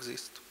didn't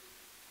exist.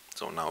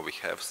 So now we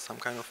have some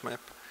kind of map.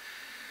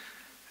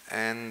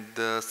 And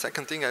the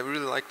second thing, I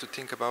really like to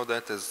think about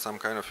that as some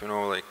kind of,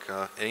 like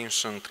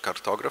ancient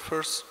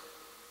cartographers.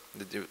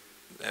 Did you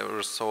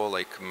ever saw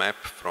like map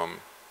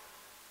from,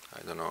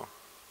 I don't know,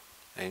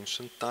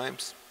 ancient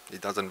times?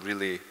 It doesn't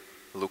really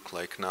look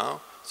like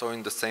now. So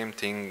in the same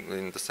thing,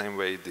 in the same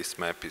way, this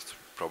map is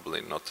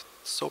probably not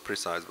so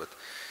precise,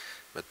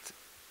 but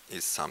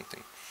is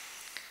something.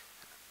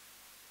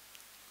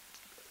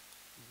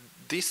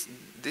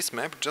 This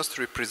map just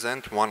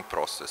represents one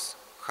process,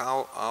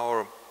 how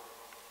our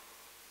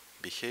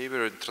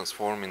behavior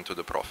transforms into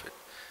the profit.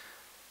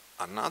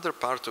 Another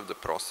part of the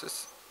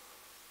process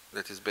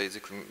that is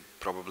basically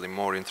probably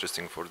more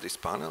interesting for this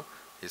panel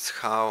is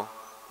how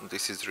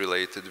this is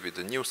related with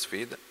the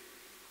newsfeed.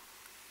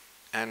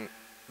 And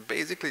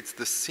basically it's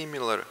the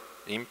similar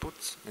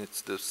inputs,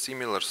 it's the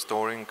similar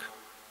storing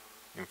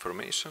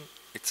information,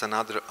 it's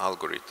another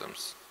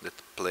algorithms that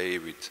play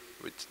with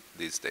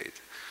this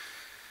data.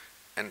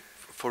 And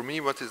for me,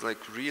 what is like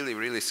really,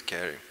 really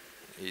scary,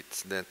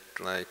 it's that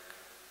like,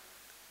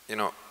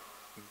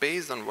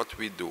 based on what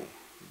we do,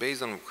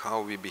 based on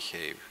how we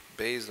behave,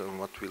 based on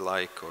what we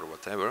like or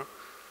whatever,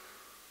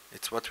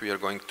 it's what we are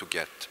going to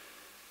get.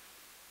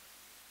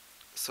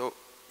 So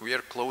we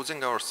are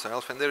closing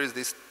ourselves, and there is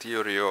this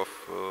theory of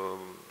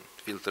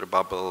filter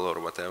bubble or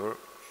whatever,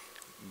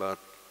 but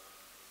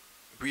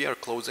we are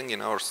closing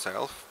in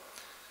ourselves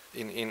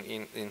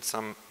in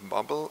some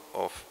bubble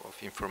of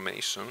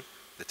information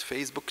that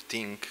Facebook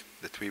think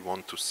that we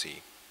want to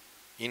see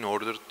in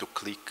order to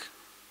click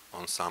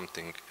on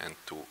something and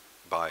to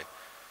buy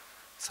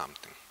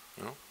something,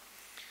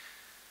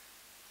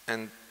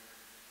 And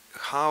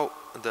how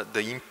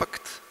the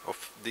impact of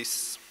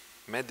this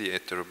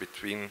mediator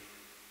between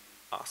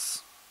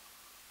us,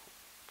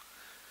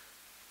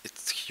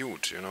 it's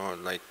huge,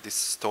 like this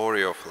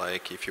story of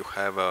like if you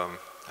have a,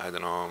 I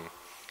don't know,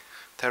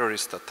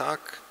 terrorist attack,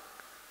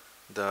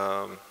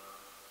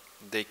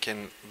 they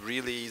can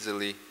really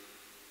easily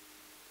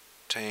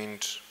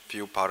change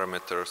few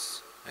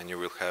parameters and you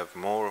will have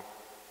more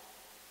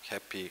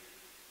happy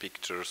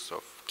pictures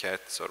of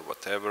cats or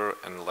whatever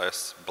and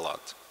less blood.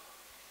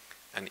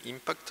 And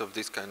impact of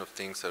these kind of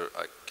things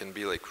can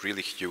be like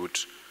really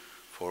huge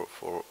for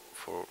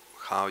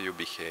how you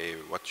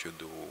behave, what you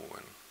do,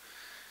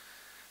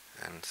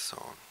 and so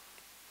on.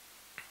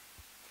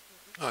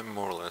 I'm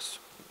more or less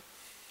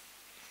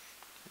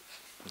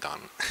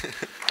done.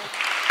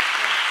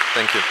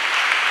 Thank you.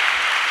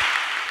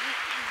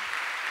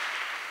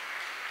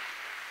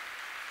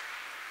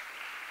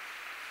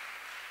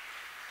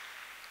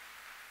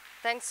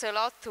 Thanks a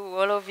lot to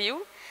all of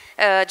you.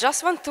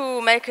 Just want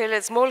to make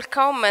a small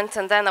comment,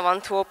 and then I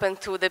want to open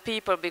to the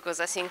people because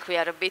I think we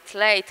are a bit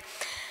late.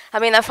 I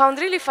mean, I found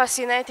really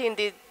fascinating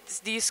this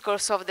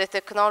discourse of the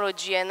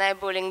technology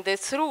enabling the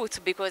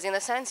truth, because in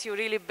a sense you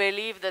really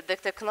believe that the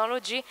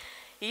technology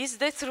is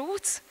the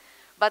truth.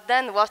 But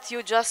then what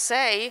you just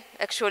say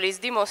actually is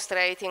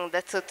demonstrating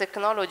that the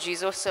technology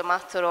is also a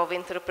matter of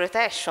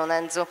interpretation,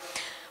 and so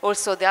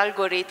also the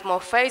algorithm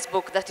of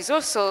Facebook that is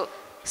also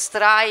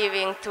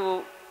striving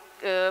to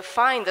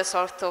find a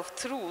sort of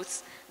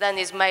truth that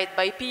is made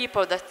by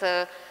people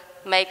that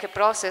make a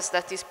process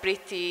that is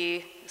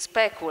pretty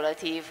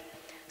speculative.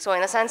 So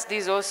in a sense,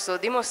 this also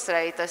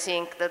demonstrates, I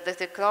think, that the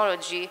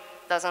technology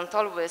doesn't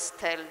always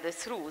tell the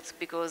truth,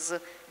 because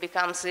it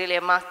becomes really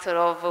a matter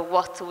of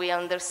what we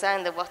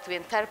understand and what we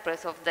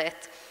interpret of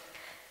that.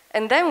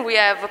 And then we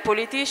have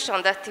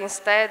politicians that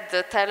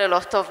instead tell a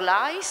lot of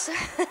lies,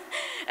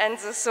 and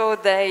so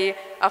they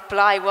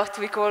apply what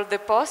we call the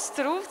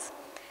post-truth.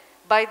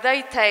 But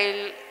they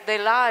tell the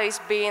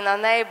lies being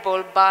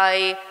enabled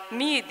by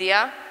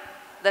media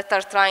that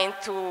are trying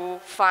to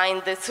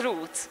find the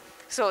truth.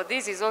 So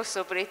this is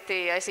also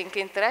pretty, I think,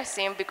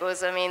 interesting,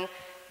 because, I mean,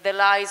 the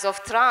lies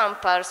of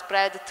Trump are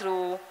spread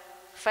through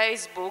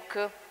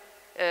Facebook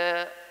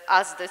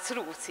as the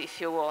truth,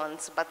 if you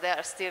want, but they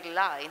are still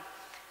lying.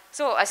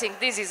 So I think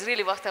this is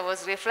really what I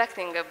was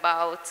reflecting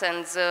about,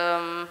 and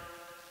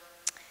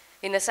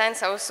in a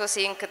sense, I also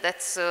think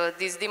that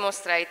this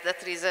demonstrates that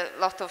there is a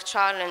lot of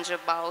challenge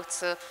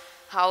about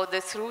how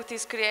the truth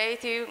is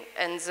created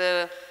and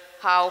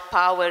how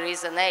power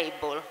is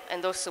enabled,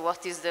 and also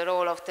what is the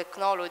role of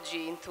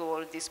technology into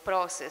all this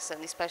process,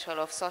 and especially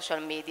of social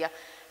media.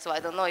 So I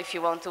don't know if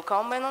you want to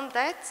comment on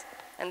that,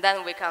 and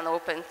then we can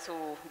open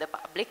to the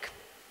public.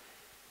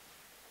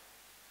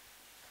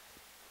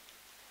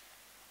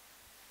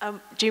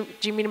 Do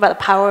you mean about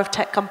the power of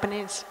tech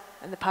companies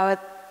and the power?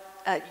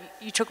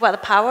 You talk about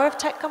the power of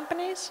tech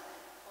companies?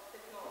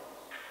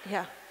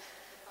 Yeah.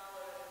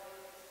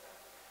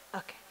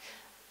 Okay.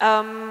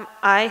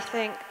 I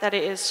think that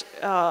it is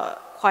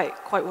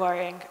quite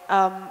worrying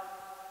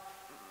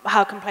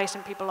how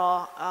complacent people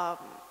are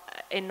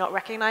in not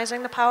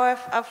recognizing the power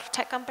of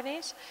tech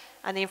companies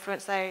and the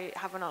influence they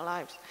have on our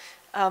lives.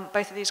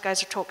 Both of these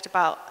guys have talked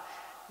about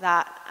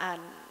that,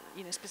 and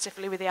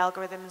specifically with the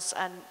algorithms,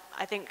 and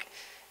I think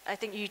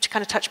you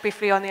kind of touched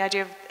briefly on the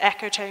idea of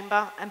echo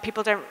chamber, and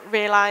people don't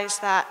realize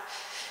that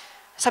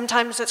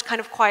sometimes it's kind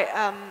of quite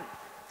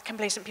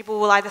complacent. People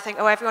will either think,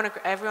 oh,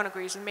 everyone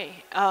agrees with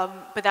me,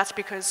 but that's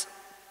because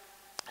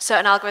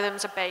certain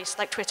algorithms are based,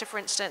 like Twitter, for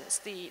instance,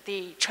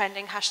 the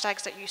trending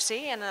hashtags that you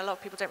see, and a lot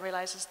of people don't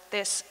realize is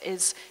this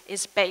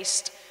is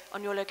based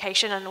on your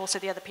location and also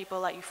the other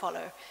people that you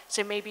follow.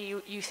 So maybe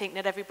you think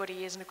that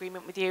everybody is in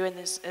agreement with you, and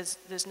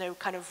there's no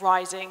kind of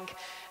rising,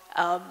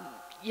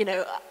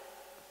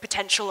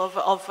 potential of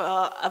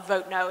a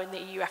vote no in the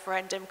EU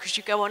referendum, because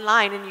you go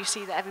online and you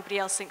see that everybody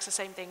else thinks the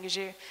same thing as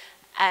you,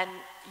 and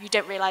you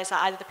don't realize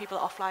that either the people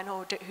offline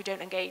or who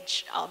don't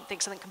engage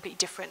think something completely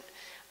different.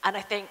 And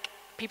I think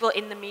people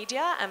in the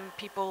media and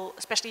people,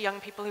 especially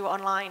young people who are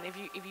online, if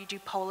you do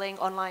polling,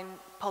 online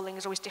polling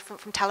is always different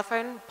from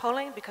telephone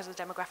polling because of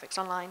the demographics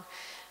online.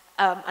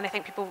 And I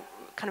think people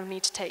kind of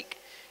need to take,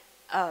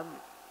 kind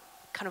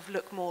of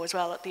look more as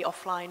well at the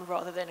offline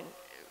rather than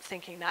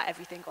thinking that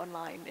everything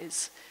online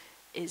is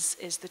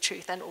the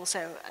truth. And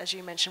also, as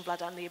you mentioned,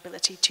 Vladan, the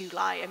ability to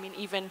lie. I mean,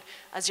 even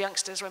as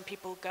youngsters, when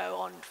people go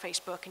on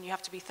Facebook and you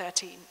have to be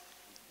 13,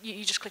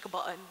 you just click a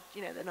button,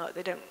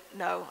 they don't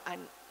know,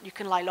 and you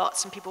can lie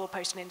lots, and people will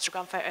post an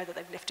Instagram photo that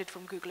they've lifted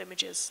from Google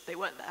Images. They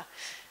weren't there.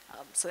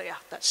 So yeah,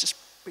 that's just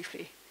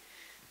briefly.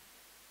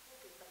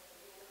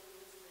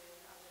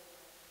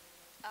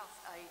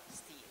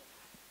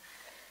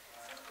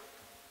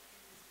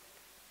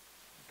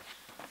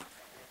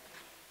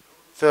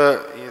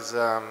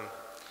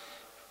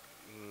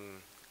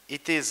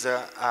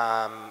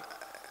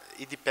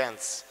 It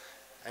depends.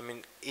 I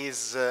mean,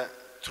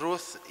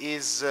 truth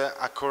is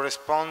a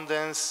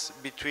correspondence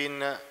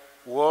between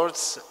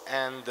words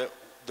and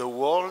the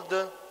world,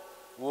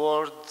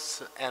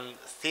 words and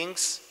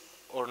things,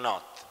 or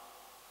not?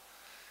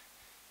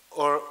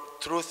 Or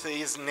truth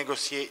is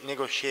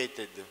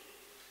negotiated?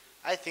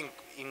 I think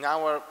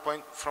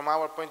from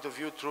our point of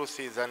view, truth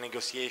is a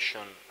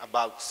negotiation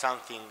about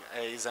something,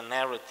 is a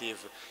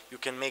narrative. You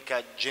can make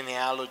a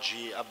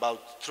genealogy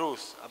about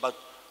truth, about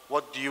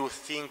what do you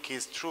think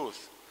is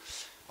truth.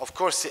 Of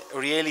course,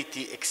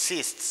 reality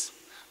exists,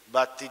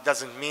 but it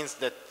doesn't mean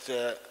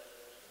that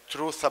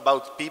truth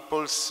about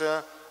peoples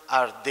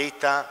are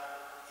data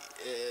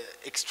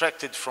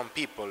extracted from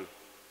people.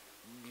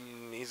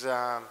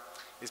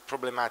 is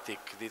problematic.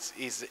 This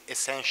is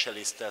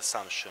essentialist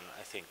assumption,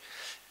 I think.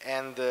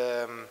 And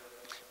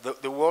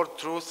the word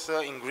truth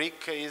in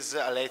Greek is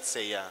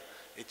aletheia.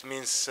 It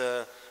means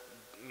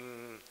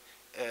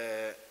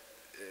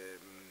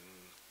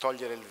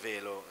togliere il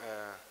velo,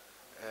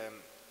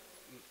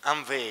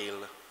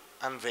 unveil.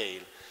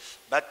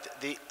 But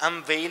the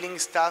unveiling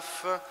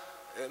stuff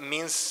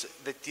means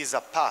that is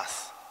a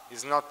path.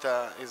 It's not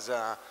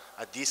a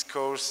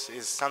discourse.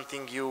 Is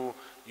something you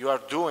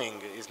are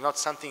doing. It's not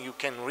something you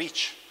can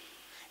reach,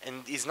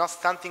 and it's not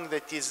something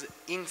that is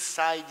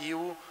inside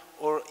you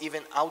or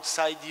even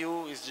outside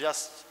you. It's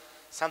just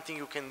something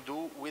you can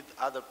do with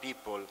other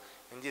people,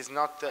 and it's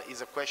not.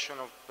 It's a question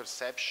of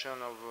perception.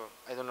 Of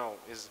I don't know.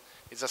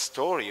 It's a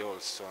story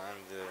also,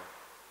 and.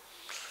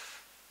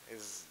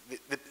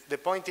 The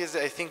point is,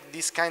 I think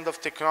this kind of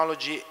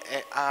technology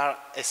are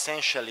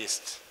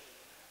essentialist.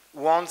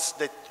 Wants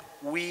that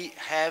we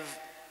have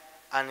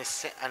an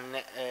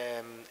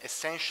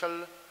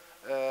essential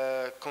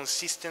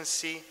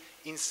consistency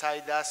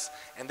inside us.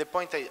 And the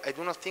point, I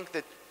do not think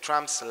that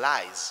Trump's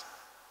lies.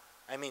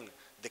 I mean,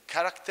 the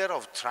character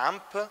of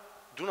Trump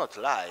do not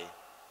lie.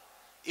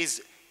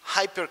 Is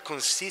hyper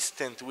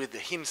consistent with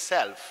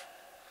himself.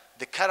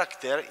 The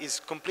character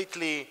is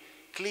completely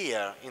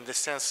clear in the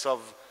sense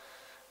of,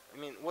 I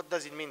mean, what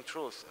does it mean,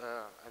 truth?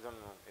 I don't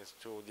know. It's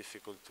too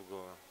difficult to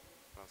go.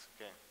 That's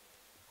okay.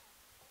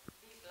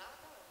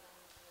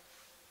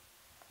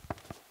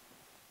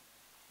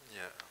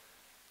 Yeah,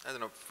 I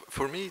don't know.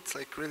 For me, it's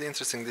like really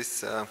interesting.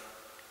 This,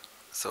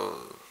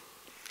 so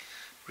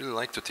really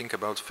like to think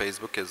about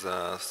Facebook as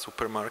a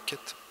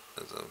supermarket,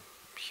 as a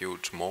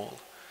huge mall,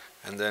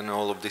 and then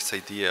all of this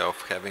idea of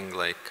having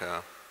like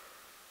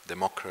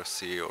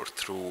democracy or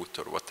truth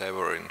or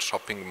whatever in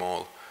shopping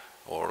mall.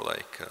 Or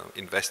like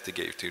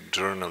investigative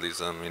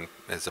journalism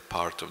as a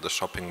part of the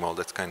shopping mall.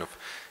 That's kind of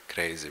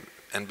crazy.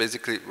 And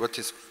basically, what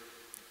is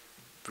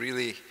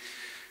really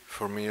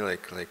for me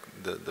like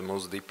the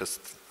most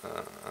deepest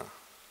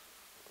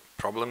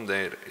problem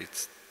there,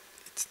 it's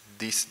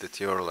this, that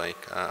you're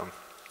like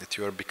that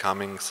you are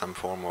becoming some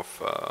form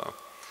of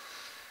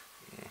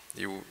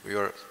you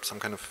are some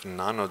kind of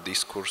nano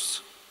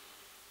discourse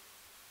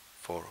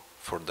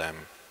for them.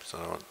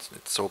 So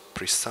it's so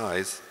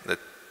precise that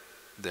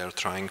they are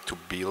trying to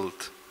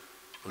build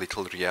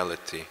little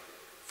reality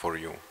for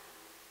you.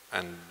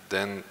 And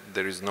then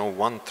there is no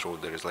one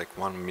truth, there is like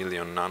 1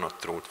 million nano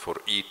truth for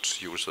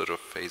each user of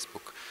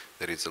Facebook.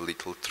 There is a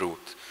little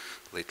truth,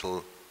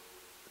 little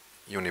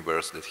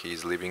universe that he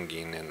is living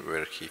in and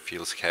where he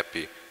feels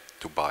happy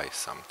to buy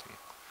something.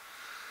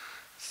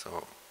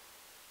 So,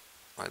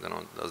 I don't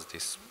know, does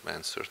this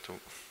answer to?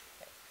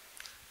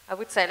 I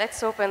would say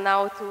let's open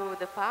now to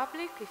the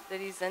public if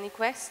there is any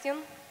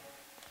question.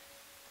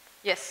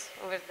 Yes,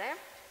 over there.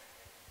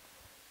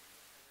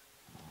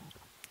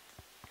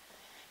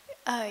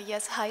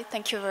 Yes, hi,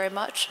 thank you very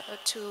much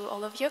to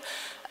all of you.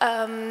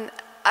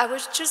 I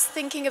was just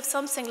thinking of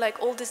something like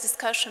all this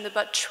discussion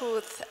about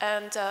truth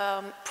and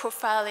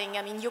profiling.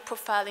 I mean, you're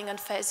profiling on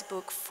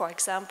Facebook, for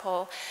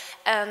example,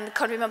 and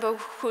can't remember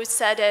who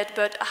said it,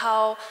 but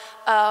how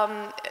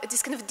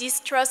this kind of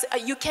distrust,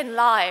 you can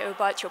lie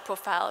about your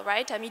profile,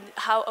 right? I mean,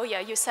 how, oh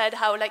yeah, you said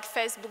how like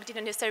Facebook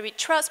didn't necessarily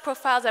trust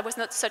profiles, that was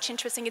not such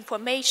interesting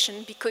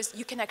information because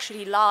you can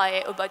actually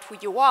lie about who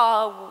you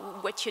are,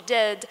 what you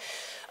did,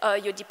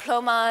 your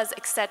diplomas,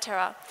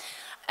 etc.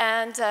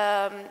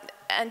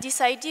 And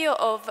this idea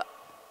of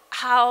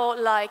how,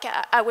 like,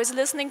 I was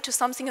listening to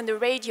something on the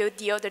radio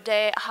the other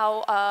day,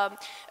 how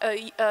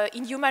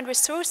in human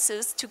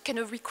resources, to kind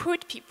of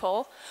recruit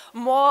people,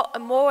 more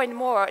and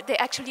more, they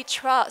actually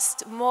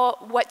trust more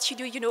what you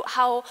do, you know,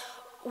 how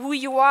who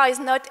you are is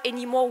not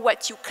anymore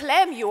what you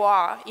claim you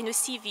are in a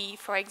CV,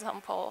 for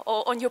example,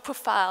 or on your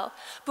profile,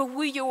 but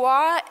who you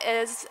are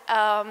is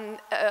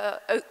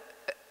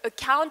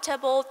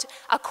accountable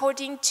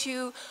according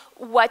to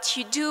what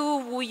you do,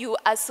 who you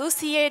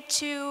associate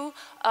to,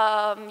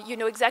 you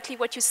know, exactly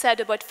what you said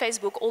about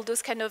Facebook, all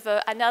those kind of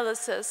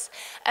analysis.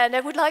 And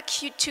I would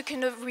like you to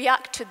kind of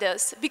react to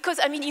this, because,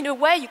 I mean, in a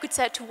way, you could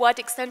say to what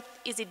extent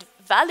is it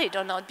valid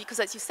or not,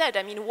 because as you said,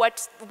 I mean,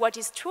 what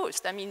is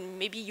truth? I mean,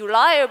 maybe you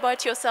lie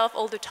about yourself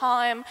all the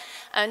time,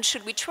 and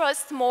should we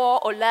trust more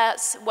or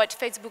less what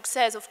Facebook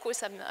says? Of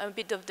course, I'm a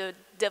bit of the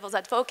devil's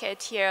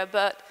advocate here,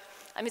 but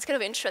I mean, it's kind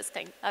of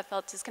interesting. I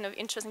felt it's kind of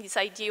interesting, this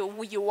idea of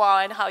who you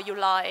are and how you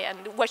lie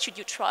and what should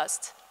you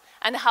trust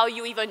and how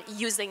you even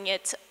using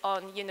it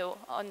on, you know,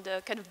 on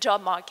the kind of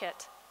job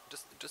market.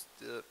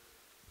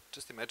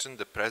 Just imagine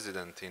the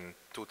president in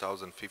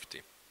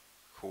 2050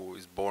 who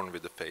is born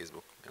with the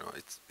Facebook. You know,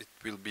 it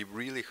will be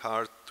really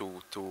hard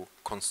to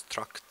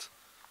construct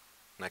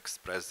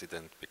next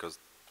president because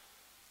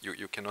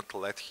you cannot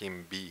let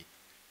him be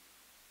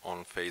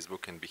on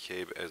Facebook and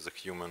behave as a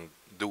human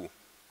do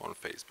on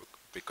Facebook,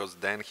 because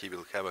then he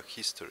will have a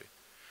history.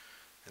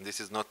 And this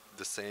is not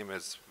the same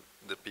as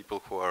the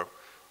people who are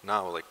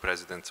now like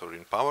presidents or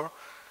in power.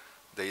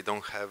 They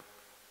don't have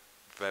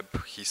web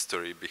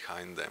history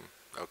behind them.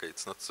 Okay,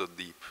 it's not so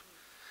deep.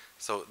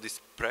 So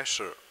this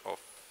pressure of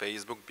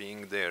Facebook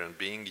being there and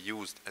being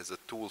used as a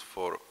tool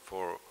for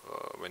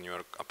when you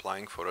are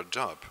applying for a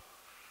job,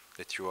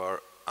 that you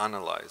are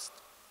analyzed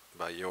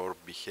by your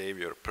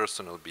behavior,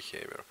 personal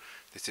behavior.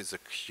 This is a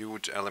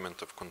huge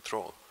element of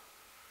control.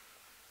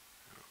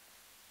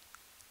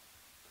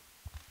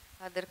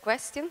 Other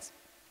questions?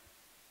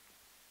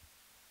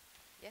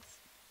 Yes.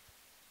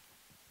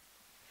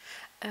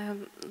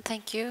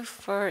 Thank you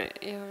for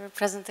your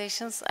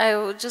presentations.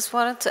 I just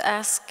wanted to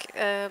ask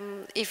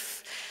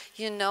if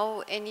you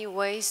know any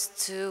ways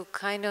to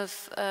kind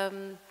of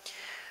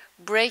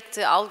break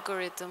the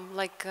algorithm,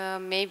 like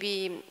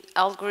maybe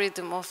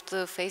algorithm of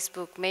the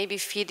Facebook, maybe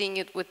feeding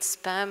it with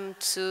spam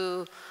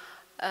to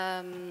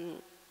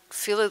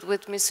fill it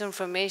with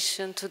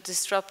misinformation, to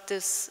disrupt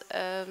this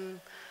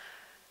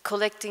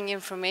collecting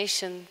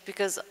information,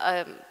 because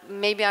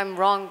maybe I'm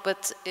wrong,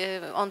 but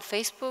on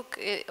Facebook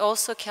it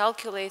also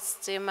calculates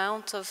the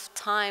amount of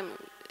time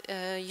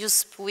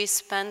we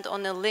spend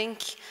on a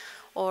link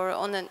or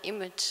on an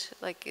image.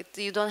 Like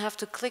you don't have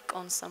to click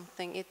on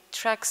something, it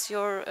tracks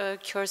your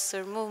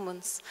cursor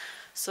movements.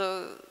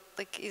 So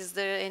like, is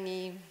there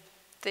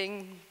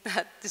anything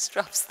that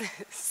disrupts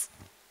this?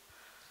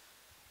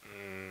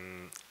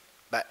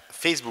 But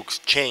Facebook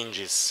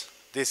changes,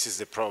 this is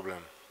the problem.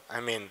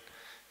 I mean,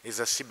 it's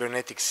a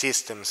cybernetic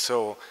system,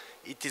 so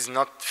it is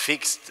not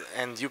fixed,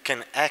 and you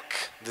can hack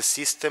the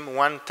system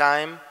one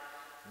time,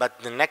 but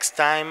the next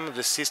time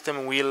the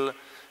system will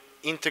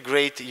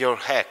integrate your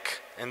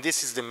hack. And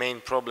this is the main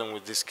problem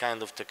with this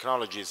kind of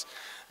technologies.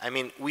 I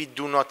mean, we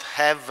do not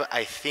have,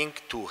 I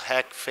think, to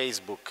hack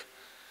Facebook,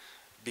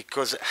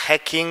 because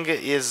hacking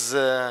is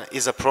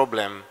a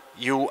problem.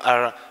 You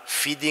are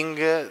feeding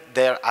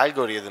their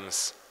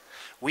algorithms.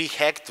 We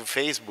hacked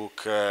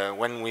Facebook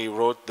when we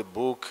wrote the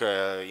book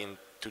in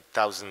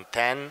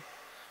 2010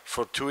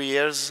 for 2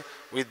 years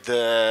with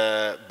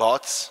the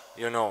bots,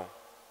 you know,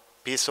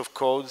 piece of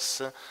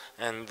codes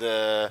and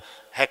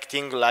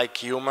acting like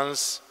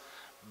humans,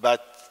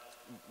 but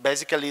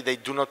basically they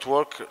do not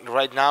work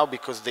right now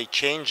because they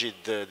changed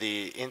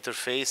the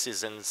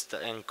interfaces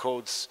and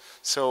codes,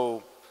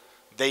 so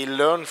they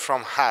learn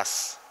from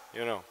us,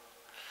 you know,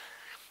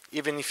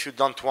 even if you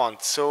don't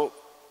want. So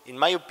in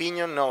my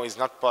opinion, no, it's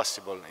not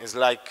possible. It's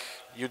like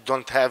you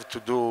don't have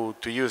to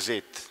use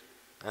it,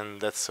 and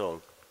that's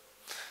all.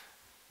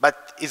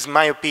 But it's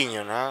my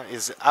opinion,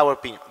 it's our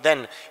opinion.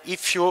 Then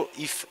if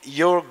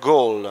your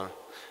goal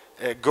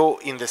go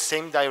in the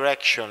same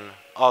direction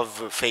of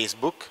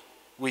Facebook,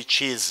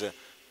 which is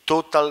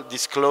total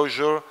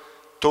disclosure,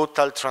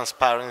 total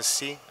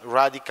transparency,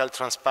 radical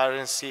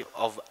transparency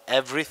of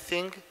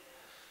everything,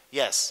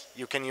 yes,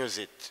 you can use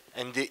it,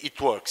 and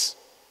it works,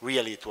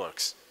 really it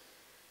works.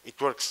 It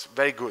works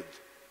very good,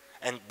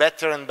 and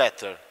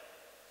better.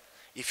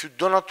 If you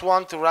do not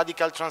want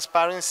radical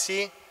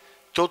transparency,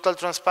 total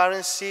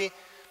transparency,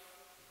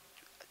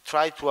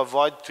 try to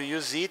avoid to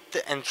use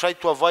it, and try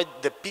to avoid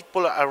the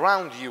people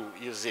around you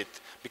use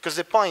it. Because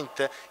the point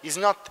is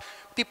not,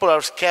 people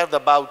are scared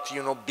about,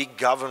 you know, big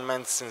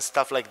governments and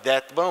stuff like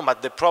that,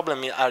 but the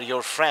problem are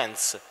your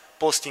friends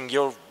posting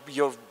you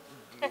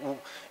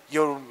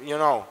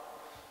know,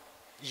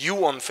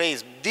 you on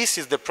Facebook. This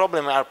is the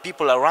problem, are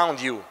people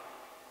around you.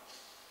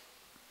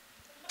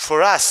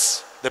 For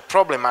us, the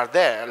problem are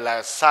there,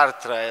 like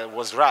Sartre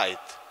was right.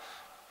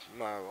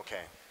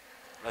 Okay,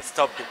 let's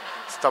stop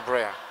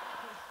there.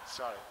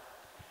 Sorry.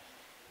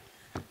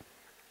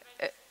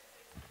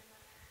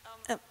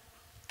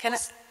 Can I?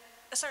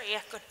 Sorry,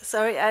 yeah, good.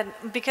 Sorry,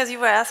 because you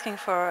were asking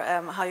for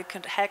how you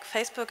could hack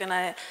Facebook,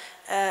 and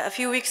a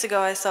few weeks ago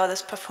I saw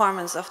this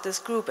performance of this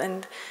group,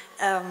 and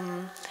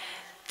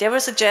they were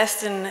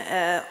suggesting,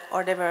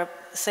 or they were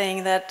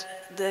saying that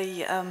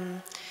the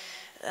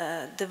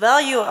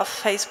value of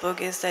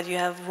Facebook is that you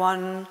have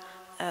one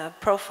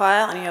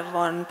profile and you have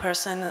one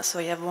person, so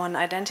you have one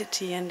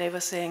identity, and they were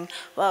saying,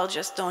 well,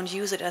 just don't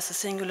use it as a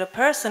singular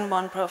person,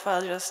 one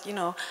profile, just, you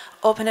know,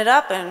 open it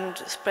up and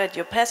spread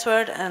your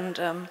password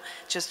and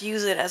just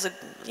use it as a,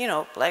 you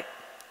know, like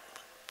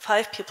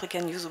 5 people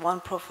can use one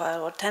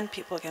profile or 10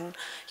 people can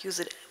use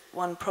it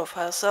one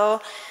profile.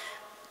 So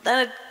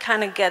then it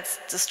kind of gets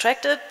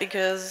distracted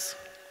because,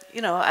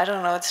 you know, I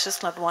don't know, it's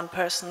just not one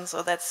person,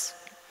 so that's,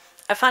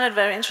 I find it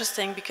very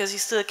interesting because you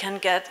still can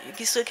get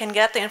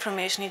the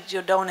information.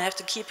 You don't have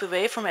to keep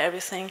away from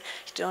everything.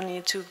 You don't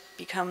need to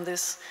become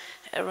this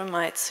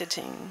eremite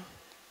sitting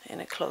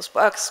in a closed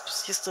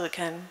box. You still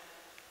can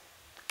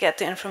get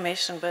the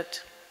information,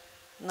 but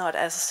not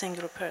as a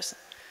singular person.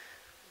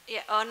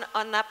 Yeah,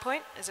 on that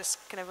point,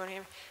 can everyone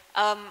hear me?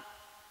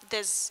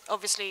 There's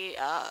obviously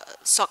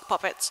sock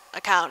puppet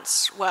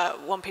accounts where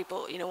one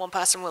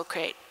person will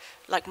create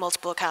like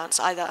multiple accounts,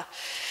 either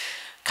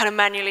kind of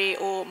manually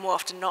or more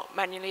often not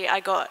manually.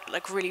 I got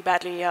like really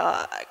badly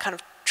kind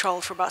of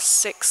trolled for about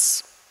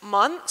 6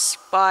 months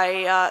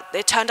by,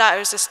 it turned out it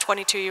was this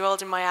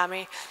 22-year-old in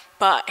Miami,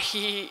 but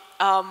he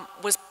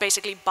was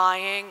basically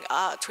buying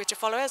Twitter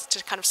followers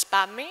to kind of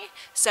spam me.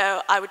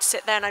 So I would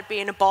sit there and I'd be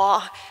in a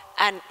bar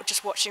and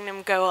just watching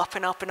them go up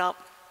and up and up.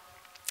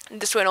 And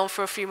this went on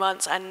for a few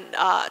months, and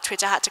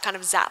Twitter had to kind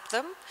of zap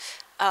them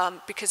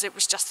because it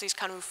was just these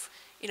kind of,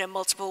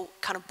 multiple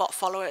kind of bot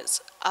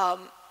followers.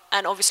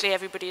 And obviously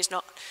everybody is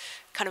not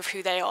kind of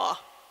who they are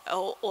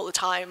all the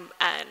time,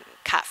 and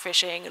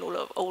catfishing and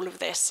all of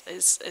this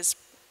is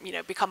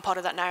become part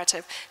of that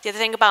narrative. The other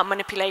thing about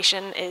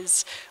manipulation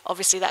is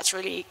obviously that's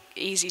really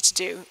easy to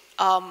do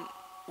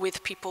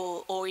with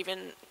people, or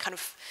even kind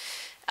of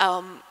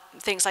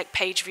things like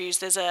page views.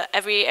 There's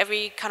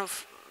every kind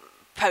of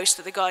post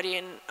that the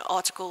Guardian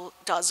article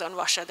does on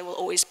Russia, there will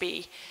always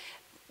be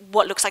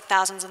what looks like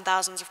thousands and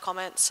thousands of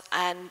comments,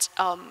 and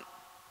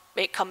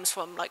it comes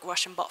from like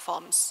Russian bot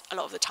farms a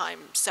lot of the time,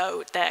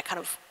 so they're kind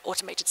of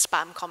automated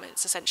spam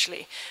comments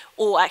essentially.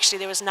 Or actually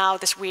there is now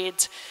this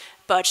weird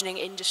burgeoning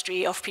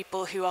industry of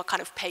people who are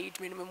kind of paid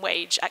minimum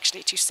wage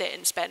actually to sit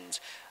and spend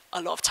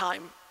a lot of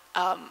time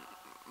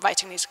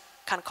writing these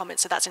kind of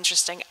comments, so that's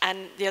interesting.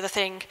 And the other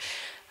thing,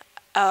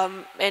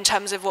 in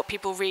terms of what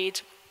people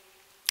read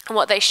and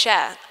what they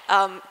share,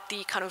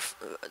 the kind of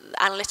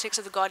analytics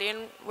of the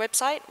Guardian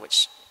website,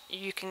 which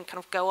you can kind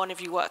of go on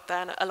if you work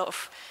there, and a lot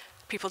of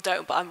people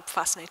don't, but I'm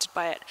fascinated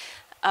by it.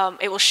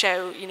 It will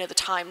show, the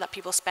time that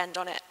people spend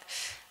on it.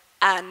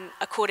 And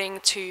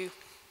according to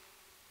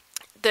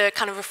the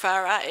kind of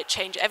referrer, it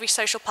changes. Every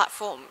social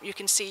platform, you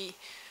can see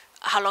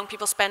how long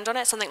people spend on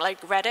it. Something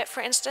like Reddit,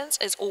 for instance,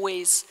 is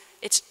always,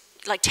 it's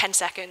like 10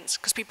 seconds,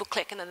 because people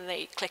click and then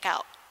they click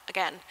out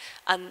again.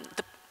 And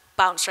the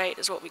bounce rate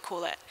is what we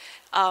call it.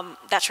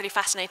 That's really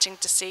fascinating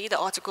to see, the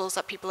articles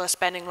that people are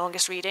spending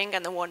longest reading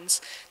and the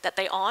ones that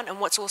they aren't. And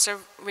what's also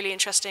really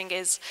interesting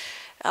is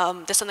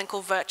there's something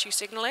called virtue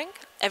signaling.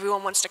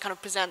 Everyone wants to kind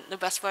of present the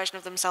best version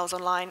of themselves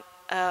online,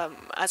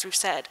 as we've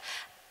said.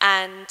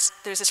 And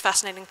there's this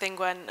fascinating thing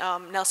when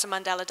Nelson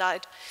Mandela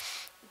died,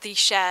 the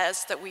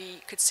shares that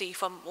we could see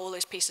from all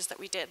those pieces that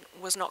we did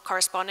was not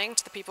corresponding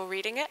to the people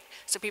reading it.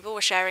 So people were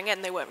sharing it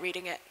and they weren't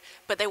reading it,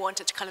 but they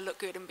wanted to kind of look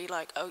good and be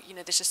like, oh,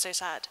 this is so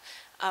sad.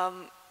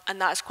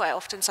 And that is quite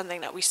often something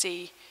that we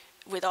see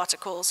with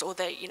articles, or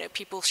they,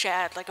 people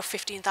shared like a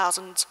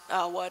 15,000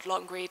 word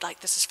long read, like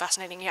this is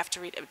fascinating, you have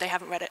to read it, they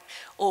haven't read it.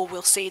 Or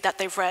we'll see that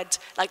they've read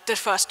like the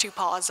first 2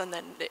 paragraphs and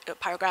then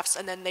paragraphs,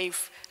 and then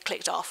they've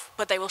clicked off,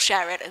 but they will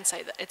share it and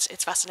say that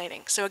it's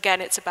fascinating. So again,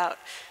 it's about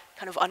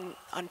kind of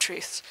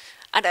untruths.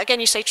 And again,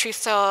 you say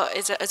truth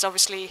is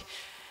obviously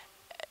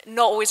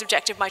not always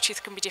objective. My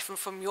truth can be different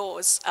from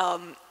yours,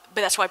 but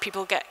that's why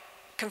people get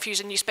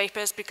confused in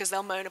newspapers, because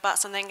they'll moan about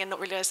something and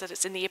not realize that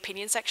it's in the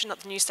opinion section,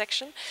 not the news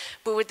section.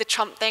 But with the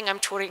Trump thing, I'm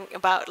talking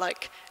about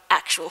like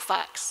actual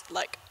facts,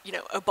 like,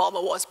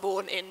 Obama was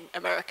born in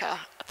America,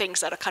 things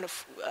that are kind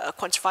of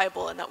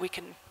quantifiable and that we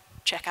can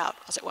check out,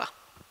 as it were.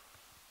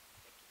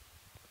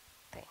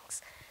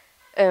 Thanks.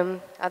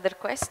 Other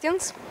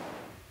questions?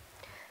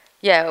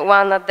 Yeah,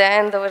 one at the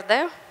end over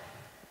there.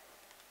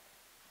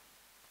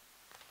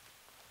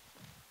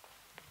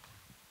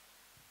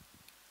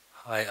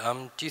 Hi,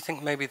 do you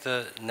think maybe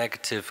the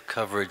negative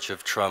coverage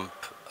of Trump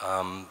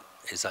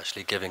is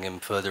actually giving him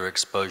further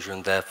exposure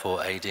and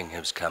therefore aiding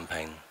his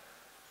campaign?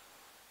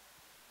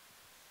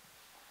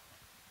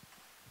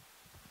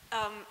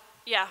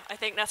 Yeah, I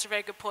think that's a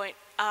very good point.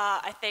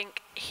 I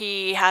think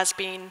he has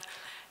been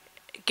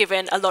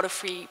given a lot of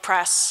free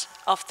press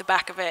off the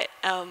back of it.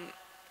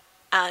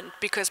 And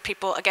because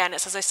people, again,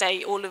 it's as I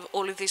say,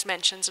 all of these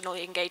mentions and all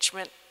the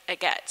engagement it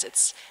gets,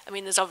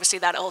 there's obviously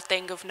that old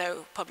thing of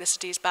no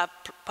publicity is bad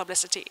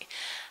publicity.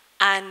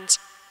 And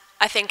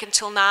I think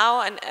until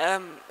now, and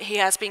he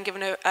has been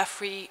given a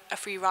free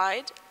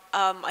ride.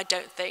 I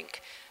don't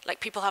think,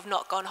 people have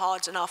not gone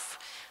hard enough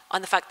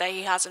on the fact that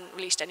he hasn't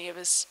released any of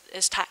his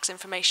tax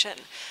information.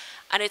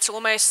 And it's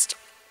almost,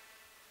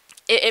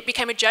 it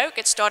became a joke.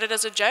 It started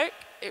as a joke.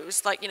 It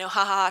was like,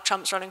 ha,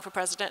 Trump's running for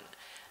president.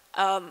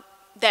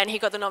 Then he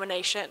got the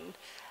nomination,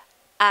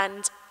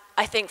 and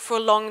I think for a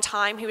long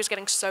time he was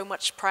getting so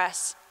much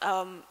press,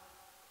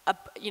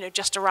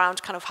 just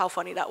around kind of how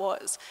funny that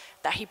was,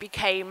 that he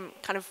became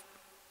kind of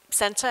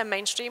center and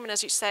mainstream. And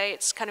as you say,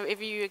 it's kind of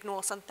if you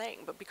ignore something,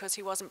 but because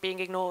he wasn't being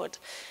ignored,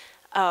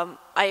 I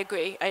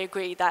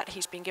agree that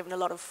he's been given a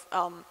lot of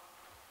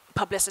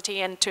publicity,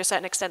 and to a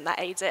certain extent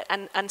that aids it.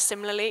 And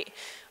similarly,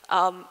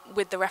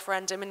 with the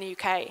referendum in the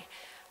UK.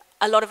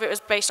 A lot of it was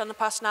based on the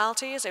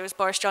personalities. It was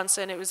Boris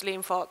Johnson, it was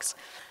Liam Fox,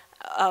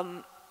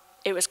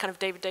 it was kind of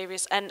David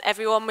Davis, and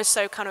everyone was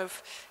so kind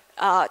of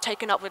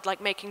taken up with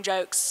making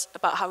jokes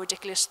about how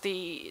ridiculous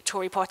the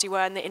Tory party were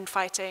and the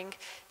infighting,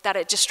 that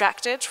it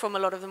distracted from a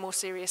lot of the more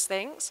serious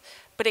things.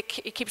 But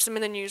it keeps them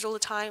in the news all the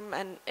time,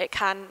 and it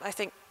can, I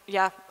think,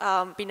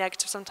 be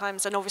negative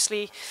sometimes. And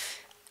obviously,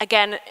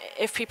 again,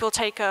 if people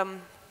take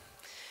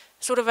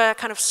sort of a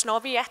kind of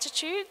snobby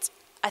attitude,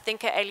 I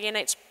think it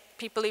alienates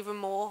people even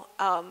more,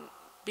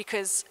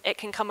 because it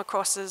can come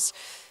across as,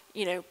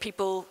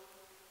 people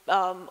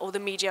or the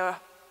media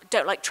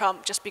don't like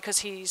Trump just because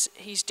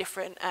he's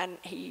different and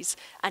he's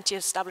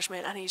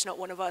anti-establishment and he's not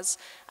one of us.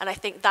 And I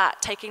think that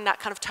taking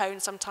that kind of tone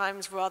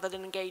sometimes, rather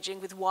than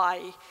engaging with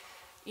why,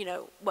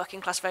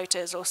 working class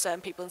voters or certain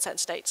people in certain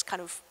states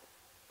kind of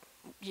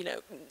you know,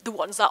 the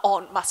ones that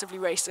aren't massively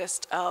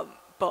racist,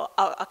 but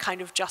are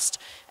kind of just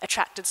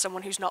attracted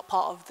someone who's not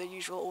part of the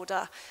usual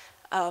order.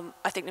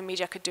 I think the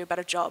media could do a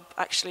better job,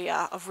 actually,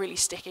 of really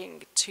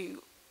sticking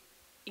to,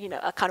 you know,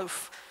 a kind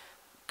of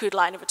good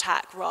line of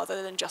attack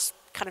rather than just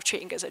kind of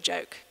treating it as a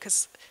joke,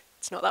 because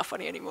it's not that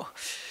funny anymore.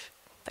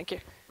 Thank you.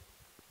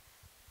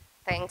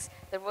 Thanks.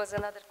 There was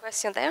another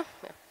question there.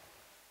 Yeah.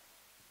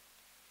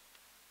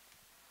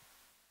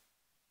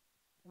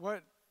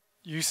 What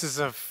uses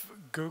of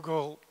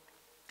Google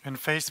and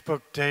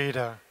Facebook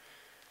data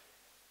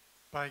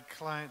by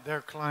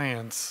their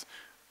clients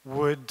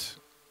would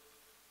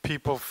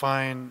people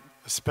find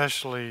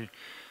especially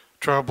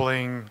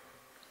troubling,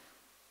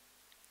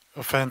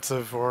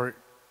 offensive, or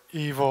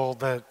evil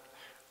that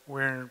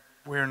we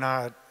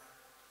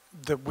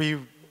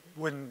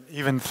wouldn't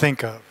even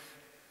think of?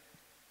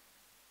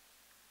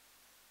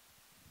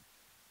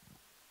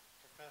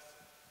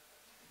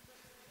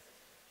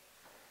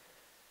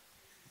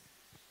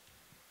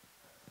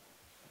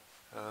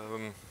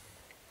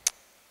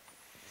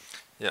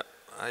 Yeah,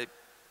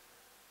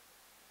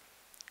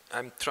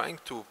 I'm trying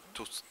to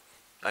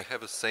I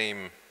have the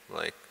same,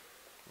 like,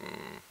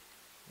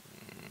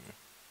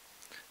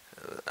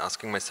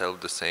 asking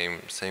myself the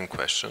same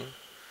question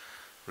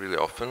really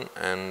often,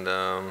 and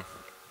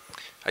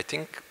I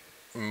think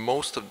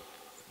most of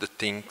the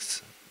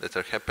things that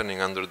are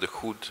happening under the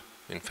hood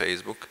in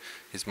Facebook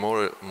is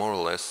more or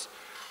less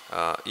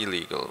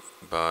illegal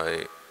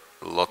by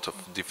a lot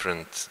of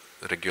different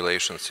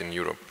regulations in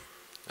Europe.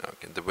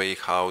 Okay, the way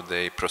how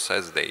they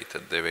process data,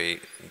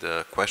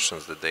 the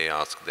questions that they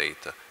ask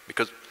data,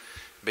 because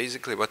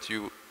basically what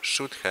you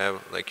should have,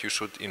 like, you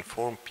should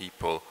inform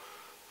people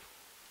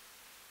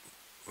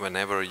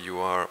whenever you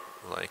are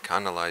like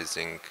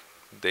analyzing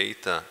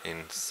data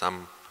in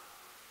some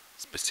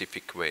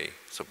specific way,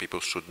 so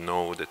people should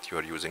know that you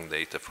are using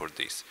data for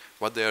this.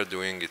 What they are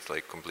doing is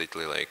like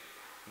completely like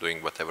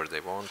doing whatever they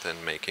want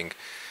and making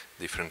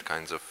different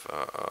kinds of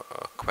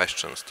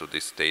questions to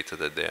this data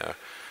that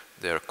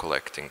they are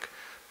collecting.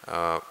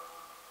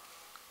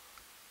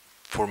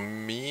 For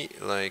me,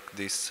 like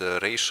this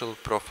racial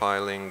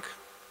profiling,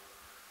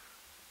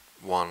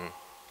 one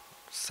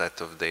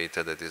set of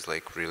data that is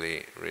like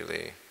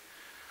really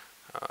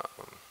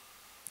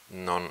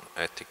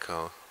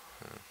non-ethical.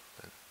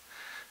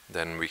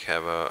 Then we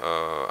have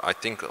I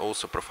think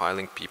also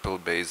profiling people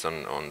based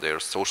on their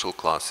social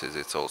classes.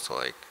 It's also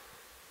like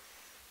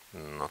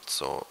not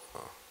so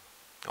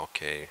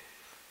okay.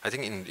 I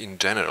think in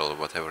general,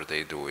 whatever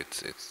they do,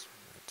 it's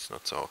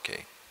not so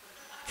okay.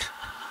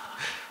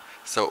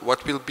 So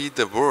what will be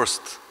the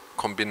worst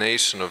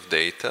combination of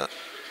data?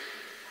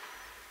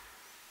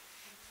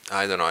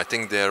 I don't know. I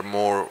think they are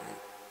more.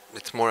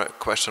 It's more a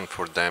question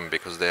for them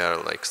because they are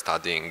like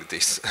studying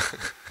this.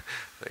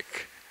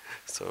 Like,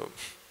 so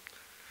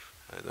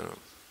I don't know.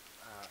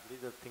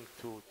 Little thing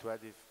to add,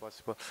 if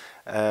possible.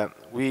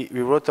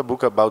 We wrote a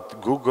book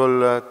about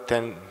Google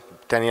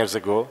 10 years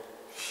ago,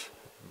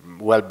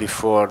 well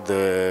before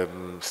the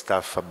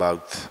stuff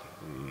about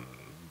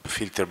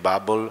filter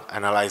bubble,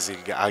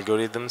 analyzing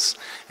algorithms,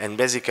 and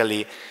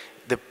basically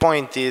the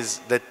point is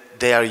that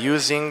they are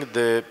using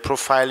the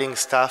profiling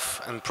stuff,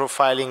 and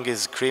profiling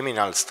is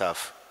criminal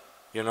stuff.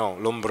 You know,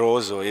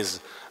 Lombroso is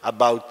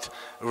about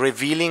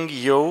revealing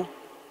you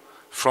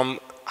from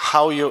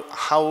how your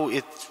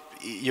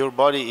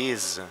body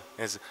is.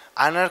 As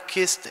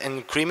anarchists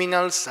and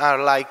criminals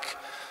are like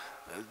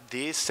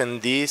this,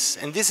 and this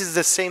is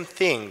the same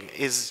thing.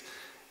 Is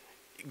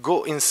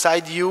go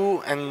inside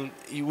you, and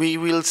we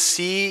will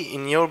see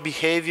in your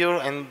behavior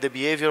and the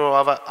behavior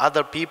of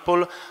other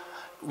people,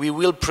 we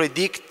will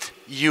predict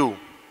you.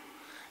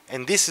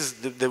 And this is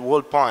the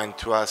whole point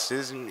to us.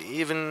 It's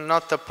even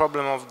not a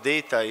problem of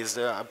data, it's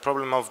a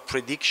problem of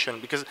prediction,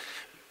 because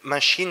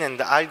machine and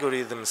the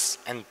algorithms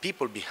and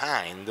people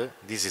behind,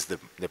 this is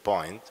the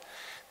point,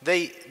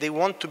 they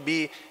want to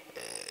be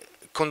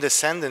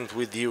condescending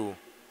with you.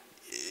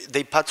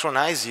 They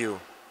patronize you.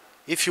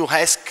 If you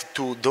ask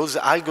to those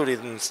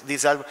algorithms,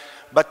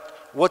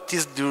 but what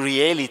is the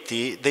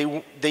reality?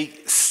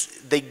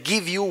 They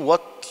give you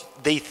what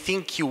they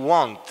think you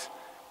want.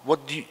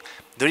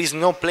 There is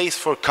no place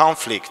for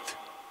conflict.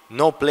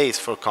 No place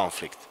for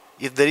conflict.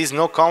 If there is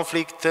no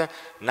conflict,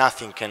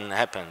 nothing can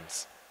happen.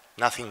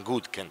 Nothing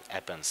good can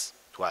happen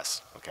to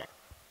us. Okay.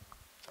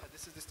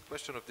 This is this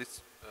question of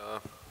this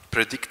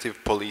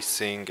predictive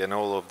policing and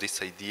all of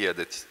this idea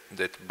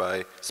that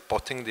by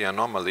spotting the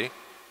anomaly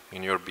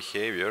in your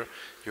behavior,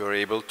 you are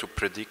able to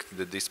predict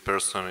that this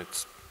person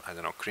is, I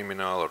don't know,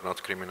 criminal or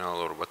not criminal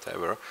or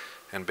whatever,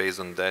 and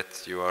based on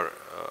that you are,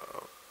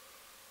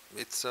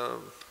 it's,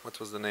 what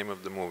was the name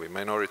of the movie?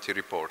 Minority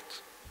Report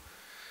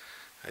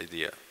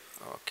idea.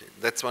 Okay,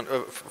 that's one.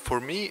 For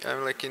me,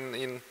 I'm like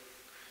in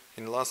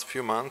the last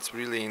few months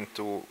really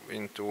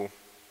into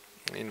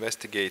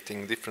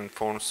investigating different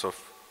forms of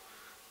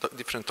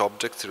different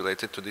objects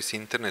related to this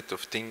Internet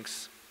of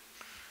Things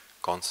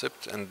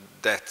concept, and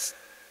that's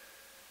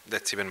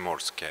even more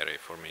scary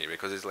for me,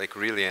 because it's like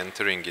really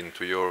entering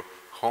into your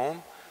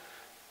home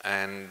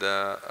and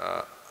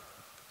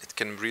it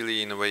can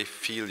really, in a way,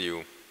 feel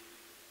you.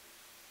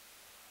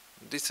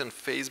 This on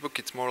Facebook,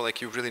 it's more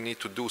like you really need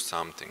to do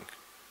something.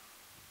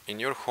 In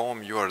your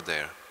home, you are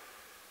there.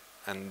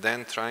 And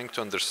then trying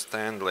to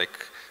understand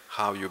like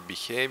how your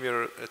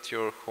behavior at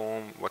your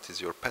home, what is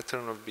your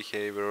pattern of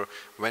behavior,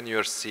 when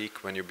you're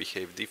sick, when you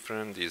behave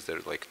different, is there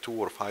like 2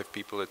 or 5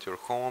 people at your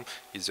home,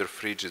 is your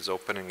fridge is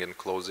opening and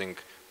closing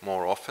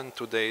more often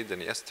today than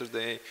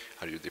yesterday,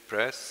 are you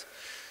depressed?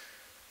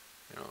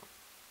 You know.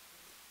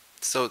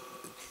 So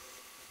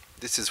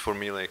this is for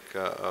me like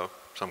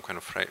some kind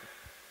of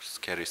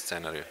scary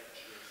scenario.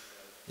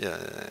 Yeah.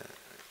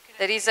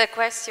 There is a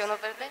question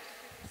over there.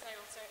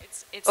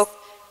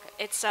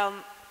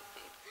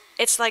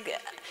 It's like,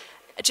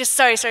 just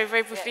sorry,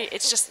 very briefly.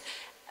 It's just,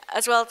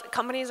 as well,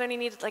 companies only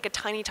need like a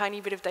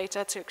tiny bit of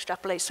data to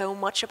extrapolate so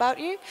much about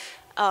you.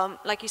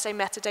 Like you say,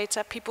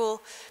 metadata.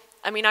 People,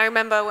 I mean, I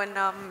remember when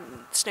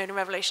Snowden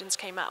revelations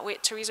came out.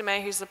 Theresa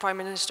May, who's the Prime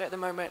Minister at the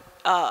moment,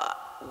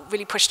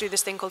 really pushed through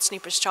this thing called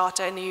Snoopers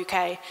Charter in the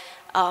UK.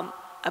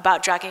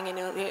 About dragging in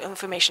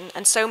information,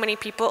 and so many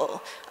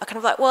people are kind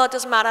of like, well, it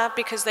doesn't matter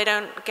because they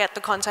don't get the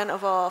content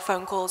of our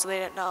phone calls, they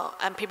don't know,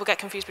 and people get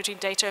confused between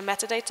data and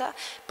metadata,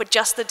 but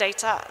just the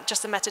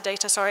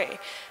metadata, sorry,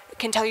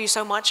 can tell you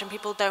so much, and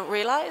people don't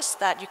realize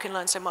that you can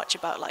learn so much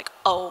about like,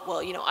 oh,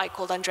 well, you know, I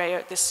called Andrea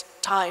at this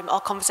time,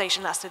 our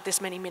conversation lasted this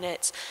many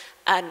minutes,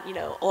 and, you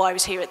know, or I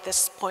was here at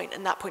this point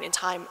and that point in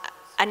time.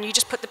 And you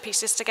just put the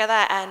pieces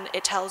together and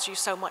it tells you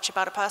so much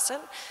about a person.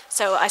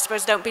 So I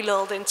suppose don't be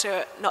lulled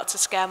into, not to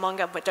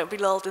scaremonger, but don't be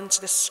lulled into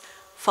this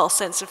false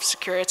sense of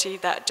security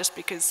that just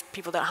because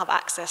people don't have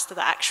access to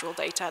the actual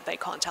data, they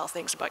can't tell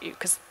things about you,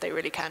 because they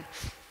really can.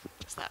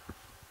 Just that.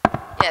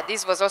 Yeah,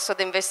 this was also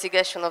the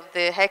investigation of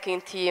the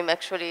hacking team,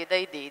 actually,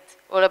 they did,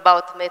 all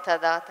about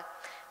metadata.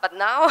 But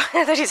now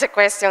there is a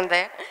question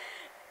there.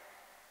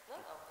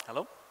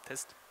 Hello,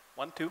 test,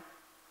 1, 2.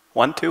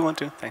 1, 2, 1,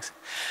 2, thanks.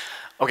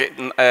 Okay,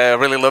 I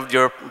really loved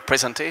your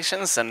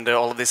presentations and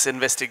all of this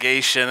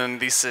investigation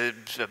and these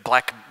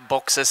black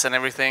boxes and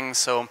everything.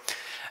 So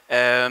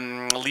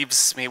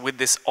leaves me with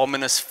this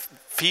ominous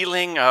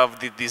feeling of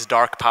these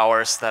dark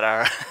powers that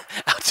are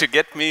out to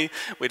get me,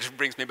 which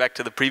brings me back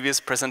to the previous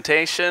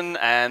presentation,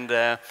 and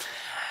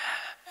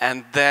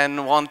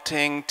then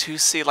wanting to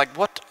see like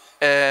what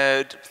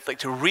like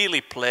to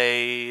really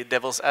play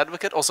devil's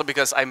advocate. Also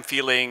because I'm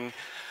feeling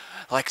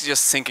like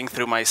just sinking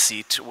through my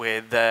seat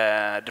with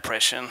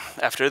depression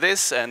after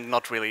this and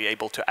not really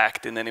able to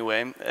act in any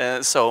way.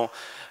 So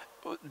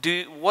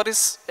what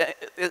is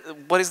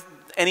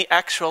any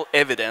actual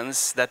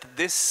evidence that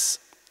this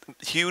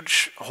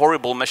huge,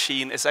 horrible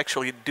machine is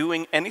actually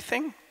doing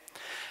anything?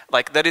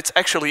 Like that it's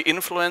actually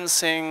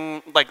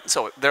influencing, like,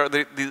 so there are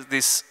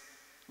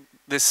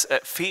this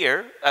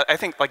fear. I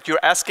think like you're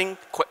asking,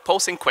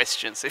 posing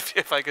questions,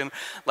 if I can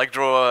like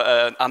draw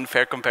an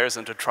unfair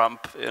comparison to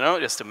Trump, you know,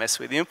 just to mess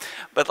with you.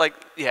 But like,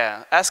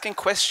 yeah, asking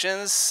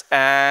questions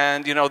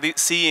and, you know,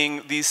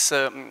 seeing these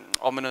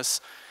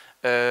ominous,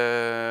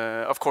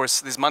 of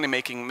course, this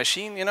money-making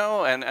machine, you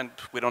know, and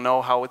we don't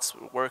know how it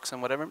works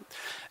and whatever.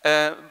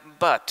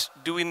 But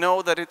do we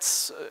know that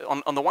it's,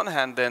 on the one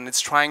hand then,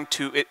 it's trying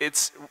to,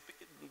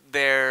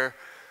 they're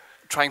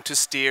trying to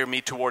steer me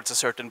towards a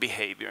certain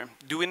behavior.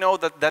 Do we know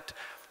that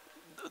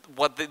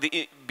what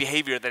the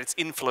behavior that it's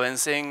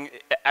influencing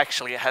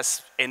actually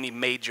has any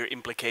major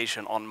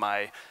implication on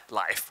my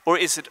life? Or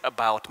is it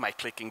about my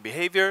clicking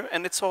behavior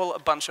and it's all a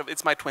bunch of,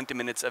 it's my 20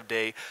 minutes a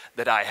day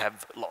that I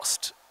have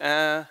lost?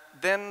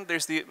 Then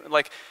there's the,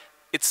 like,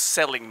 it's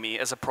selling me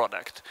as a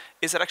product.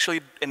 Is it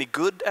actually any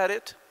good at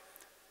it?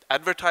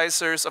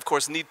 Advertisers, of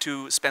course, need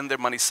to spend their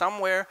money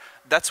somewhere.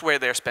 That's where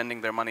they're spending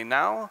their money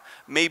now.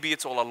 Maybe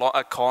it's all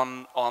a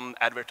con on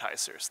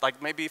advertisers.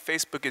 Like maybe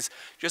Facebook is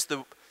just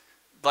the,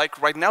 like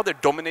right now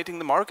they're dominating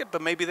the market,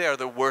 but maybe they are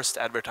the worst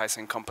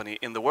advertising company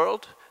in the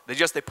world. They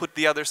put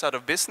the others out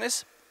of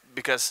business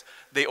because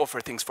they offer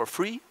things for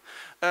free.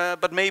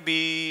 But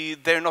maybe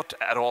they're not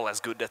at all as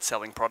good at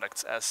selling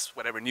products as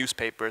whatever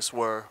newspapers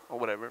were or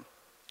whatever.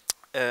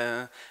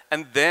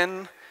 And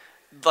then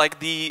like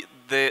the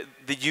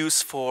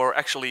use for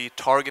actually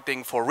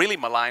targeting for really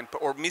malign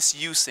or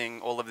misusing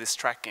all of this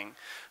tracking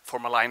for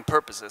malign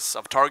purposes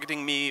of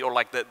targeting me, or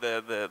like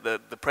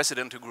the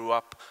president who grew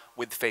up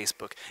with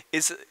Facebook.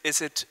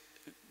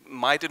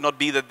 Might it not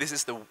be that this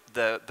is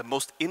the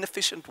most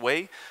inefficient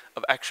way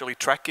of actually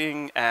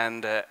tracking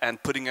and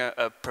putting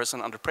a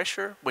person under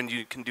pressure, when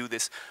you can do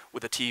this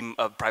with a team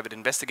of private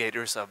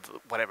investigators of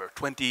whatever,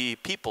 20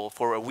 people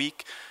for a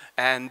week,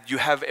 and you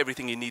have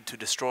everything you need to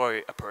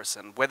destroy a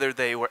person, whether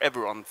they were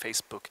ever on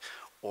Facebook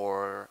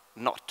or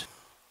not?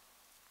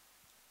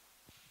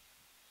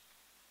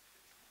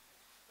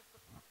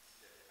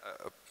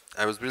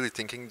 I was really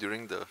thinking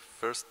during the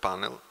first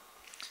panel,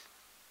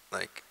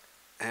 like,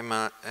 am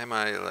I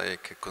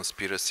like a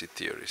conspiracy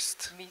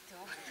theorist? Me too.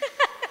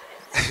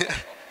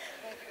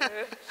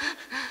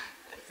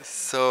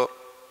 So,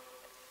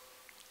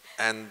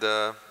 and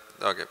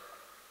okay.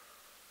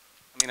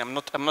 I mean,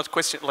 I'm not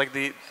questioning like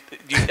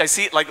I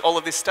see like all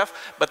of this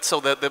stuff, but so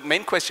the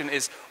main question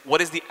is,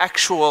 what is the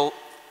actual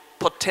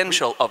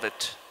potential of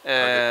it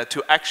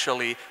to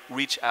actually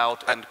reach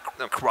out and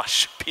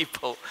crush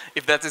people,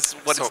 if that is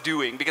what it's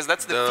doing, because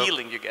that's the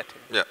feeling you get.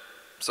 Yeah.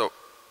 So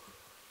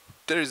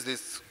there is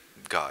this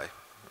guy,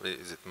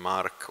 is it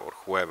Mark or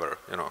whoever,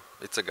 you know,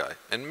 it's a guy,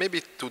 and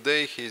maybe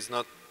today he's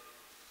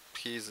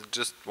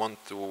just want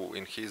to,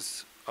 in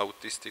his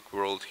autistic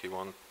world, he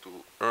want to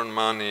earn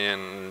money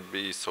and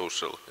be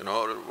social, you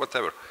know, or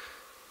whatever.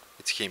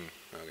 It's him,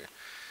 okay.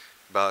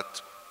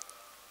 But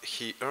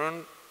he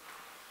earn,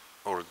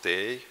 or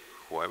they,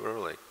 whoever,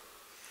 like,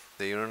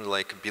 they earn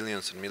like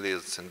billions and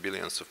millions and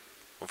billions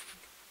of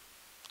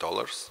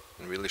dollars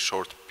in really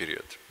short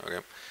period,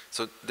 okay.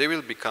 So they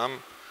will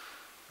become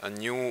a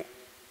new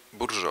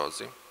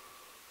bourgeoisie,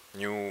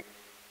 new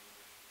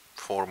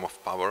form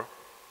of power,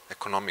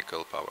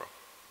 economical power,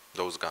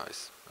 those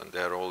guys, and they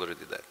are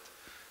already dead.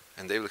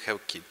 And they will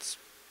have kids,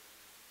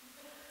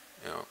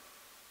 you know,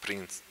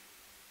 prince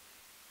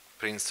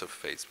of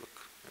Facebook,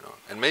 you know.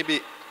 And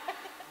maybe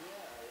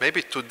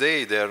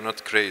today they are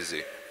not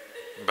crazy,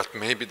 but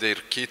maybe their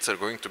kids are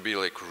going to be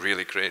like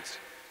really crazy.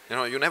 You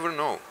know, you never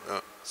know.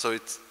 So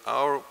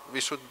we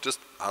should just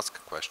ask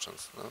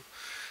questions, you know,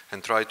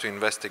 and try to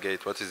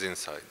investigate what is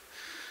inside.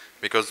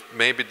 Because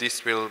maybe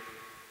this will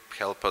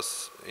help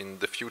us in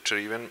the future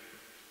even.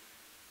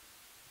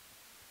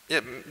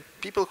 Yeah,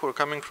 people who are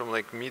coming from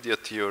like media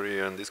theory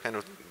and this kind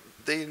of,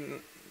 they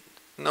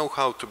know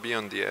how to be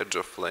on the edge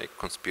of like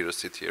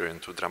conspiracy theory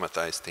and to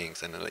dramatize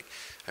things, and like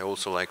I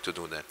also like to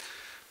do that.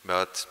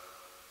 But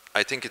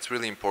I think it's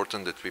really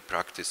important that we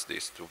practice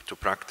this, to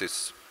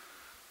practice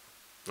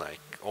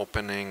like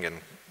opening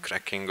and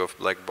cracking of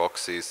black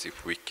boxes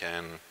if we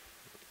can,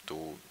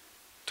 to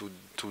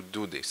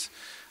do this.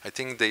 I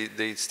think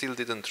they still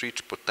didn't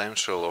reach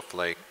potential of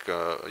like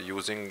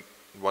using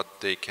what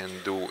they can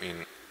do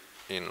in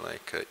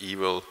like an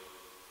evil,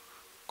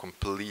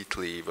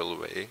 completely evil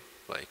way,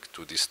 like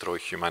to destroy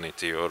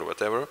humanity or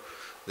whatever.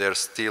 They're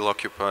still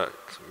occupied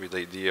with the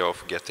idea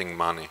of getting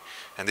money.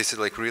 And this is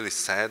like really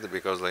sad,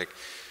 because like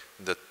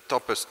the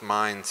toppest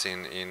minds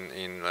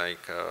in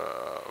like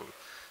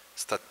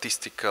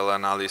statistical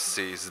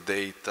analysis,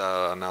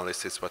 data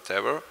analysis,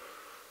 whatever,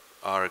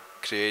 are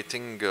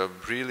creating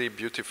really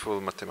beautiful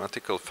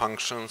mathematical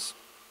functions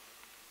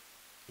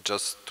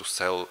just to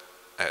sell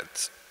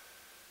ads.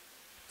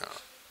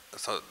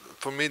 So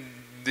for me,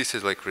 this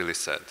is like really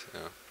sad.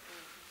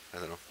 I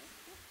don't know.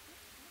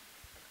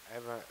 I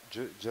have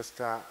just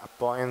a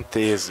point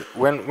is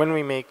when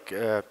we make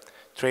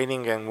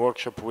training and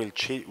workshop with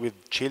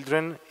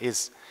children,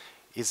 is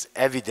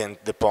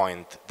evident the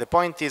point. The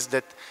point is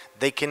that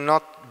they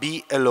cannot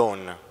be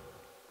alone.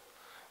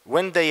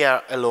 When they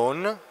are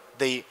alone,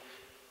 they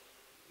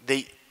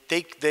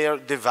take their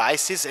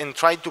devices and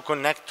try to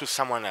connect to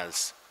someone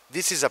else.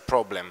 This is a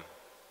problem.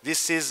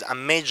 This is a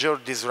major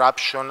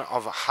disruption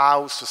of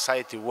how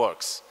society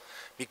works.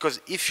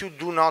 Because if you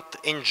do not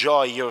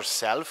enjoy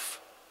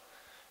yourself,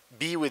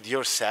 be with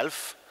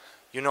yourself,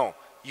 you know,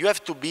 you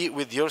have to be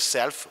with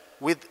yourself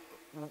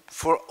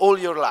for all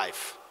your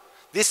life.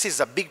 This is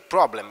a big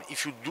problem.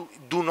 If you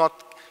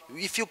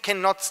if you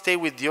cannot stay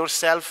with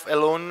yourself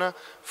alone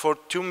for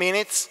 2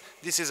 minutes,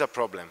 this is a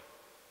problem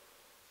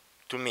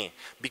to me.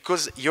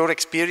 Because your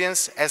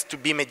experience has to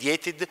be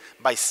mediated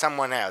by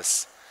someone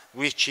else,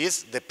 which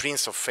is the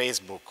prince of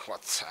Facebook,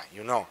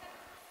 you know.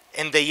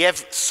 And they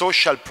have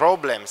social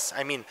problems.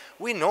 I mean,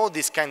 we know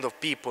this kind of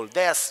people.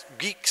 They are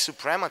geek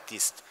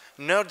suprematists,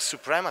 nerd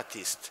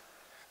suprematists.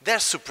 They're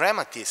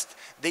suprematists.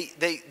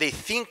 They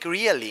think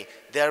really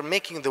they are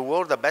making the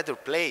world a better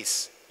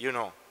place, you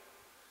know.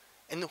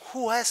 And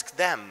who asks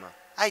them?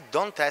 I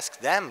don't ask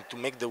them to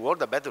make the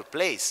world a better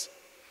place.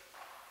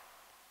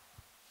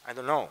 I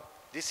don't know.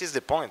 This is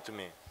the point to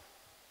me.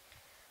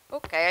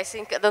 Okay, I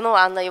think, I don't know,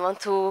 Anna, you want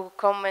to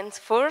comment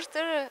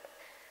further?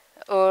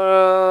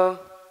 Or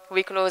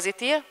we close it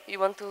here? You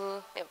want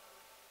to? Yeah.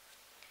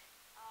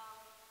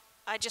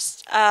 I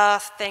just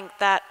think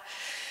that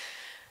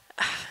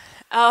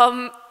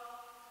on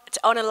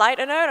a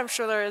lighter note, I'm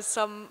sure there is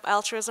some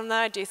altruism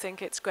there. I do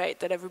think it's great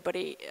that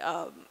everybody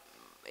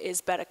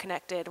is better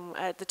connected.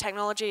 The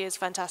technology is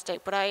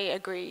fantastic, but I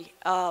agree.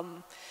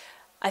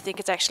 I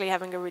think it's actually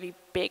having a really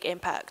big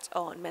impact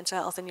on mental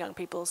health and young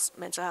people's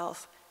mental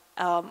health.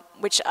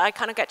 Which I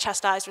kind of get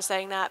chastised for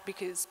saying that,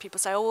 because people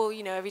say, oh, well,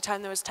 you know, every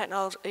time there was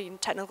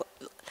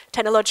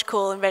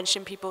technological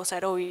invention, people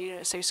said, oh, you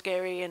know, so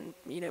scary and,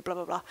 you know, blah,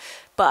 blah, blah.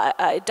 But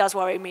it does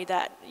worry me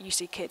that you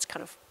see kids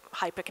kind of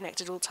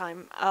hyper-connected all the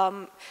time.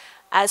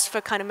 As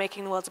for kind of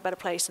making the world a better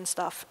place and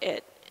stuff,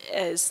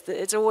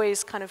 it's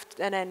always kind of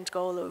an end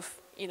goal of,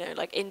 you know,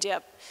 like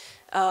India.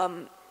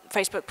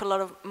 Facebook put a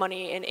lot of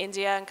money in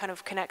India and kind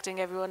of connecting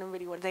everyone, and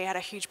really they had a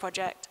huge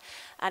project,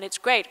 and it's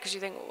great because you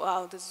think,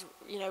 wow, there's,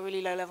 you know,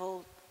 really low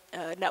level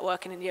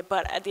network in India,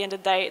 but at the end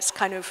of the day, it's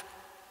kind of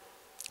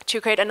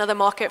create another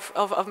market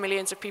of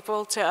millions of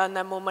people to earn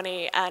them more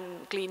money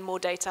and glean more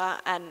data.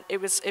 And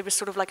it was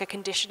sort of like a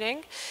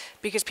conditioning,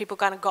 because people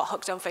kind of got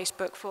hooked on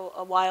Facebook for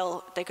a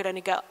while. They could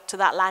only get to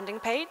that landing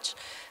page.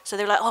 So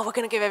they were like, oh, we're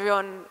going to give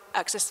everyone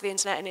access to the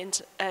internet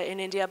in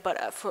India,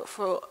 but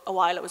for a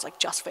while it was like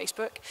just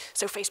Facebook.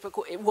 So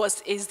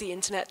Facebook is the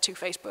internet to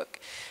Facebook.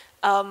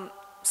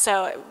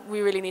 So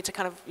we really need to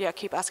kind of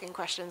keep asking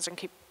questions and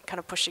keep kind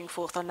of pushing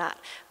forth on that.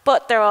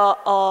 But there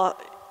are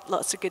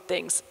lots of good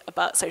things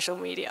about social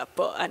media,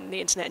 and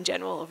the internet in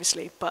general,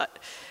 obviously. But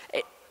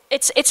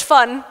it's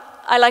fun.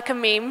 I like a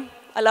meme.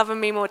 I love a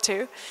meme or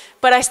two.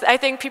 But I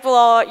think people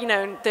are,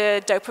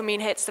 the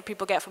dopamine hits that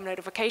people get from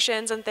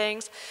notifications and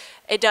things,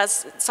 it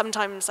does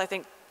sometimes, I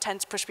think,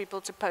 tend to push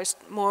people to post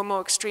more and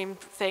more extreme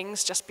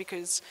things just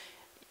because,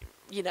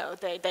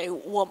 they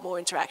want more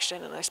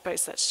interaction. And I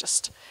suppose that's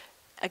just,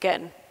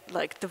 again,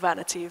 like the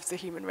vanity of the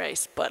human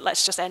race. But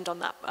let's just end on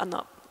that on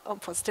a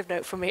positive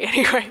note for me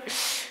anyway.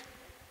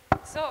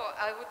 So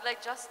I would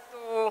like just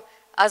to,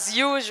 as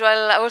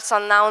usual, also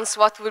announce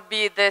what will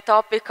be the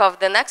topic of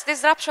the next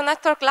Disruption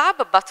Network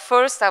Lab. But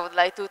first, I would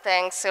like to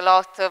thank a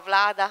lot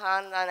Vlada,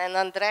 Hanna, and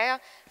Andrea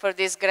for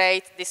this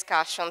great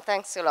discussion.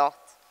 Thanks a lot.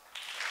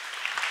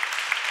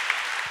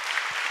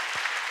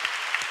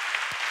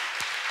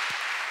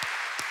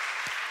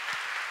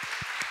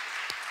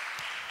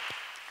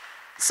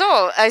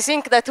 So I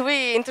think that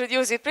we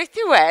introduced it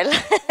pretty well.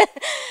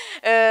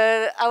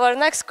 Our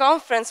next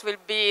conference will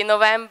be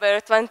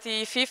November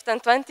 25th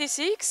and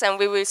 26th, and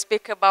we will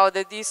speak about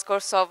the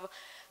discourse of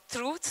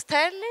truth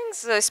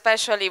tellings,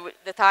 especially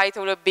the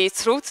title will be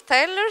Truth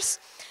Tellers.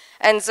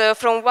 And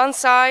from one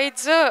side,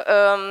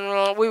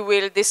 we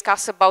will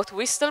discuss about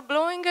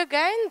whistleblowing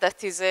again.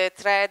 That is a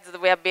thread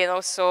that we have been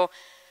also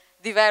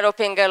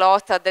developing a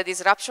lot at the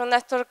Disruption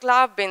Network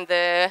Lab in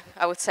the,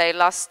 I would say,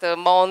 last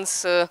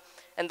months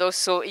and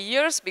also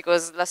years,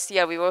 because last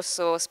year we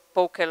also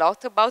spoke a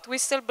lot about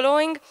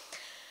whistleblowing,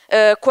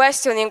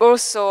 questioning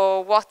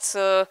also what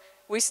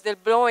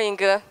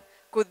whistleblowing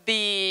could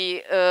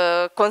be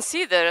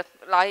considered,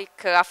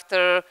 like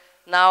after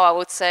now I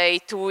would say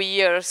 2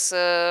 years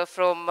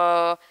from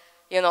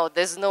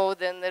the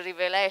Snowden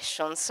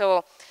revelation.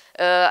 So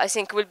I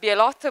think will be a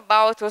lot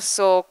about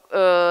also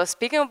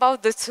speaking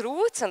about the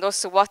truth and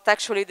also what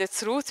actually the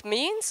truth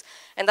means,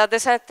 and at the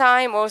same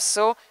time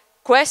also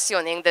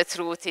questioning the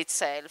truth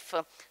itself,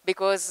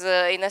 because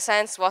in a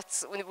sense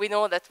we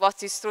know that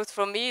what is truth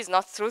for me is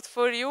not truth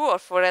for you or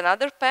for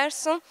another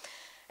person,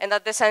 and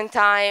at the same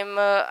time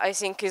I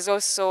think is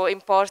also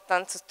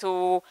important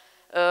to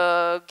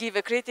give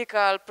a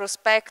critical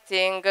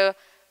perspective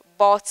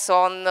both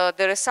on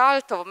the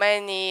result of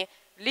many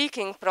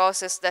leaking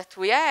process that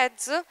we had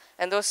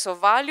and also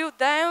value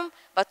them,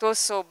 but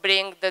also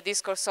bring the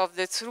discourse of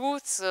the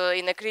truth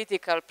in a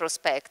critical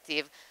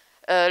perspective.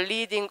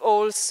 Leading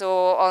also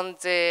on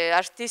the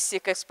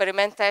artistic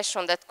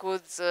experimentation that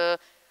could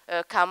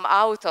come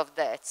out of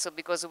that. So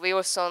because we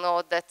also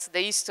know that the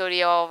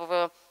history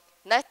of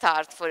net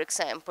art, for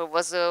example,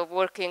 was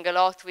working a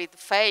lot with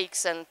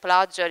fakes and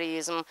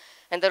plagiarism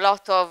and a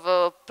lot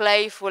of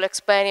playful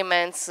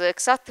experiments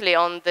exactly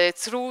on the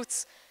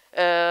truths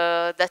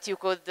that you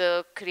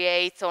could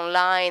create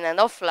online and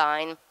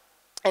offline.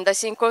 And I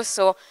think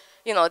also,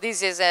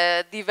 this is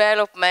a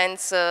development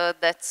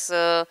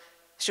that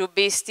should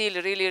be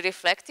still really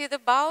reflected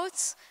about.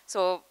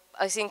 So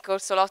I think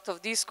also a lot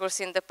of discourse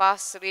in the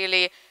past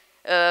really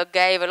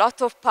gave a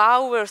lot of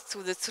power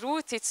to the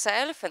truth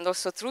itself and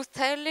also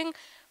truth-telling,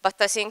 but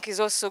I think it's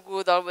also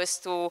good always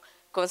to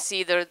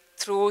consider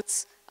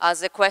truth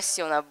as a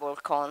questionable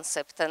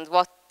concept and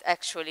what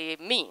actually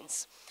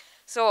means.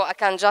 So I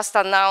can just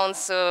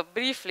announce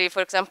briefly,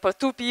 for example,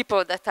 2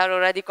 people that are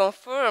already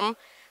confirmed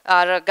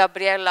are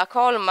Gabriella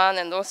Coleman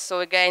and also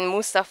again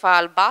Mustafa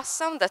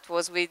Al-Bassam, that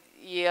was with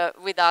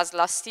us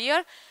last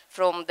year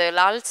from the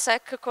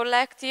LALSEC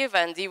collective,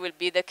 and he will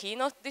be the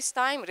keynote this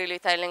time, really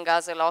telling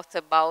us a lot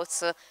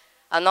about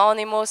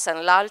Anonymous and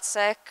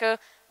LALSEC.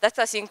 That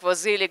I think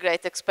was really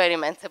great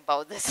experiment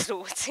about the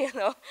truth,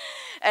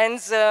 And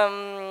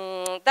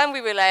then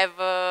we will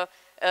have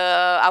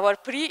our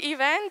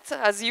pre-event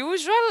as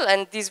usual,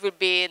 and this will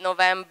be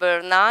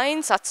November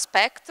 9th at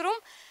Spectrum.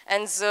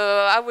 And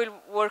I will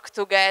work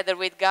together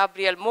with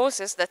Gabriel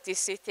Moses, that is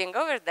sitting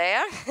over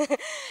there,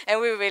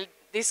 and we will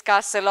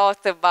discuss a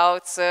lot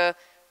about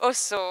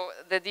also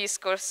the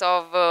discourse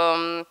of,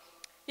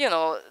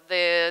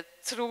 the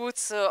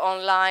truths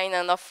online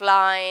and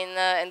offline,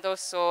 and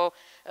also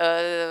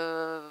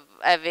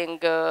having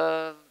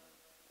a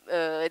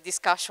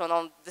discussion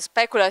on the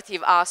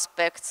speculative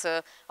aspects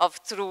of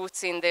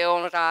truths in the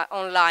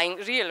online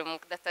realm,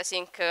 that I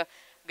think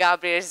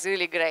Gabriel is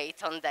really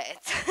great on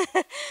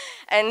that.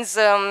 And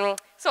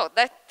so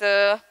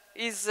that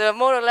is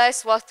more or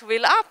less what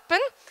will happen.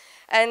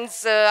 And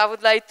I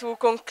would like to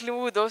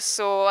conclude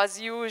also, as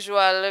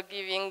usual,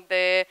 giving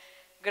the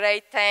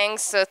great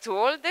thanks to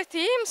all the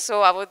team.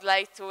 So I would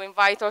like to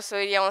invite also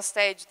here on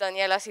stage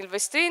Daniela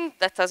Silvestrin,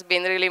 that has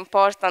been really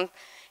important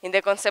in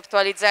the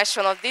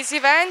conceptualization of this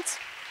event.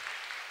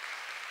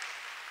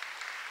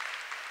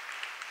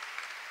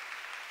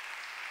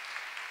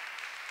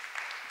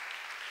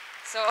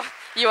 So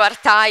you are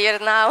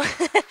tired now,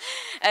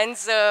 and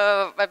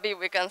maybe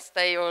we can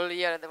stay all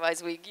here,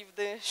 otherwise we give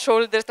the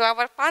shoulder to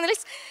our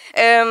panelists.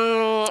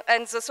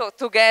 And so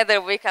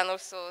together we can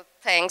also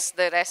thank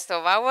the rest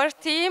of our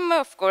team,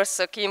 of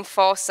course, Kim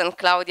Voss and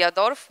Claudia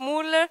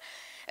Dorfmüller,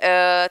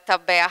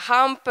 Tabea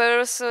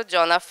Hampers,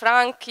 Jonah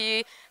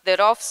Franchi, the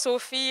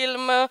Rofso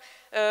Film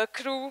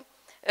crew,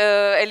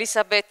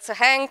 Elisabeth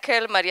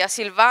Henkel, Maria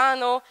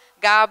Silvano,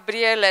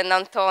 Gabriel and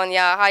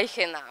Antonia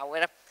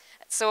Eichenauer.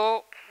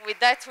 So with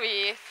that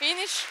we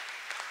finish.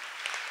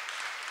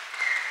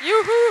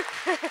 Yoo-hoo!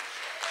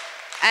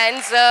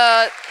 And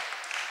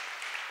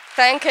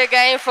thank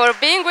again for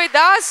being with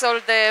us, all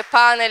the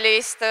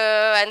panelists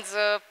and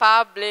the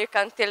public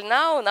until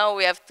now. Now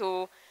we have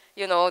to,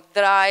 you know,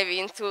 drive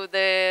into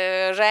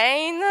the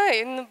rain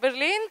in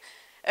Berlin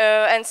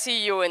and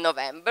see you in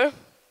November.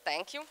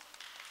 Thank you.